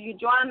forward to you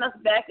joining us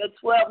back at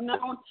 12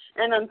 noon.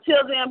 And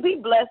until then, be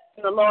blessed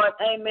in the Lord.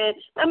 Amen.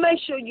 And make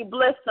sure you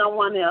bless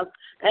someone else.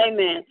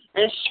 Amen.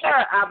 And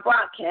share our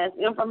broadcast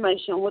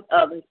information with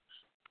others.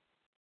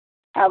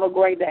 Have a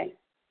great day.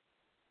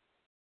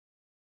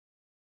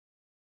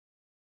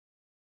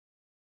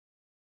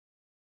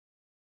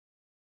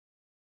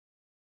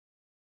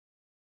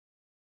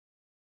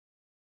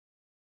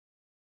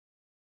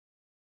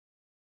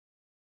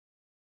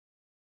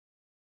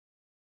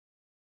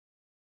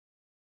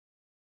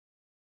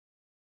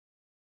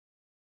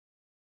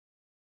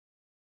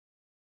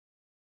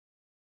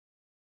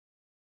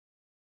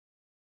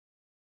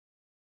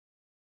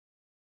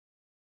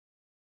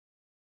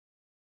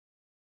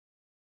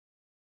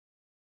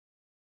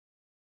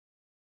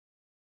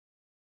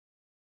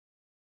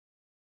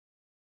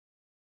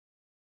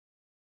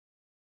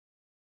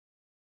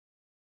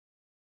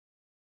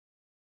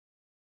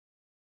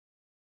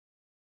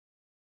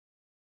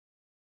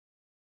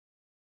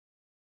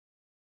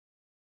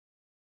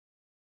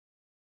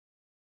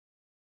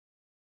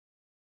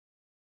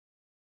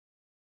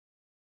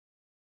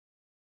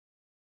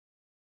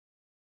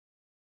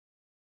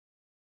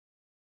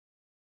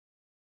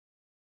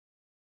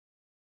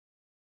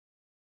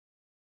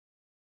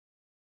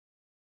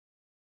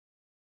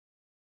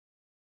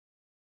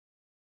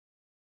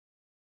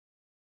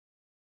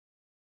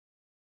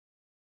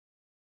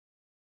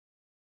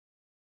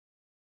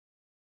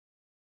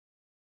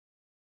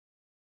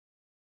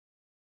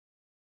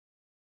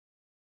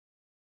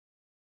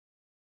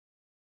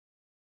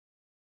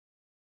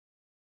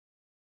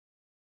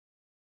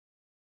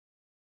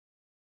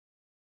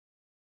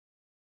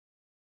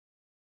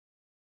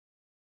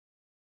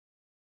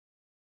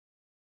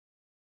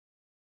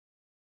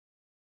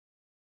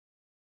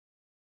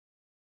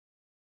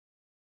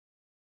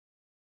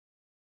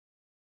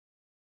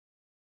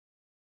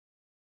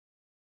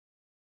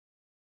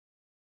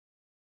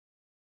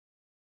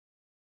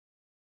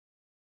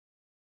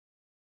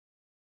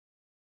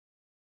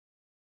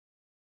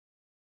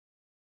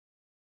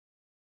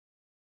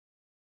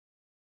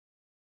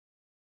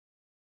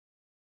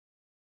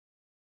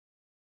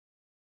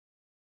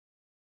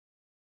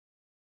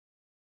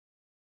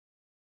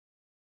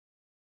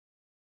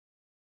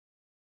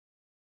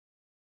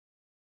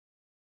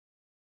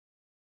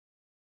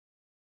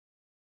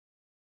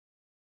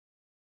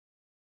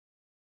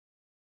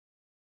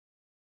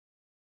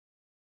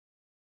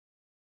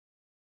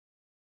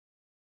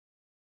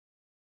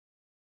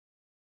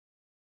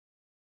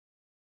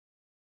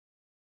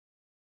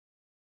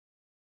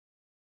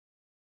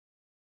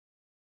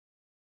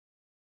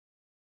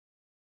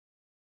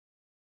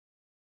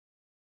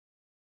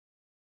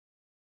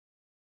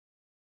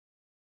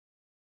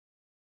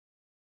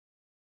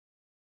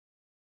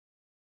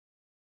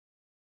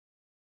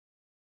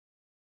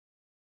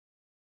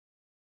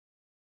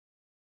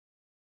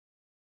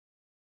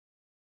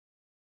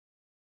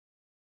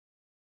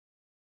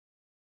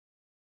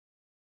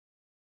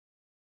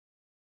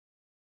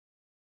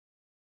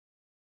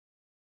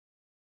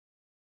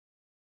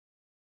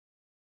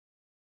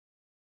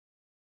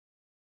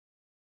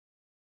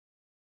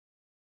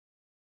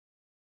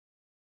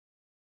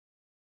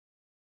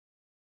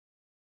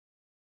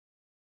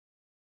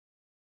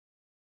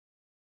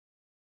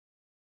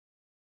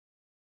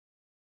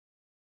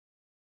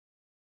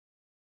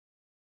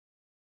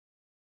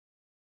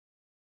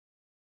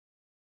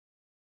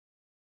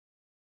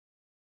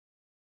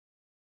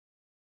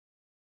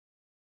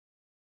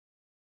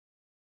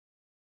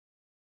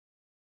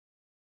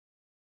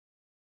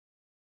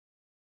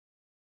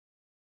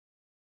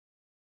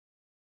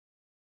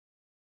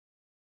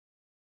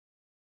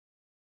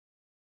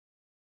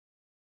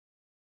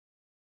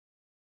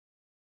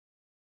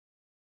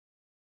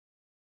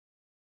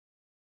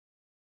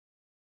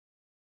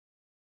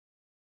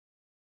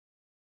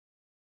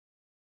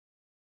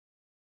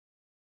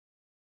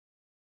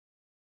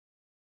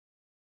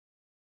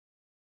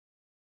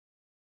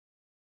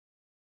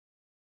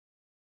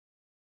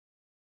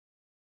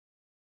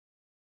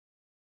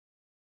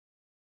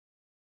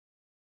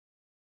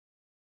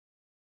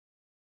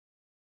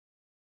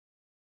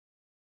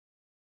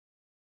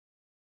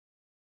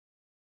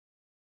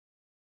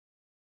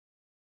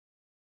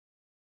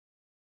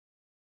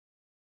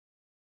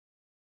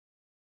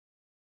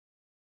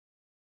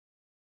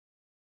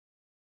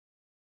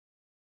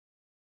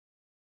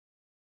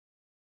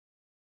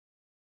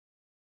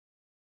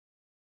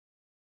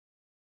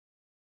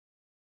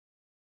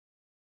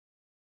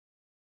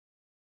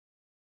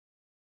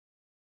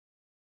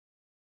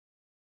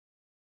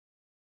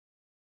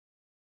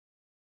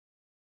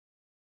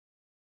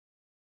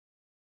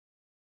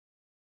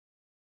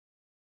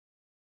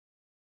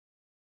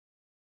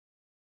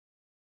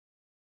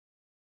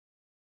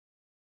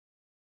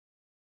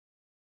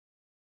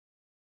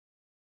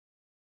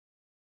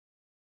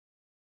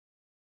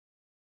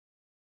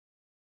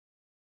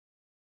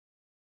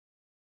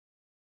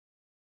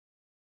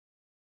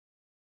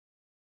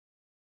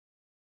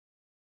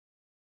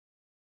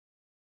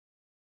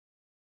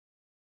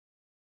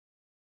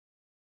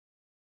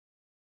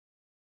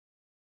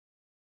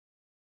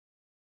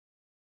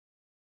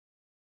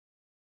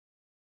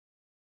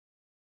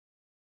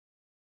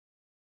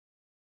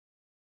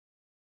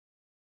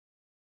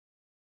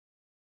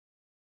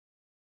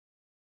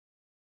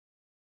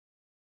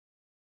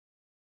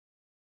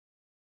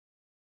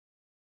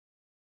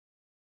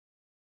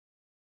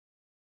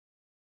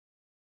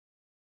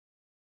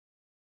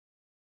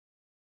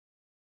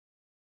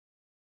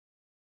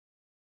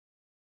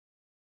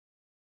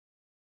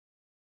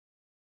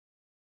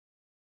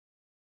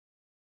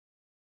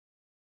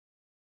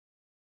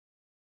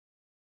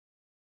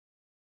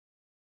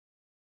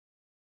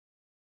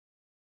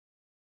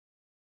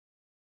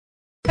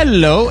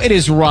 Hello, it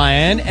is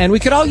Ryan, and we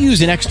could all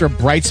use an extra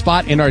bright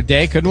spot in our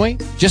day, couldn't we?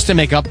 Just to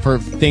make up for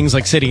things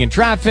like sitting in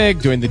traffic,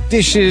 doing the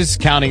dishes,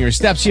 counting your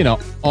steps, you know,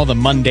 all the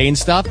mundane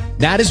stuff.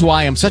 That is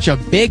why I'm such a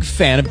big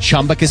fan of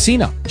Chumba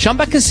Casino.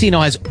 Chumba Casino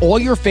has all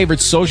your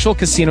favorite social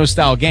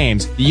casino-style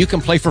games that you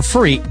can play for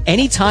free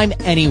anytime,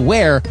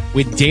 anywhere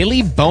with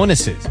daily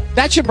bonuses.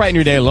 That should brighten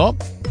your day a little.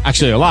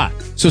 Actually, a lot.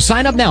 So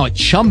sign up now at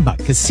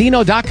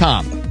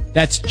ChumbaCasino.com.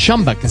 That's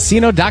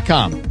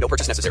ChumbaCasino.com. No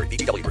purchase necessary.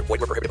 VGW Group.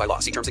 Void where prohibited by law.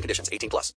 See terms and conditions. 18+.